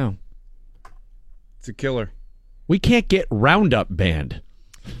 man. I don't know. It's a killer. We can't get Roundup banned.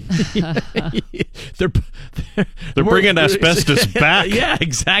 They're bringing asbestos back. Yeah,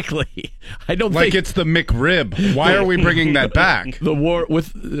 exactly. I don't like think it's the McRib. Why are we bringing that back? The war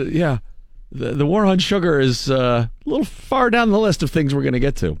with the war on sugar is a little far down the list of things we're going to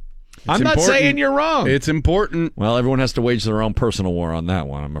get to. I'm not saying you're wrong. It's important. Well, everyone has to wage their own personal war on that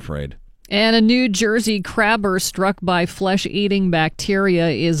one, I'm afraid. And a New Jersey crabber struck by flesh-eating bacteria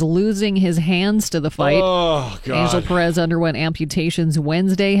is losing his hands to the fight. Oh, God. Angel Perez underwent amputations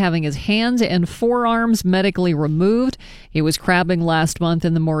Wednesday, having his hands and forearms medically removed. He was crabbing last month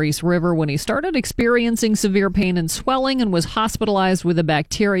in the Maurice River when he started experiencing severe pain and swelling and was hospitalized with a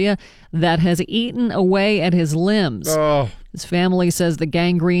bacteria that has eaten away at his limbs. Oh. His family says the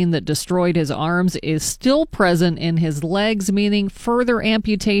gangrene that destroyed his arms is still present in his legs, meaning further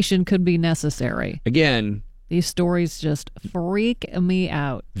amputation could be necessary. Again, these stories just freak me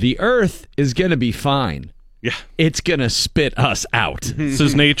out. The earth is going to be fine. Yeah. It's going to spit us out. This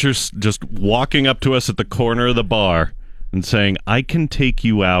is nature's just walking up to us at the corner of the bar and saying, I can take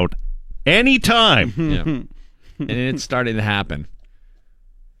you out anytime. Yeah. And it's starting to happen.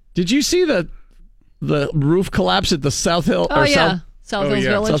 Did you see the roof collapse at the South Hill? Oh, yeah. South Hills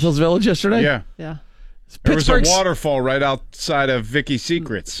Village. South Hills Village yesterday? Yeah. Yeah. There was a waterfall right outside of Vicky's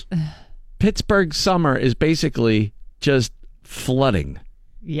Secrets. Pittsburgh summer is basically just flooding.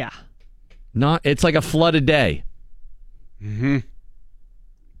 Yeah. It's like a flood a day. Mm-hmm.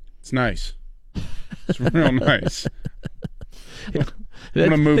 It's nice. It's real nice. I'm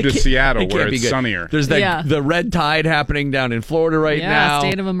going to move to Seattle where it's sunnier. There's the red tide happening down in Florida now. Yeah,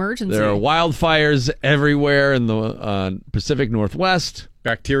 state of emergency. There are wildfires everywhere in the Pacific Northwest.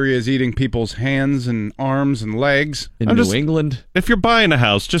 Bacteria is eating people's hands and arms and legs. In New England. If you're buying a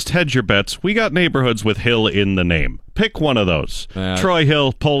house, just hedge your bets. We got neighborhoods with Hill in the name. Pick one of those. Troy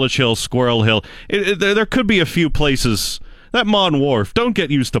Hill, Polish Hill, Squirrel Hill. There could be a few places. That Mon Wharf, don't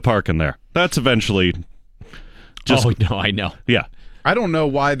get used to parking there. That's eventually just... Oh, no, I know. Yeah. I don't know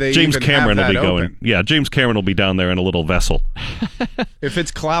why they James even Cameron have will be that going. open. Yeah, James Cameron will be down there in a little vessel. If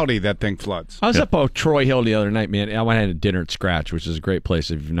it's cloudy, that thing floods. I was up on Troy Hill the other night, man. I went and had dinner at Scratch, which is a great place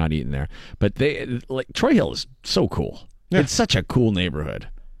if you've not eaten there. But Troy Hill is so cool. Yeah. It's such a cool neighborhood.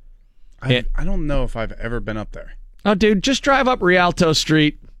 I don't know if I've ever been up there. Oh, dude, just drive up Rialto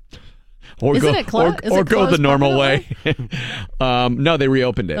Street. Or Isn't go it go the normal way. No, they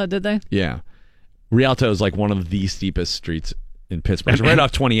reopened it. Oh, did they? Yeah. Rialto is like one of the steepest streets in Pittsburgh. It's right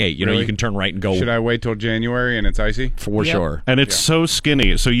off 28. You know, you can turn right and go. Should I wait till January and it's icy? For sure. And it's so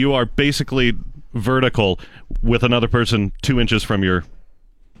skinny. So you are basically vertical with another person 2 inches from your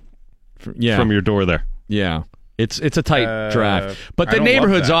door there. Yeah. It's a tight drive. But the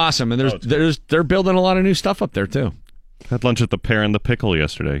neighborhood's awesome, and they're building a lot of new stuff up there too. Had lunch at the Pear and the Pickle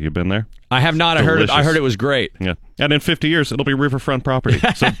yesterday. You been there? I have not. I heard it was great. Yeah. And in 50 years it'll be riverfront property.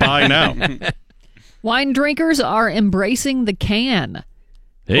 So buy now. Wine drinkers are embracing the can.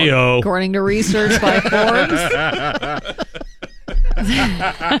 Hey-o. According to research by Forbes.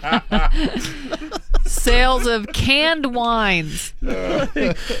 Sales of canned wines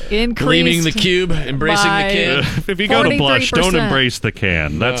increased. Leaving the cube, embracing the can. If you got a blush, don't embrace the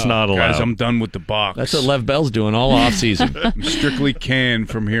can. That's not allowed. Guys, I'm done with the box. That's what Lev Bell's doing all off season. I'm strictly canned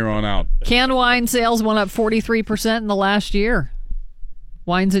from here on out. Canned wine sales went up 43% in the last year.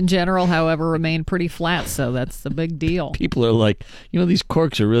 Wines in general, however, remain pretty flat, so that's the big deal. People are like, these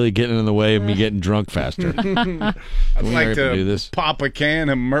corks are really getting in the way of me getting drunk faster. I'd like to do this. Pop a can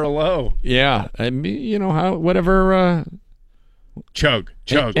of Merlot. Yeah. I mean, whatever. Chug.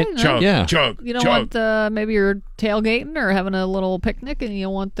 Yeah. Chug. You don't want maybe you're tailgating or having a little picnic and you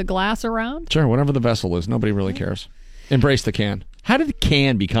want the glass around? Sure, whatever the vessel is. Nobody really cares. Embrace the can. How did the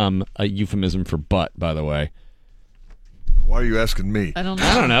can become a euphemism for butt, by the way? Why are you asking me? I don't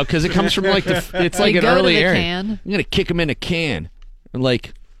know, because it comes from it's like an early area. I'm gonna kick him in a can,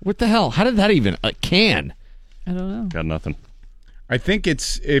 like What the hell? How did that even a can? I don't know. Got nothing. I think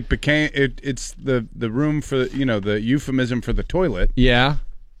it's the room for the euphemism for the toilet. Yeah.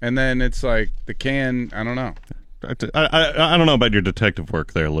 And then it's like the can. I don't know. I don't know about your detective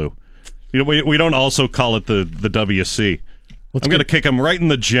work there, Lou. We don't also call it the WC. I'm going to kick him right in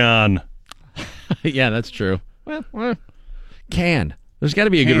the John. Yeah, that's true. Well, can. There's got to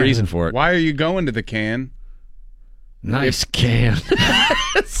be a good reason for it. Why are you going to the can? Nice can.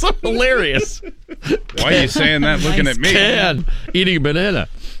 It's so hilarious. Why are you saying that looking at me? Can. Eating a banana.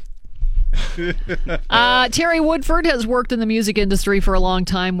 Terry Woodford has worked in the music industry for a long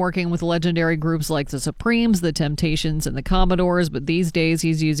time, working with legendary groups like the Supremes, the Temptations, and the Commodores, but these days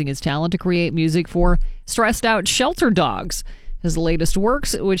he's using his talent to create music for stressed-out shelter dogs. His latest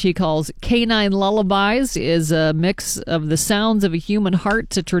works, which he calls Canine Lullabies, is a mix of the sounds of a human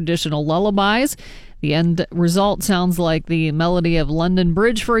heart to traditional lullabies. The end result sounds like the melody of London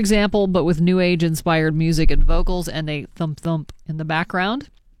Bridge, for example, but with New Age-inspired music and vocals and a thump-thump in the background.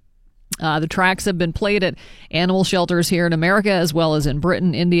 The tracks have been played at animal shelters here in America, as well as in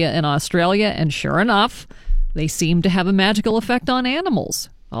Britain, India, and Australia, and sure enough, they seem to have a magical effect on animals.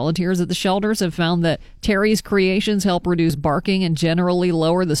 Volunteers at the shelters have found that Terry's creations help reduce barking and generally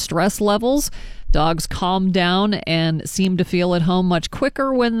lower the stress levels. Dogs calm down and seem to feel at home much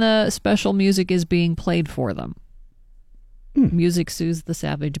quicker when the special music is being played for them. Music soothes the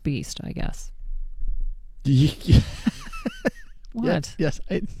savage beast, I guess. What? Yes.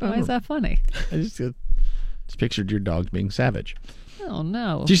 Why is that funny? I just pictured your dog being savage. Oh,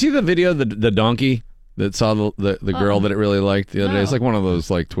 no. Did you see the video of the donkey that saw the girl that it really liked the other day? It's like one of those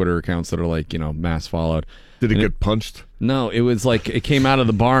like Twitter accounts that are like, mass followed. Did it get punched? No, it was like it came out of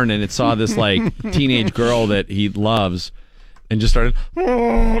the barn and it saw this like teenage girl that he loves and just started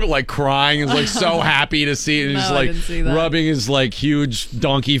like crying and was like so happy to see it and just like rubbing his like huge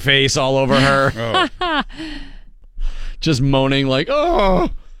donkey face all over her. Oh. Just moaning like,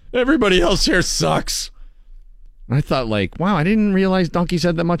 oh, everybody else here sucks. And I thought like, wow, I didn't realize donkeys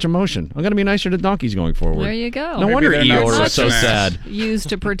had that much emotion. I'm going to be nicer to donkeys going forward. There you go. No wonder Eeyore was so sad. Used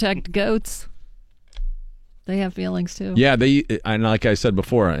to protect goats. They have feelings too. Yeah, and like I said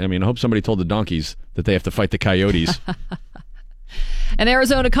before, I mean, I hope somebody told the donkeys that they have to fight the coyotes. An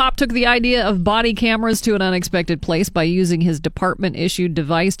Arizona cop took the idea of body cameras to an unexpected place by using his department-issued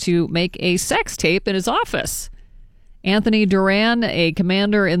device to make a sex tape in his office. Anthony Duran, a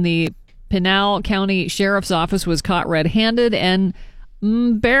commander in the Pinal County Sheriff's Office, was caught red-handed and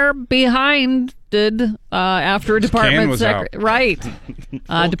bare-behinded after a department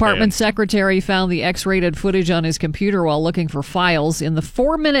department secretary found the X-rated footage on his computer while looking for files. In the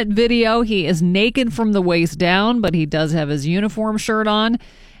 4-minute video, he is naked from the waist down, but he does have his uniform shirt on.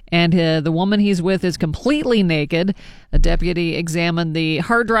 And the woman he's with is completely naked. A deputy examined the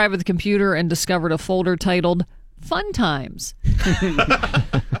hard drive of the computer and discovered a folder titled Fun Times,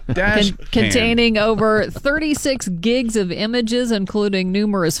 containing over 36 gigs of images, including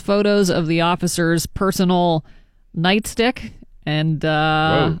numerous photos of the officer's personal nightstick and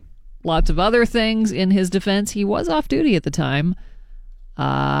lots of other things. In his defense, he was off duty at the time.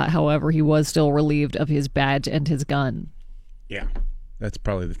 However, he was still relieved of his badge and his gun. Yeah, that's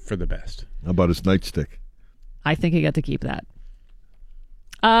probably for the best. How about his nightstick? I think he got to keep that.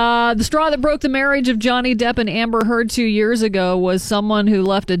 The straw that broke the marriage of Johnny Depp and Amber Heard 2 years ago was someone who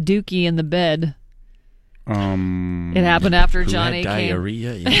left a dookie in the bed. It happened after Johnny came.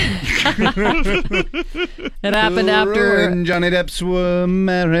 Diarrhea. It happened after Johnny Depp's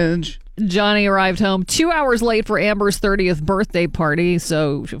marriage. Johnny arrived home 2 hours late for Amber's 30th birthday party,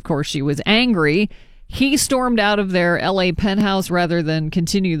 so of course she was angry. He stormed out of their L.A. penthouse rather than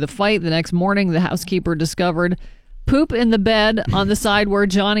continue the fight. The next morning, the housekeeper discovered poop in the bed on the side where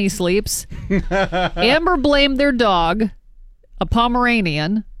Johnny sleeps. Amber blamed their dog, a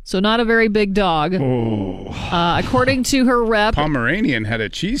Pomeranian, so not a very big dog. According to her rep, Pomeranian had a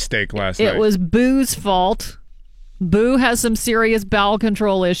cheesesteak last night. It was Boo's fault. Boo has some serious bowel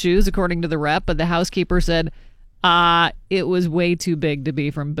control issues, according to the rep, but the housekeeper said it was way too big to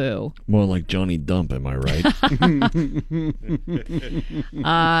be from Boo. More like Johnny Dump, am I right?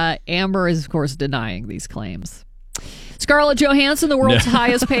 Amber is, of course, denying these claims. Scarlett Johansson, the world's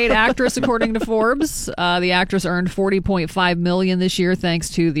highest paid actress, according to Forbes. The actress earned $40.5 million this year thanks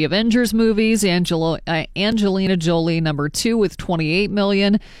to the Avengers movies. Angelina Jolie, number 2, with $28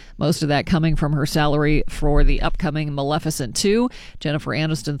 million. Most of that coming from her salary for the upcoming Maleficent 2. Jennifer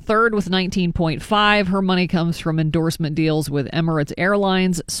Aniston, third, with $19.5. Her money comes from endorsement deals with Emirates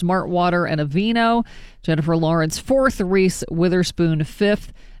Airlines, Smartwater, and Aveeno. Jennifer Lawrence, fourth. Reese Witherspoon,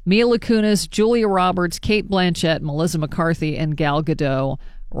 fifth. Mila Kunis, Julia Roberts, Cate Blanchett, Melissa McCarthy, and Gal Gadot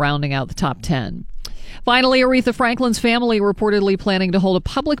rounding out the top 10. Finally, Aretha Franklin's family reportedly planning to hold a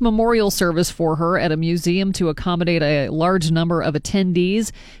public memorial service for her at a museum to accommodate a large number of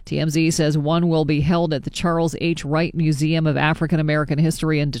attendees. TMZ says one will be held at the Charles H. Wright Museum of African American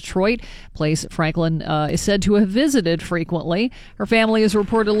History in Detroit, a place Franklin is said to have visited frequently. Her family is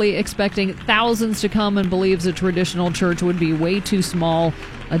reportedly expecting thousands to come and believes a traditional church would be way too small.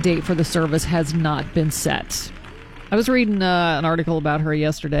 A date for the service has not been set. I was reading an article about her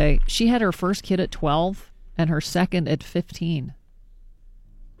yesterday. She had her first kid at 12 and her second at 15.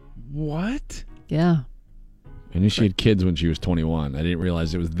 What? Yeah. I knew she had kids when she was 21. I didn't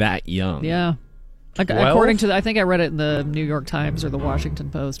realize it was that young. Yeah. According to, I think I read it in the New York Times or the Washington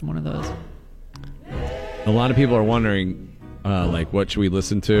Post, one of those. A lot of people are wondering, what should we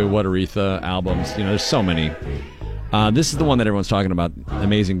listen to? What Aretha albums? There's so many. This is the one that everyone's talking about,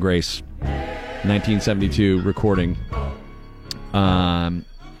 Amazing Grace. 1972 recording.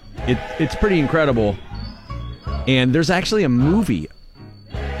 It's pretty incredible. And there's actually a movie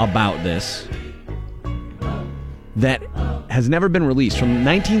about this that has never been released. From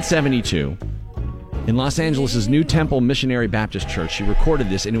 1972 in Los Angeles' New Temple Missionary Baptist Church. She recorded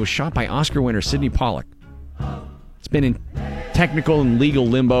this, and it was shot by Oscar winner Sidney Pollack. It's been in technical and legal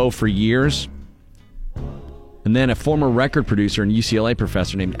limbo for years. And then a former record producer and UCLA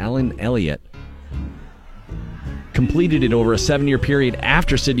professor named Alan Elliott completed it over a 7-year period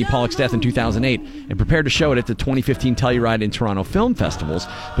after Sidney Pollack's death in 2008 and prepared to show it at the 2015 Telluride and Toronto Film Festivals.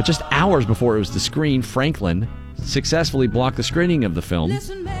 But just hours before it was to screen, Franklin successfully blocked the screening of the film,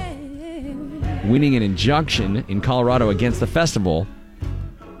 winning an injunction in Colorado against the festival.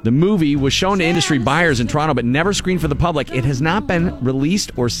 The movie was shown to industry buyers in Toronto but never screened for the public. It has not been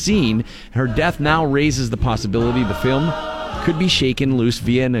released or seen. Her death now raises the possibility the film could be shaken loose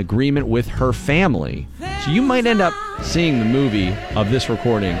via an agreement with her family. So you might end up seeing the movie of this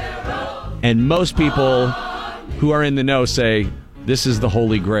recording, and most people who are in the know say this is the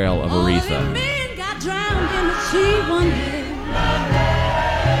holy grail of Aretha.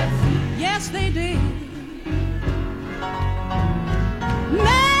 Yes, they did.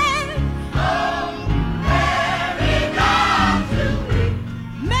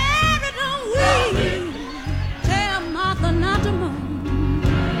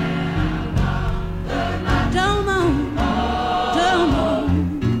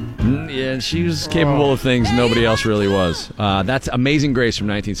 She was capable of things nobody else really was. That's Amazing Grace from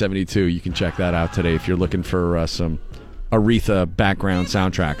 1972. You can check that out today if you're looking for some Aretha background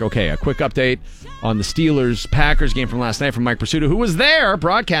soundtrack. Okay, a quick update on the Steelers-Packers game from last night from Mike Pursuta, who was there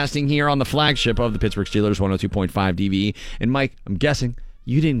broadcasting here on the flagship of the Pittsburgh Steelers, 102.5 DVE. And Mike, I'm guessing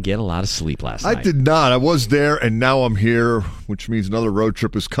you didn't get a lot of sleep last night. I did not. I was there, and now I'm here, which means another road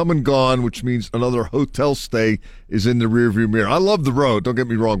trip is come and gone, which means another hotel stay is in the rearview mirror. I love the road, don't get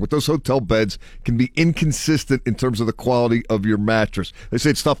me wrong, but those hotel beds can be inconsistent in terms of the quality of your mattress. They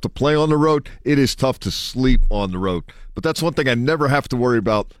say it's tough to play on the road. It is tough to sleep on the road. But that's one thing I never have to worry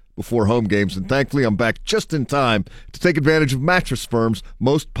about before home games, and thankfully I'm back just in time to take advantage of Mattress Firm's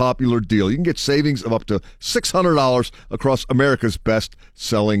most popular deal. You can get savings of up to $600 across America's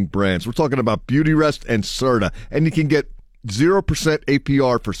best-selling brands. We're talking about Beautyrest and Serta, and you can get 0%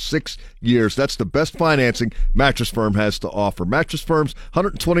 APR for 6 years. That's the best financing Mattress Firm has to offer. Mattress Firm's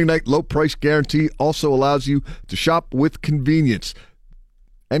 120-night low-price guarantee also allows you to shop with convenience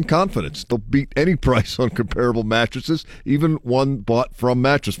and confidence. They'll beat any price on comparable mattresses, even one bought from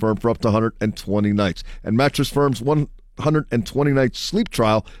Mattress Firm for up to 120 nights. And Mattress Firm's 120-night sleep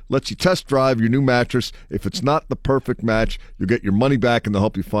trial lets you test drive your new mattress. If it's not the perfect match, you'll get your money back and they'll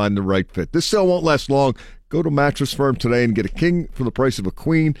help you find the right fit. This sale won't last long. Go to Mattress Firm today and get a king for the price of a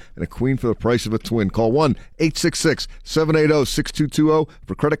queen and a queen for the price of a twin. Call 1-866-780-6220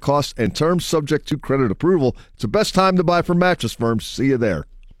 for credit costs and terms subject to credit approval. It's the best time to buy from Mattress Firm. See you there.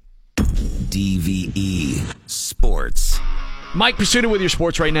 DVE Sports. Mike Pursuta with your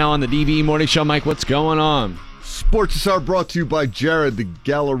sports right now on the DVE Morning Show. Mike, what's going on? Sports this hour brought to you by Jared, the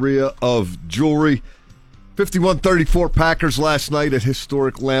Galleria of Jewelry. 51-34 Packers last night at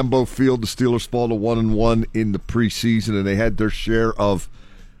historic Lambeau Field. The Steelers fall to 1-1 in the preseason, and they had their share of,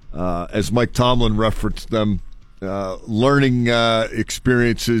 as Mike Tomlin referenced them, learning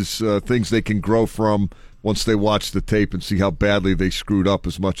experiences, things they can grow from once they watch the tape and see how badly they screwed up,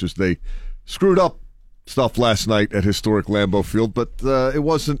 as much as they screwed up stuff last night at historic Lambeau Field. But it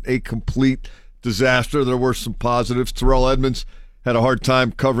wasn't a complete disaster. There were some positives. Terrell Edmonds had a hard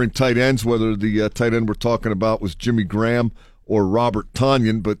time covering tight ends, whether the tight end we're talking about was Jimmy Graham or Robert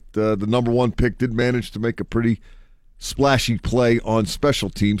Tonyan, but the number one pick did manage to make a pretty splashy play on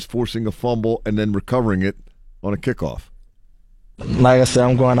special teams, forcing a fumble and then recovering it on a kickoff. Like I said,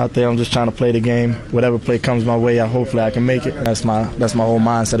 I'm going out there. I'm just trying to play the game. Whatever play comes my way, hopefully I can make it. That's my whole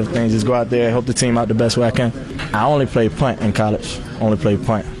mindset of things. Just go out there, help the team out the best way I can. I only played punt in college. Only played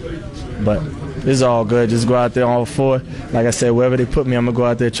punt. But this is all good. Just go out there all four. Like I said, wherever they put me, I'm going to go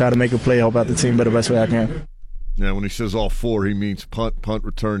out there, try to make a play, help out the team the best way I can. Yeah, when he says all four, he means punt, punt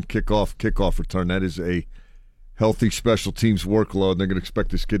return, kickoff return. That is a healthy special teams workload. They're going to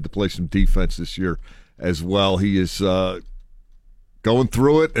expect this kid to play some defense this year as well. He is going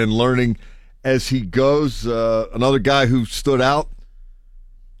through it and learning as he goes. Another guy who stood out,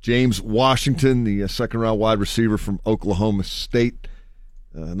 James Washington, the second-round wide receiver from Oklahoma State.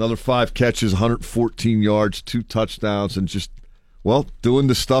 Another 5 catches, 114 yards, 2 touchdowns, and just, doing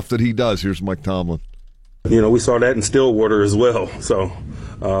the stuff that he does. Here's Mike Tomlin. We saw that in Stillwater as well. So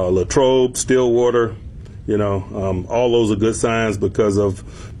Latrobe, Stillwater, all those are good signs because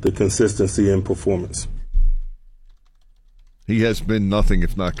of the consistency in performance. He has been nothing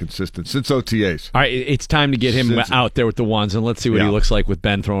if not consistent since OTAs. All right, it's time to get him out there with the ones, and let's see what he looks like with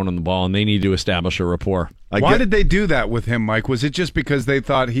Ben throwing on the ball, and they need to establish a rapport. Why did they do that with him, Mike? Was it just because they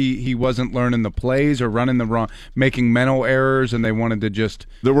thought he wasn't learning the plays or running the wrong, making mental errors, and they wanted to just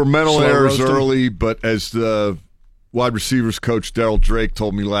There were mental errors early, but as the wide receivers coach Daryl Drake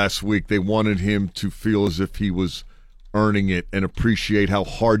told me last week, they wanted him to feel as if he was earning it and appreciate how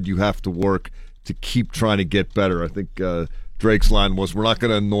hard you have to work to keep trying to get better. I think Drake's line was, we're not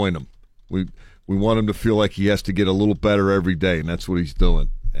going to anoint him. We want him to feel like he has to get a little better every day, and that's what he's doing.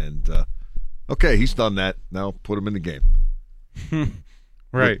 And, okay, he's done that. Now put him in the game.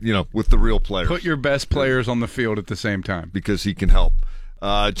 Right. With the real players. Put your best players on the field at the same time. Because he can help.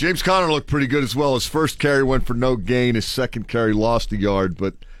 James Conner looked pretty good as well. His first carry went for no gain. His second carry lost a yard.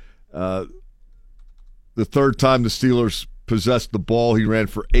 But the third time the Steelers possessed the ball, he ran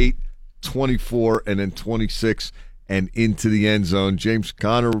for 8, 24, and then 26 and into the end zone. James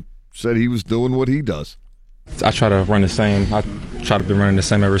Conner said he was doing what he does. I try to run the same. I try to be running the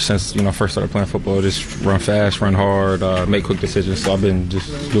same ever since first started playing football. Just run fast, run hard, make quick decisions. So I've been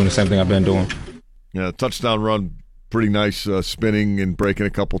just doing the same thing I've been doing. Yeah, touchdown run, pretty nice, spinning and breaking a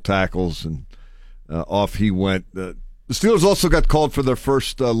couple tackles, and off he went. The Steelers also got called for their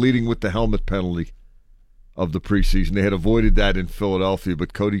first leading with the helmet penalty of the preseason. They had avoided that in Philadelphia,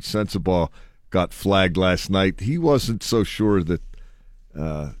 but Cody Sensabaugh got flagged last night. He wasn't so sure that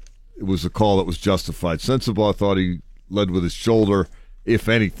it was a call that was justified. Sensabaugh thought he led with his shoulder, if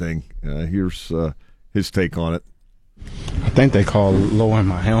anything. Here's his take on it. I think they called low in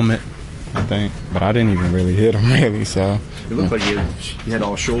my helmet, but I didn't even really hit him, really. So it looked like you had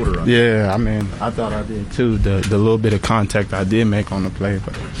all shoulder on. Yeah, I thought I did too. The little bit of contact I did make on the play,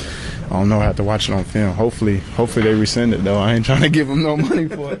 but I don't know. I have to watch it on film. Hopefully they rescind it, though. I ain't trying to give them no money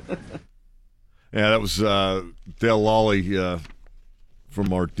for it. Yeah, that was Dale Lawley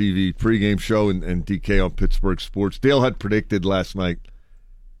from our DV pregame show and DK on Pittsburgh Sports. Dale had predicted last night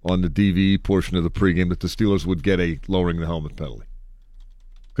on the DVE portion of the pregame that the Steelers would get a lowering the helmet penalty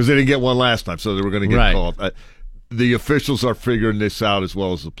because they didn't get one last time, so they were going to get called. The officials are figuring this out as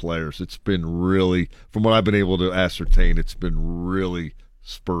well as the players. It's been really, from what I've been able to ascertain, it's been really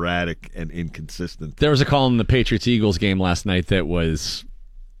sporadic and inconsistent. There was a call in the Patriots-Eagles game last night that was,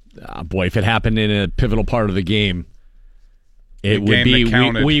 if it happened in a pivotal part of the game, it would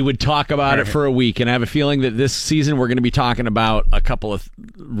be, we would talk about it for a week, and I have a feeling that this season we're going to be talking about a couple of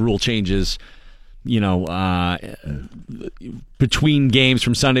rule changes, between games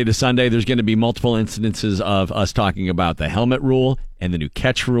from Sunday to Sunday. There's going to be multiple incidences of us talking about the helmet rule and the new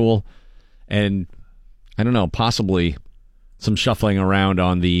catch rule, and I don't know, possibly some shuffling around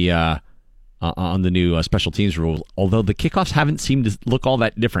on the new special teams rule, although the kickoffs haven't seemed to look all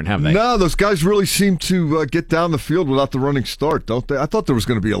that different, have they? No, those guys really seem to get down the field without the running start, don't they? I thought there was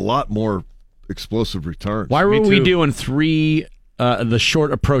going to be a lot more explosive returns. Why were we doing 3 the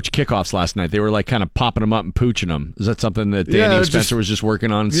short approach kickoffs last night? They were like kind of popping them up and pooching them. Is that something that Danny Spencer was just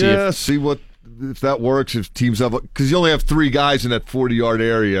working on? See what if that works, if teams have, because you only have 3 guys in that 40-yard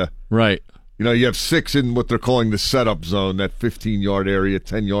area. Right. You have 6 in what they're calling the setup zone, that 15-yard area,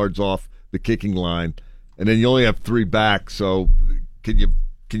 10 yards off the kicking line, and then you only have 3 back. So can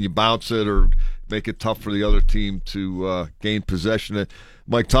you bounce it or make it tough for the other team to gain possession?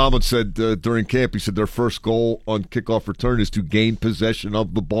 Mike Tomlin said during camp, he said their first goal on kickoff return is to gain possession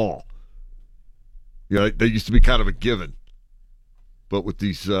of the ball. That used to be kind of a given, but with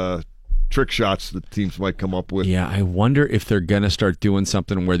these trick shots that teams might come up with. Yeah, I wonder if they're going to start doing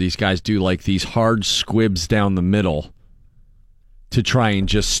something where these guys do like these hard squibs down the middle to try and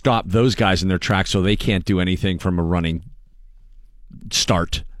just stop those guys in their tracks so they can't do anything from a running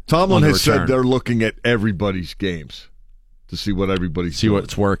start. Tomlin has said they're looking at everybody's games to see what everybody's See doing.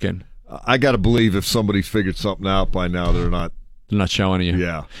 what's working. I got to believe if somebody's figured something out by now, they're not showing you.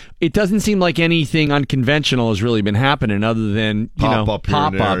 Yeah. It doesn't seem like anything unconventional has really been happening other than Pop-up here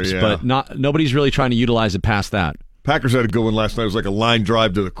and there, pop-ups, yeah. but nobody's really trying to utilize it past that. Packers had a good one last night. It was like a line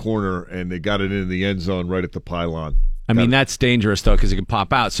drive to the corner, and they got it in the end zone right at the pylon. I mean, that's dangerous, though, because it can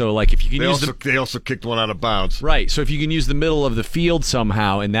pop out. So, like, if you can They also kicked one out of bounds. Right, so if you can use the middle of the field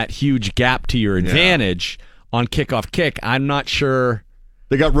somehow and that huge gap to your advantage on kickoff kick, I'm not sure.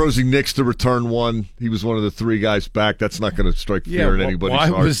 They got Rosie Nix to return one. He was one of the 3 guys back. That's not going to strike fear in anybody's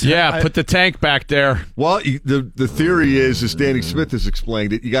heart. Put the tank back there. Well, the theory is, as Danny Smith has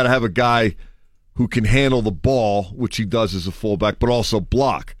explained it, you got to have a guy who can handle the ball, which he does as a fullback, but also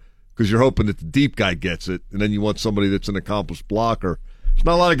block, because you're hoping that the deep guy gets it, and then you want somebody that's an accomplished blocker. There's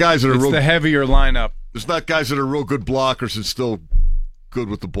not a lot of guys that are It's the heavier lineup. There's not guys that are real good blockers and still good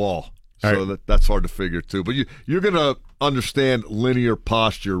with the ball. So that's hard to figure, too. But you're going to understand linear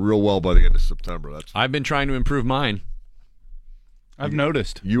posture real well by the end of September. I've been trying to improve mine. I've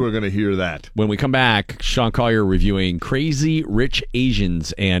noticed. You are going to hear that. When we come back, Sean Collier reviewing Crazy Rich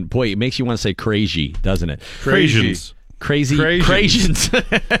Asians. And, boy, it makes you want to say crazy, doesn't it? Crasians. Crazy Crasians.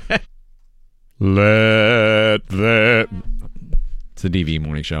 Let that... It's the DVE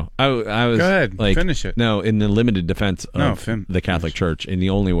Morning Show. I was Go ahead, like, finish it. No, in the limited defense of No, the Catholic Church, in the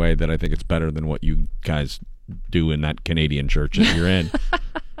only way that I think it's better than what you guys do in that Canadian church that you're in,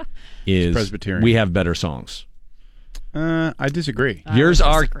 is Presbyterian. we have better songs. I disagree. Yours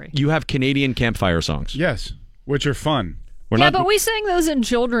are, you have Canadian campfire songs. Yes, which are fun. But we sang those in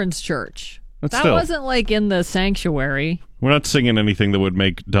children's church. But That still. wasn't like in the sanctuary. We're not singing anything that would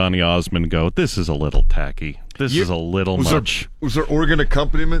make Donny Osmond go, this is a little tacky. This is a little much. Was there organ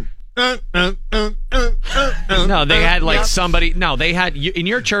accompaniment? No, they had like somebody. No, they had in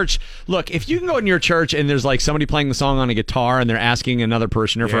your church. Look, if you can go in your church and there's like somebody playing the song on a guitar and they're asking another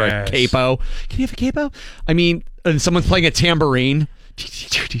parishioner for a capo. Can you have a capo? I mean, and someone's playing a tambourine.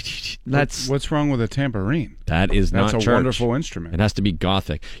 That's what's wrong with a tambourine. That is not That's a church. wonderful instrument. It has to be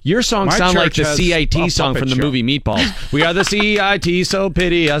gothic. Your songs My sound like church the has CIT a song from puppet the show. movie Meatballs. We are the CIT, so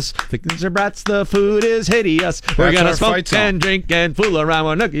pity us. The brats, the food is hideous. We're That's gonna our smoke fight song. and drink and fool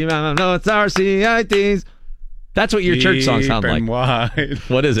around with Nookie Mama. No, it's our CITs. That's what your church songs sound Deep like. and wide.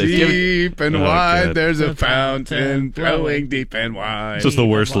 What is it? Deep and Oh, wide, good. there's a fountain flowing deep and wide. This is the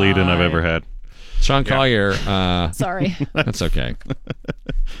worst lead-in I've ever had. Sean Collier. Sorry. That's okay.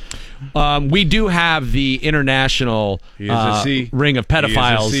 We do have the international ring of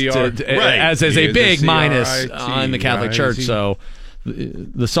pedophiles as a big minus in the Catholic Church. So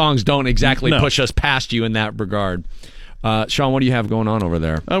the songs don't exactly push us past you in that regard. Sean, what do you have going on over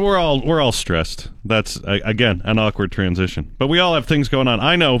there? We're all stressed. That's again an awkward transition, but we all have things going on.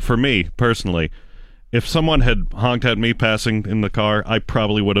 I know for me personally, if someone had honked at me passing in the car, I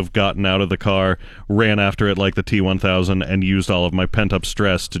probably would have gotten out of the car, ran after it like the T-1000, and used all of my pent-up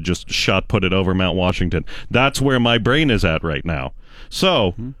stress to just shot put it over Mount Washington. That's where my brain is at right now.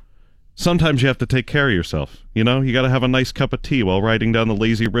 So sometimes you have to take care of yourself. You know, you got to have a nice cup of tea while riding down the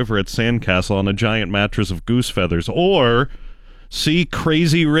lazy river at Sandcastle on a giant mattress of goose feathers, or see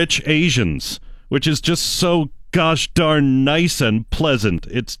Crazy Rich Asians, which is just so gosh darn nice and pleasant.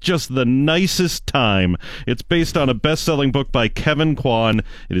 It's just the nicest time. It's based on a best-selling book by Kevin Kwan.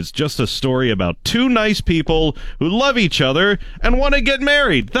 It is just a story about two nice people who love each other and want to get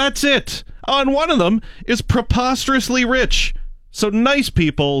married. That's it. Oh, and one of them is preposterously rich. So nice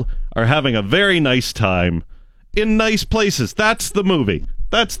people are having a very nice time in nice places. That's the movie.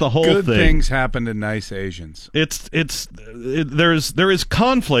 That's the whole Good thing. things happen to nice Asians. There is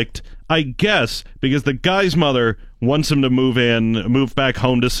conflict, I guess, because the guy's mother wants him to move back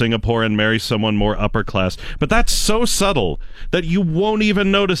home to Singapore and marry someone more upper class. But that's so subtle that you won't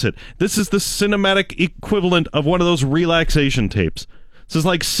even notice it. This is the cinematic equivalent of one of those relaxation tapes. This is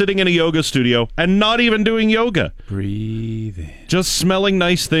like sitting in a yoga studio and not even doing yoga. Breathe in. Just smelling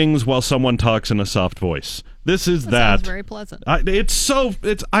nice things while someone talks in a soft voice. This is that. Sounds very pleasant.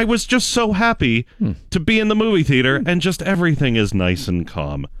 I was just so happy to be in the movie theater, and just everything is nice and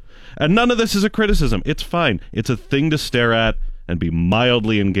calm. And none of this is a criticism. It's fine. It's a thing to stare at and be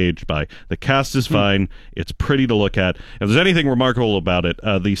mildly engaged by. The cast is fine. It's pretty to look at. If there's anything remarkable about it,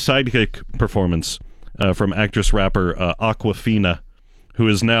 the sidekick performance from actress-rapper Aquafina, who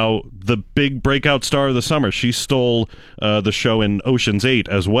is now the big breakout star of the summer. She stole the show in Ocean's 8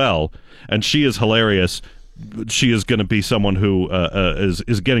 as well, and she is hilarious. She is going to be someone who is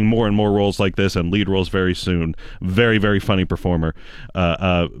getting more and more roles like this and lead roles very soon. Very, very funny performer.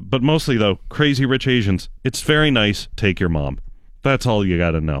 But mostly, though, Crazy Rich Asians. It's very nice. Take your mom. That's all you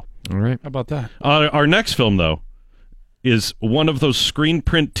got to know. All right. How about that? Our next film, though, is one of those screen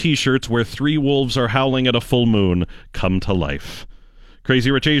print T-shirts where 3 wolves are howling at a full moon come to life.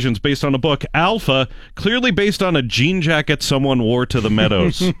 Crazy Rich Asians based on a book. Alpha, clearly based on a jean jacket someone wore to the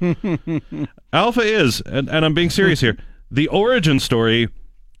meadows. Alpha is, and I'm being serious here, the origin story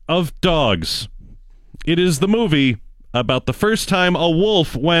of dogs. It is the movie about the first time a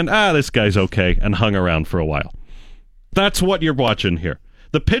wolf went, this guy's okay, and hung around for a while. That's what you're watching here.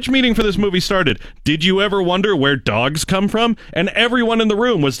 The pitch meeting for this movie started, did you ever wonder where dogs come from? And everyone in the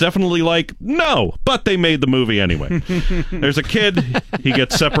room was definitely like, no, but they made the movie anyway. There's a kid, he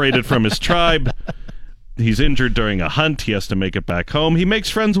gets separated from his tribe. He's injured during a hunt. He has to make it back home. He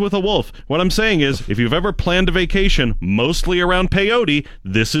makes friends with a wolf. What I'm saying is, if you've ever planned a vacation, mostly around peyote,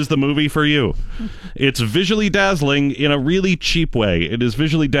 this is the movie for you. It's visually dazzling in a really cheap way. It is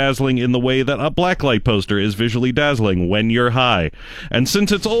visually dazzling in the way that a blacklight poster is visually dazzling when you're high. And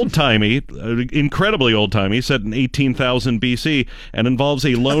since it's old-timey, incredibly old-timey, set in 18,000 BC, and involves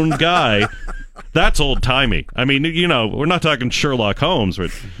a lone guy, that's old-timey. I mean, you know, we're not talking Sherlock Holmes.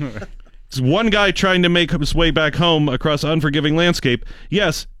 It's one guy trying to make his way back home across an unforgiving landscape.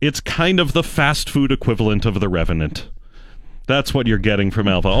 Yes, it's kind of the fast food equivalent of The Revenant. That's what you're getting from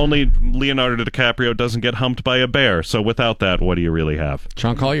Alpha. Only Leonardo DiCaprio doesn't get humped by a bear, so without that, what do you really have?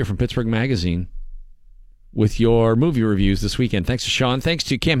 Sean Collier from Pittsburgh Magazine with your movie reviews this weekend. Thanks to Sean. Thanks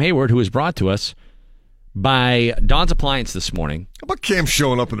to Cam Hayward, who was brought to us by Don's Appliance this morning. How about Cam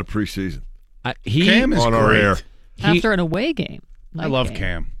showing up in the preseason? Cam is on great. Our air. After an away game. I love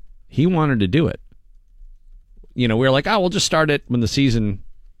Cam. He wanted to do it. You know, we were like, we'll just start it when the season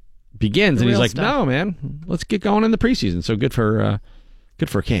begins. And he's like, no, man, let's get going in the preseason. So good for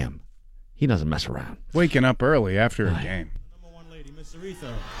Cam. He doesn't mess around. Waking up early after a game.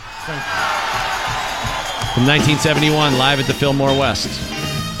 From 1971, live at the Fillmore West.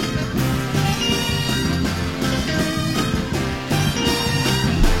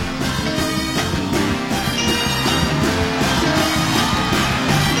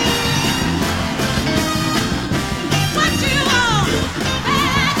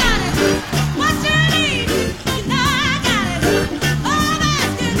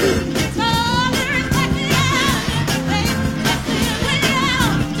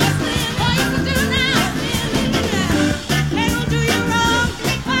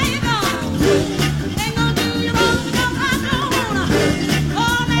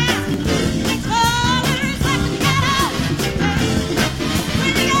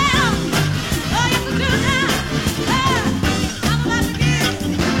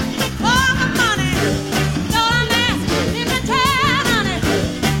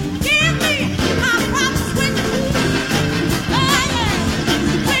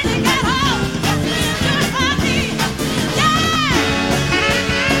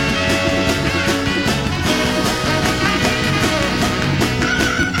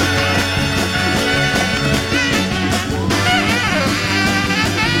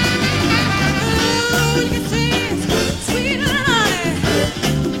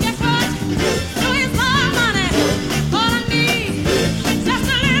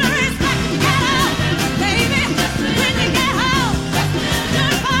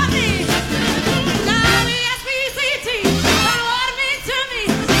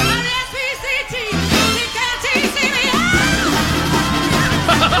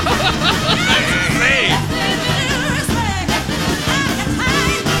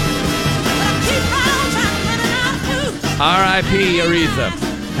 R.I.P. Aretha.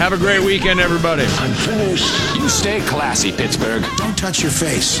 Have a great weekend, everybody. I'm finished. You stay classy, Pittsburgh. Don't touch your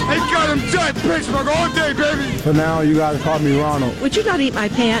face. They got him dead, Pittsburgh, all day, baby. For now, you guys call me Ronald. Would you not eat my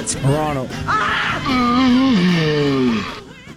pants? Ronald. Ah!